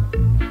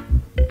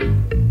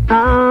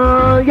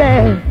 Oh,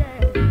 yeah.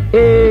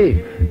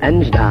 Hey.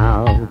 And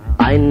now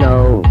I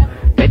know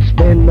it's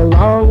been a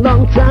long,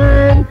 long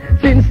time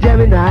since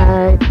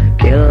Gemini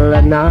killed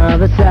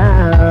another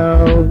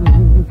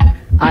sound.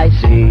 I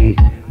see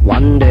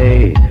one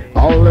day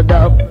all the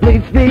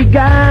dubplates we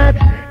got,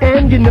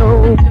 and you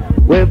know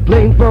we're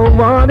playing for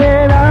one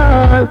and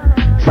all.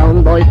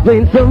 Sound boys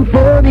playing some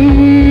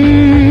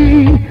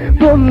 40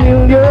 per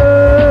million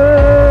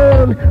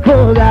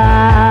for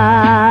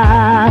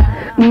that.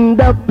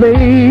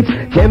 Dubplates,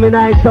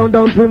 Gemini sound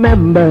don't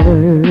remember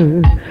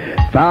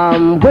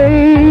from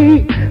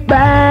way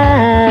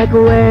back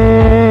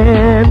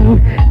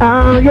when.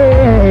 Oh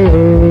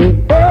yeah,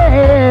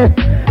 yeah.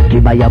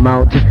 Keep by your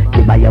mouth,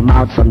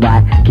 son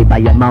boy. Keep by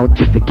your mouth,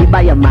 if you keep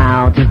by your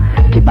mouth.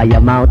 Keep by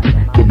your mouth,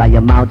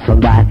 son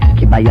boy.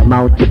 Keep by your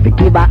mouth, if you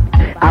keep by.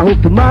 I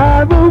hope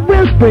tomorrow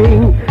will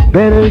bring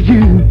better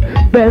you,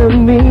 better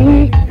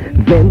me.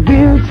 Then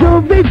we'll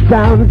show big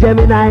sound.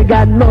 Gemini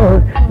got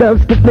more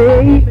dubs to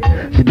play.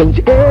 So don't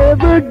you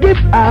ever give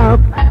up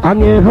on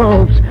your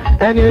hopes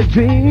and your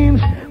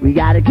dreams. We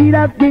gotta get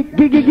up, get up,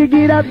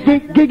 get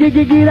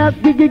up,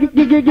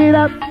 get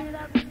up.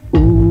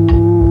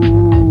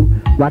 Ooh,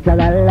 what a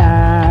la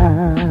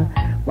la.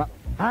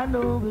 I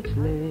know it's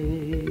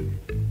late.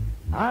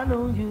 I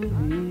know you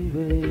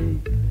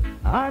leaving.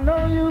 I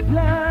know you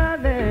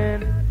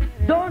planning.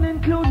 Don't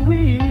include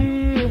we.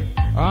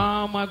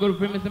 Oh, my good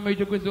friend, Mr.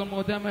 Major Chris, one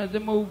more time as they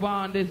move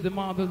on. This is the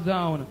Mountain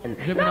Zone.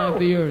 Gemini of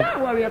the years.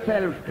 Don't worry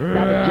yourself.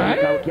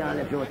 Right?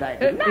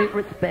 Not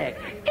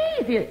respect.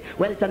 Easy.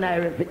 Well, it's an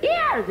iron for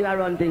years you are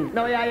run things.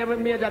 Now you are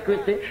Major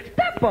Christy.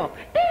 Step up.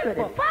 Deal with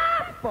it.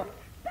 Fast up.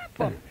 Step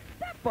up.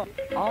 Step up.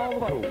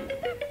 All cool.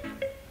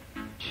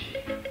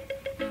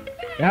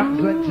 That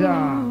was a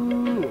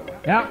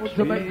job. That was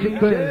a Major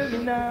Chris.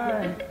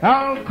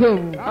 How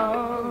cool.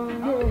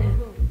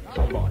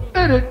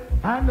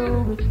 I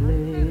know it's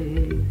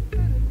late.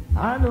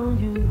 I know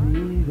you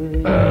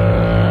leaving. I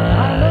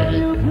know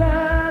you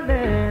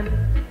planning.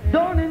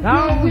 Don't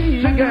include we.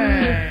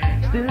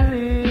 Still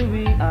here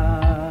we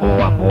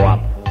are.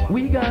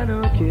 We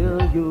gonna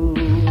kill you.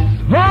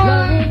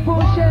 Looking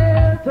for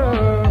shelter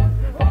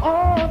for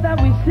all that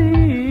we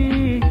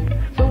see.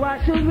 So why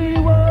should we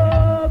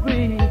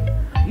worry?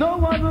 No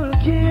one will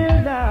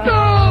kill now.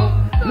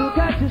 Look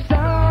at your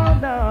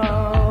sound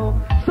now.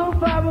 So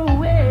far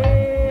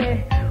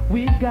away.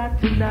 We got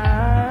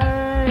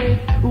tonight.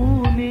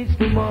 Who needs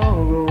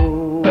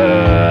tomorrow?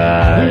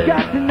 We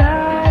got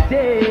tonight.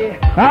 Hey.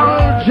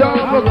 Our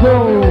job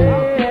will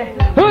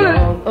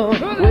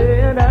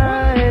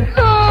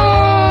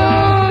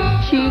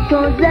She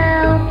goes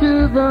down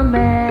to the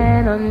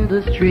man on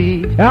the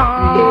street. She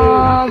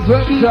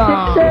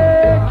said,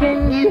 sir,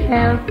 can you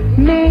help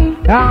me?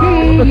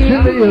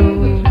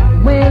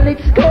 Well,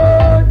 it's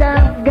cold,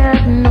 I've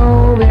got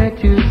nowhere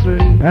to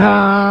sleep.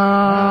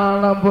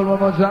 I'm pulling one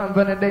more time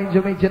for the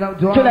danger, making out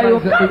to all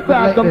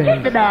my come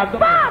get the dog.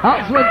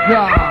 How's with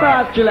that?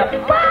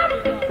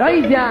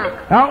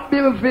 How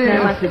be with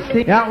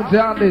fear? How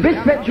down this?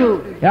 Respect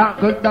you. How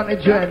good down the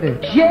journey?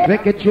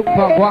 Make it you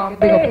for one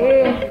big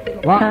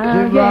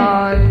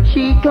up.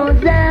 She goes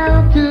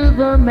down to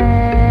the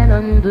man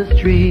on the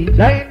street.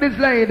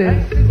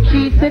 Ladies.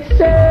 She said,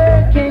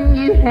 sir, can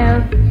you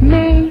help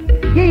me?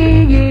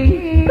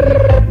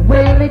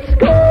 Well, it's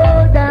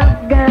cold,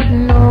 I've got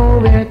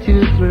nowhere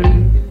to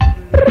sleep.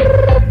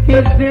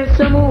 If there's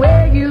some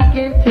way you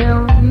can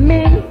tell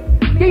me,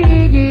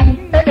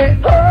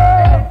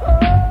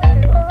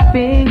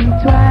 think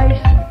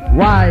twice.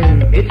 Why?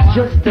 It's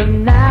just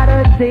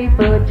another day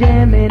for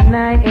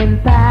Gemini in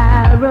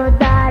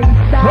paradise.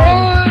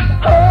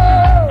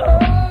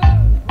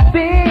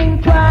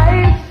 Think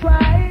twice.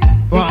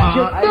 It's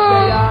just I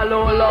say all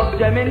who love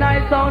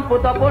Gemini sound,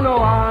 put up on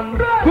one.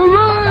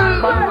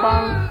 Bang,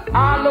 bang.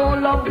 All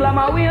who love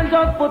glamour, we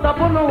just put up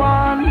on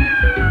one.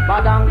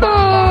 Badang,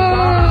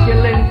 bang.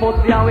 Killing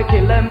pussy and we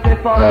kill them for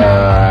fun.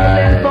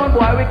 Killing son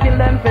boy, we kill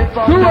them for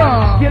fun.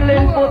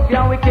 Killing pussy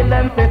and we kill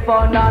them for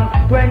fun.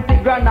 And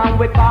 20 grand and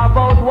we carve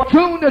out what.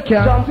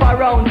 Jump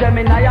around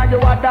Gemini and you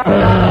are that.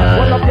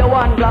 One of your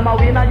one glamour,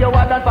 we know you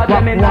are that. For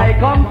Gemini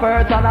come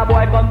first and a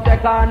boy come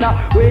second.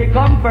 We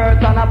come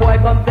first and a boy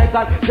come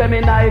second.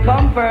 Gemini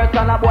come first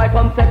and a boy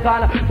come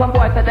second. Some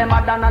boys say them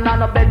are done and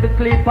no bed to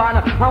sleep on.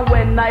 And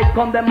when night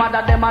come, them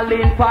mother them a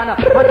lean pan.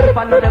 And if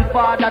I know them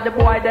father, the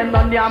boy them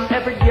none yam.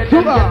 Every day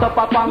them get up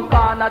a pan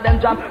corner, them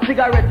jam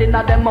cigarette in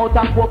them mouth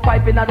and pour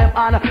pipe in them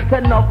hand.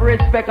 Send enough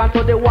respect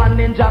unto the one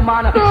ninja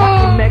man. And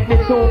he make me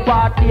two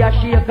party a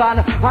shaken.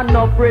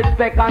 Enough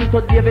respect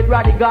unto David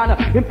Radigan.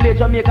 Him play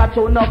Jamaica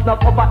tune up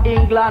over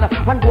England.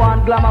 And go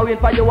on glamour win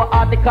for your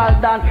article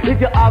done.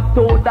 If you have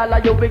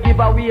 $2, you will give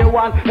away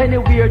one.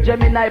 Anywhere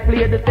Gemini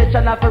play the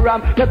station of a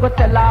ram. They go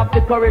sell off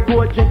the curry,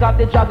 go drink off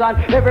the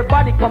dragon.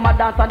 Everybody come a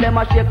dance and them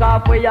a shake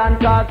off we and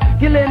cause.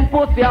 Killing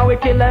pussy and we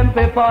kill them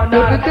for fun.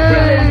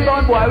 Killing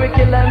son boy we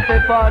kill them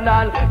for fun.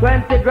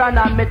 20 grand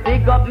and me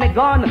dig up me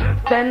gun.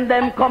 Send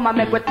them come and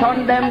make we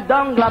turn them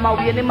down. Glamour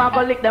we any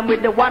go lick them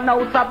with the one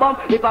house a bomb.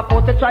 If I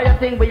post to try a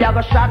thing we a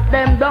go shot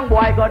them down.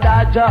 Boy go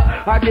dodger.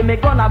 Or give me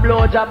gun a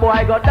blow job.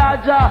 Boy go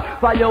dodger.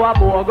 For you a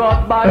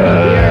bogus bad.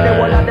 Here the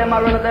one of them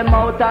a run them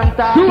out and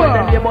talk. When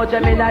them hear about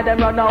Gemini them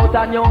run out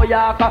of New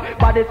York.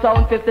 Body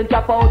sound system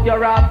chop out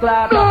your ass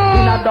clap. In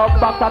a dub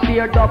box a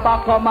beer dub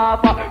a come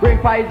off. Ring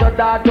pies your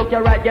dad took you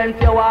right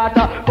against your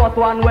water. First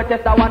one we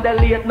test the one the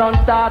late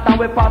non-start. And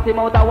we pass him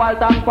out a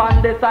wild and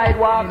pan the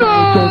sidewalk.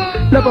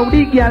 Love how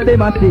the girl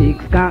them a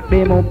six, cock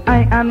them up,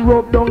 I and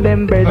rope down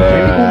them bed.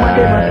 Woman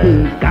them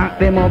a six, cock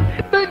them up.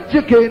 Then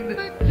chicken,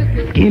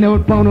 skin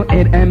out pound no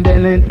head and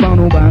balance pound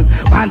no back.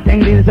 One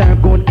thing this are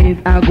good is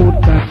a good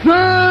cock.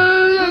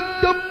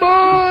 The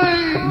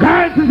boy,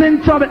 girls is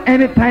in trouble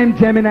anytime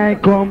Gemini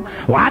come.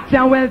 Watch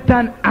your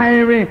Welton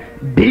Irie,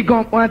 big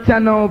up watch your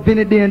now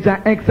Vinny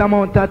Danger, X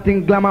amount of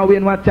thing glamour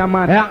win watch your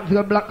man. Yeah,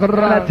 the black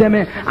rat.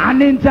 Gemini,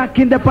 and then Jack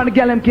in the pan the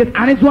girl them kiss,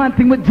 and it's one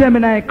thing with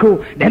Gemini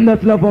crew. Them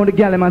just love how the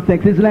girl them a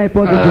sex, it's life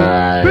positive.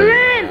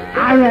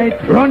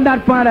 Alright, run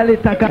that father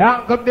later.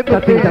 Yeah, come the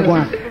thing to go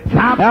on.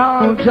 Stop.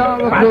 Watch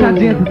out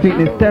James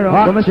Fitness, terror.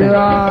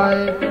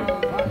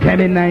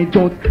 Gemini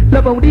Jones,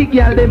 love how the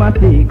girl them a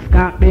six,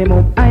 cock them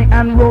up, I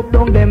and rope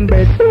down them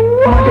breasts.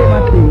 All them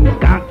a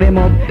six, cock them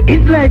up,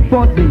 it's like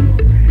fuzzy.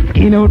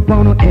 Skin out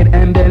pound no head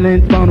and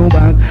balance pound no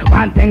back.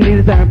 One thing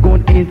is a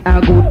good is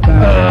a good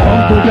plan.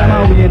 Come to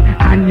Glamour Wayne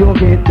and you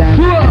get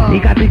that.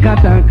 Tick a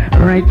tack,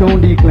 right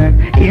on the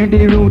crack. Hear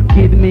the root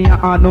kid me a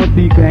heart no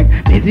secret.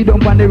 Busy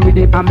dump on the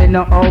rhythm and me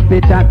no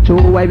outfit act. So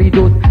why we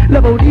just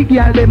love how the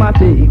girl them a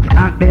take.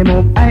 Act them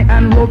up high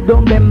and rub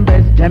down them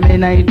breast.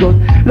 Gemini just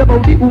love how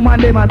the woman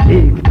them a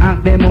take.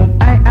 Act them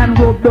up high and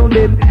rub down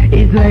them.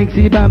 It's like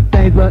she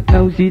baptized but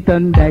now she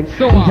turned back.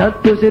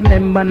 Just to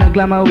remember the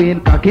Glamour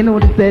Wayne cock. You know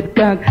the said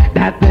cock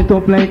that went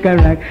up like a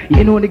rack.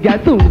 You know the girl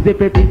soon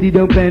zip it see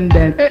don't bend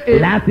that.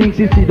 Last thing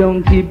she see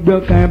don't keep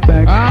broke her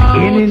back.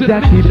 In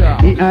that kid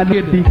he had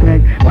the big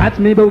crack. Watch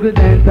me bogle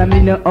dance and me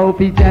no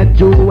outfit chat.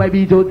 Joe I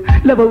be just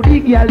love how the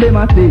girl them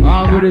a say.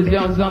 All good is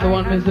young son, the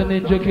one Mr.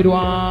 Ninja Kid,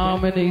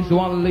 one and so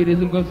all the ladies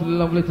who go to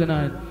lovely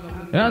tonight.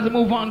 As we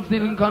move on,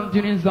 still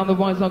continuing on the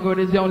voice of good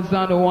is young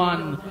son, the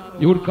one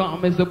you would call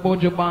Mr.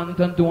 Ocho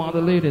Bantan to all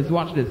the ladies.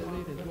 Watch this.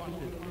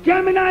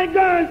 Gemini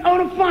girls, out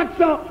of fat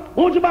so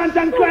Ocho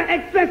Bantan cry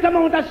excess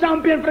amount of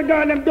champagne for the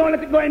girl, them don't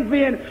let it go in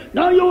vain.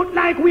 Now you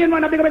like Wayne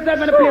man, I big up yourself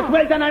in the place.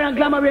 Well done, and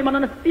Glamour Wayne man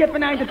on the state for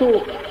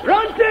 92.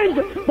 Run things,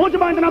 Ocho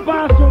Bantan a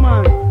pass through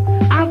man.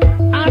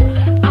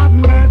 Have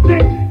mercy,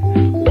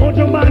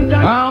 Ocho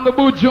Bantan. I'm the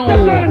Bujo.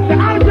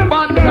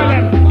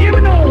 Bantan.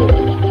 Even though,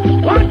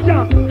 watch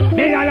out,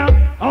 me I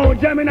am. Oh,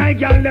 Gemini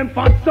girl, them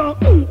fat so.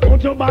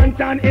 Ocho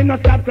Bantan in no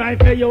stop cry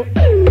for you.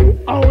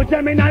 Oh,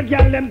 Gemini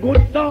girl, them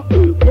good so.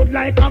 Good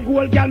like a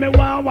gold girl, me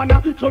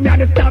wanna. Show me how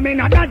the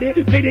stamina daddy.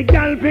 For the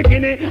girl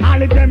picking it. All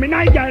the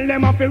Gemini girl,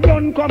 them have to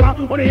run come out.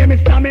 Oh, they hear me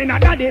stamina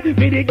daddy. For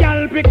the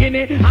girl picking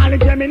it. All the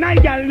Gemini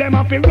girl, them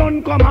have to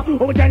run come out.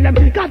 Oh, tell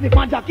them, cause if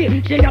a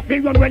Jackie, she have to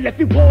run well if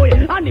you boy.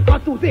 And if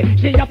a Susie,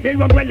 she have to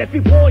run well if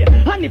you boy.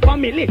 And if a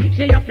Millie,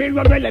 she have to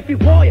run well if you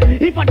boy.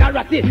 If a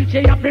Dorothy,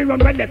 she have to run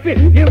well if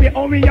you. Here we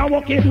how we are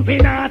walking. We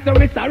not so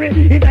sorry.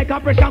 It's like a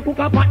pressure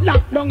cooker pot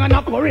locked down and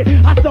a curry.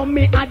 I saw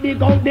me at the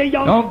go the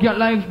young. Don't get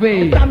like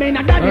babe.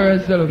 Stamina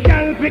daddy.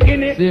 Girl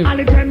picking it. All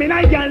the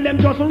Gemini girl them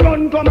just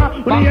run come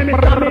out. When you hear me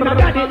stamina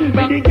daddy.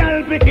 With the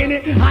girl picking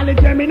it. All the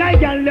Gemini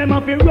girl them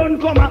have to run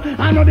come out.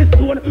 I know the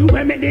stone.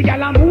 When make the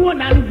girl a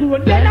moan and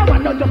groan. Then I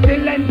want to just the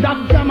length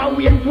of Jama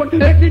Wayne phone.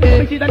 Let's see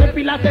the she's and the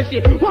pillar say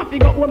she. Want to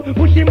go home.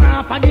 Push him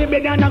off and the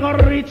bed and I go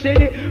reach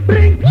it.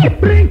 Bring.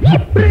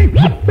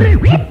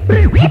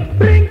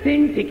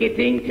 Ting ticky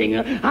ting ting.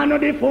 I know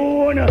the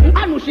phone.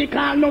 I know she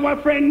can't know her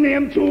friend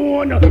named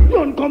Tone.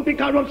 Don't come pick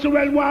her up so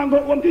well one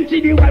go home.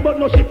 She the wife but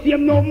no she see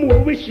him no more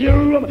with she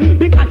room.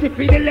 Because she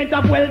feel the length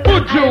of wealth.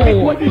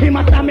 He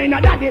must have me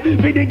not daddy.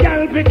 For the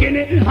girl picking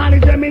it. And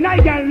the Gemini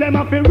girl them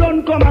have to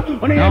run come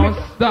out. Now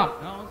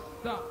stop.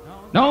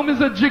 Now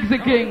Mr.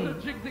 Jigsy King.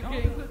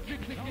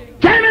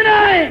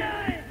 Gemini!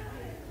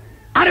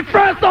 I'm the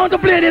first sound to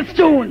play this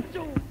tune.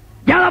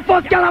 Y'all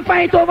first, y'all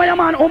fight over your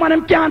man. Woman,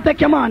 them can't take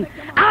your man.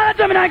 All the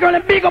Gemini girl,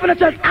 them big up in the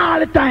church all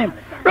the time.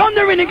 Run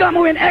the rhythm,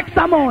 Glamour Wayne X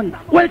amount.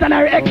 Welton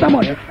Harry X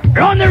amount.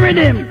 Run the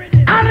rhythm.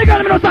 All the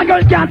girls, some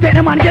girls can't take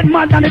the man. Get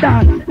mad on the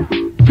dance.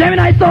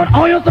 Gemini sound,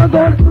 how you so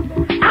good?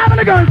 All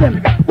the girls,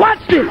 them. Watch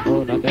this.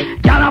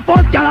 Y'all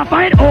first, y'all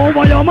fight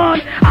over your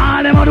man.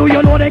 All them a do,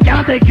 you know they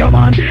can't take your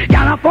man.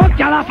 Y'all first,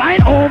 y'all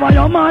fight over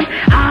your man.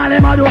 All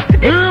them a do.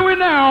 Here we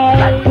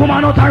now.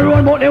 Woman out a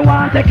road, but they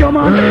want to take your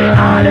man.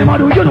 All them a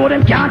do, you know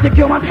them can't take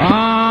your man.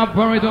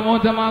 Burrito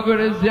Monte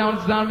Margaret is down,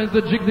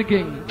 Mr. Jigsy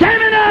King.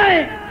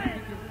 Gemini!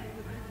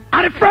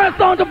 I'm the first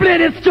sound to play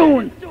this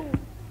tune.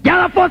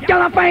 Y'all first,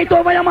 y'all fight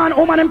over your man.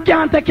 Woman, them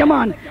can't take your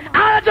man.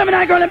 All the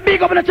Gemini girl, them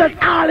big up in the church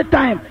all the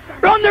time.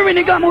 Run the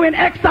rhythm, Glamour Wayne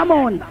X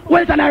amount.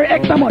 Welton Harry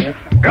X amount.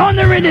 Run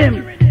the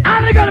rhythm.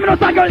 All the girls,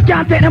 some girls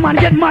can't take the man.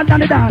 Get mad on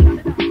the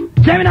dance.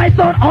 Gemini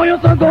sound, how you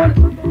so good?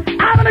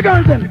 All the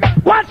girls, them.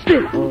 Watch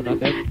this.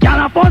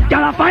 Y'all first,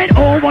 y'all fight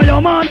over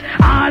your man.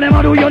 All them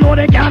a do, you know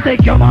they can't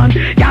take your man.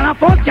 Y'all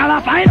first,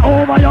 y'all fight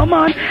over your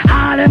man.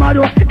 All them a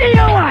do. You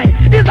know why?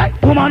 It's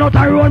like woman out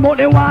a road, but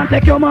they want to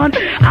take your man.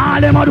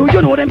 All them a do,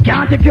 you know them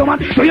can't take your man.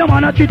 So your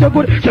man a treat you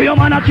good, so your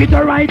man a treat you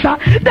right.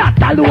 That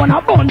alone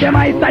a bun them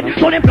eyesight.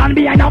 So them plan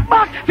behind a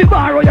back, fi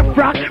borrow your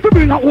frock. We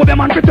bring a over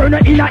man, fi turn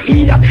you in a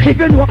idiot. If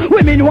you know,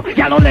 women know,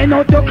 y'all don't lend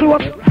out your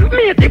clothes.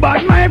 Me the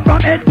bad man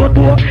from head to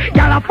toe.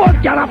 Y'all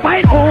first, y'all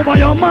fight over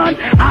your man.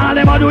 All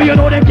them a do, you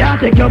know them can't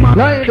take your man.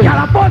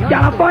 Y'all first,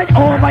 y'all fight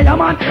over your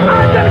man.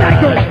 All them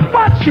like girl,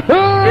 watch it.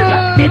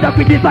 They just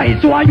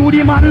criticize, so are you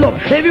the man love.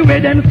 Everywhere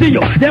them see you,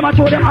 them a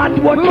show them hard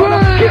work.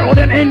 Care how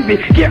them envy,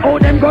 care how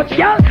them guts,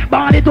 y'all.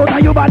 Burn it out of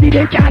your body,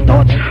 they can't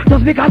touch.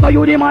 Just because of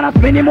you the man a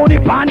spending money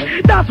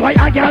pan. That's why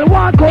a girl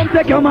want come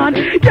take your man.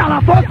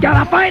 Y'all first,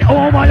 y'all fight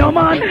over your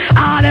man.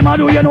 All them a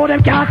do, you know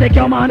them can't take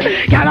your man.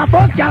 Y'all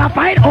first, y'all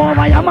fight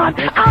over your man.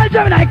 All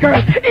Gemini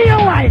girls, you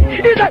know why?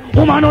 It's like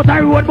woman out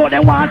the road, but they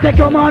want to take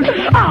your man.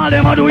 All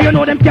them a do, you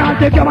know them can't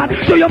take your man.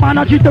 So your man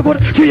a treat you good,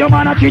 so your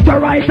man a treat you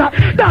right.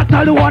 That's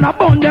all the one a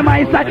bun them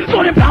eyesight.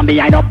 So them plan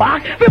behind your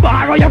back, we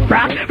borrow your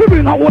frack. We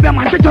bring a over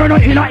man to turn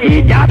on in a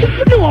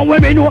idiot. No one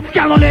women know,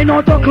 y'all only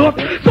know to club.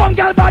 Some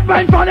girl bad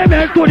mind from them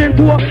head to the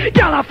and two.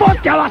 Girl a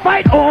fuck, girl a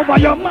fight over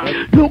your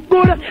man. Look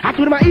good, I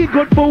to them I eat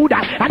good food.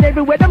 And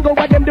everywhere them go,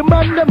 I them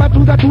demand them. I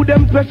choose to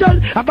them special.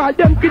 About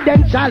them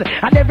credential.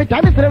 And every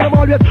time I see them, I'm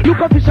always look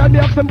official. Me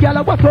have some girl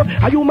a what's up.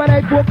 A human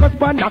I focus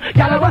on now.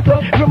 Girl a what's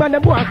up. Every man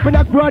them wants me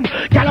not run.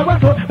 Girl a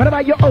what's up.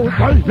 Whenever your old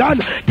son's done.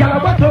 Girl a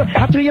what's up.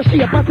 After you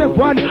see a person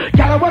one.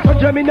 Girl a what's up.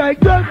 Gemini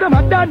girls them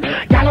are done.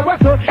 Girl a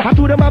what's up. I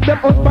to them have them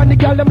husband. The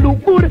girl them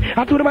look good.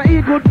 I to them I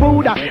eat good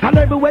food. And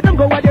everywhere them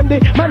go, I them the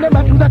man them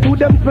I choose to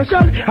them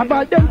special.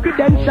 About them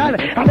credential.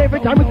 And every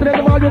time I see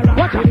them always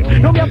watch out.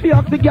 Now me have to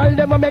ask the girl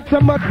them I make so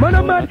much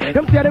money man.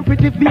 Them say them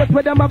pretty face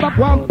where them have a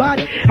one bad.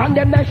 And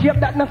them nice shape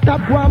that not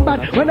stop one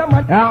bad. When I'm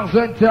at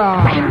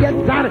Argenta, get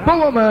started.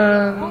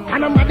 woman.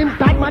 And I'm at him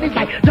start man it's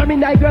like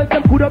Gemini girls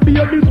them could have be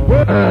on this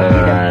world.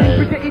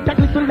 Them pretty it a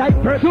glisten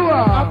like person.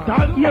 Up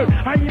down here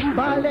I am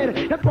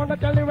ballin'. That's one to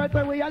tell you right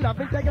away I love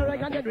it. Take a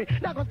rag and then we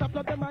not gonna stop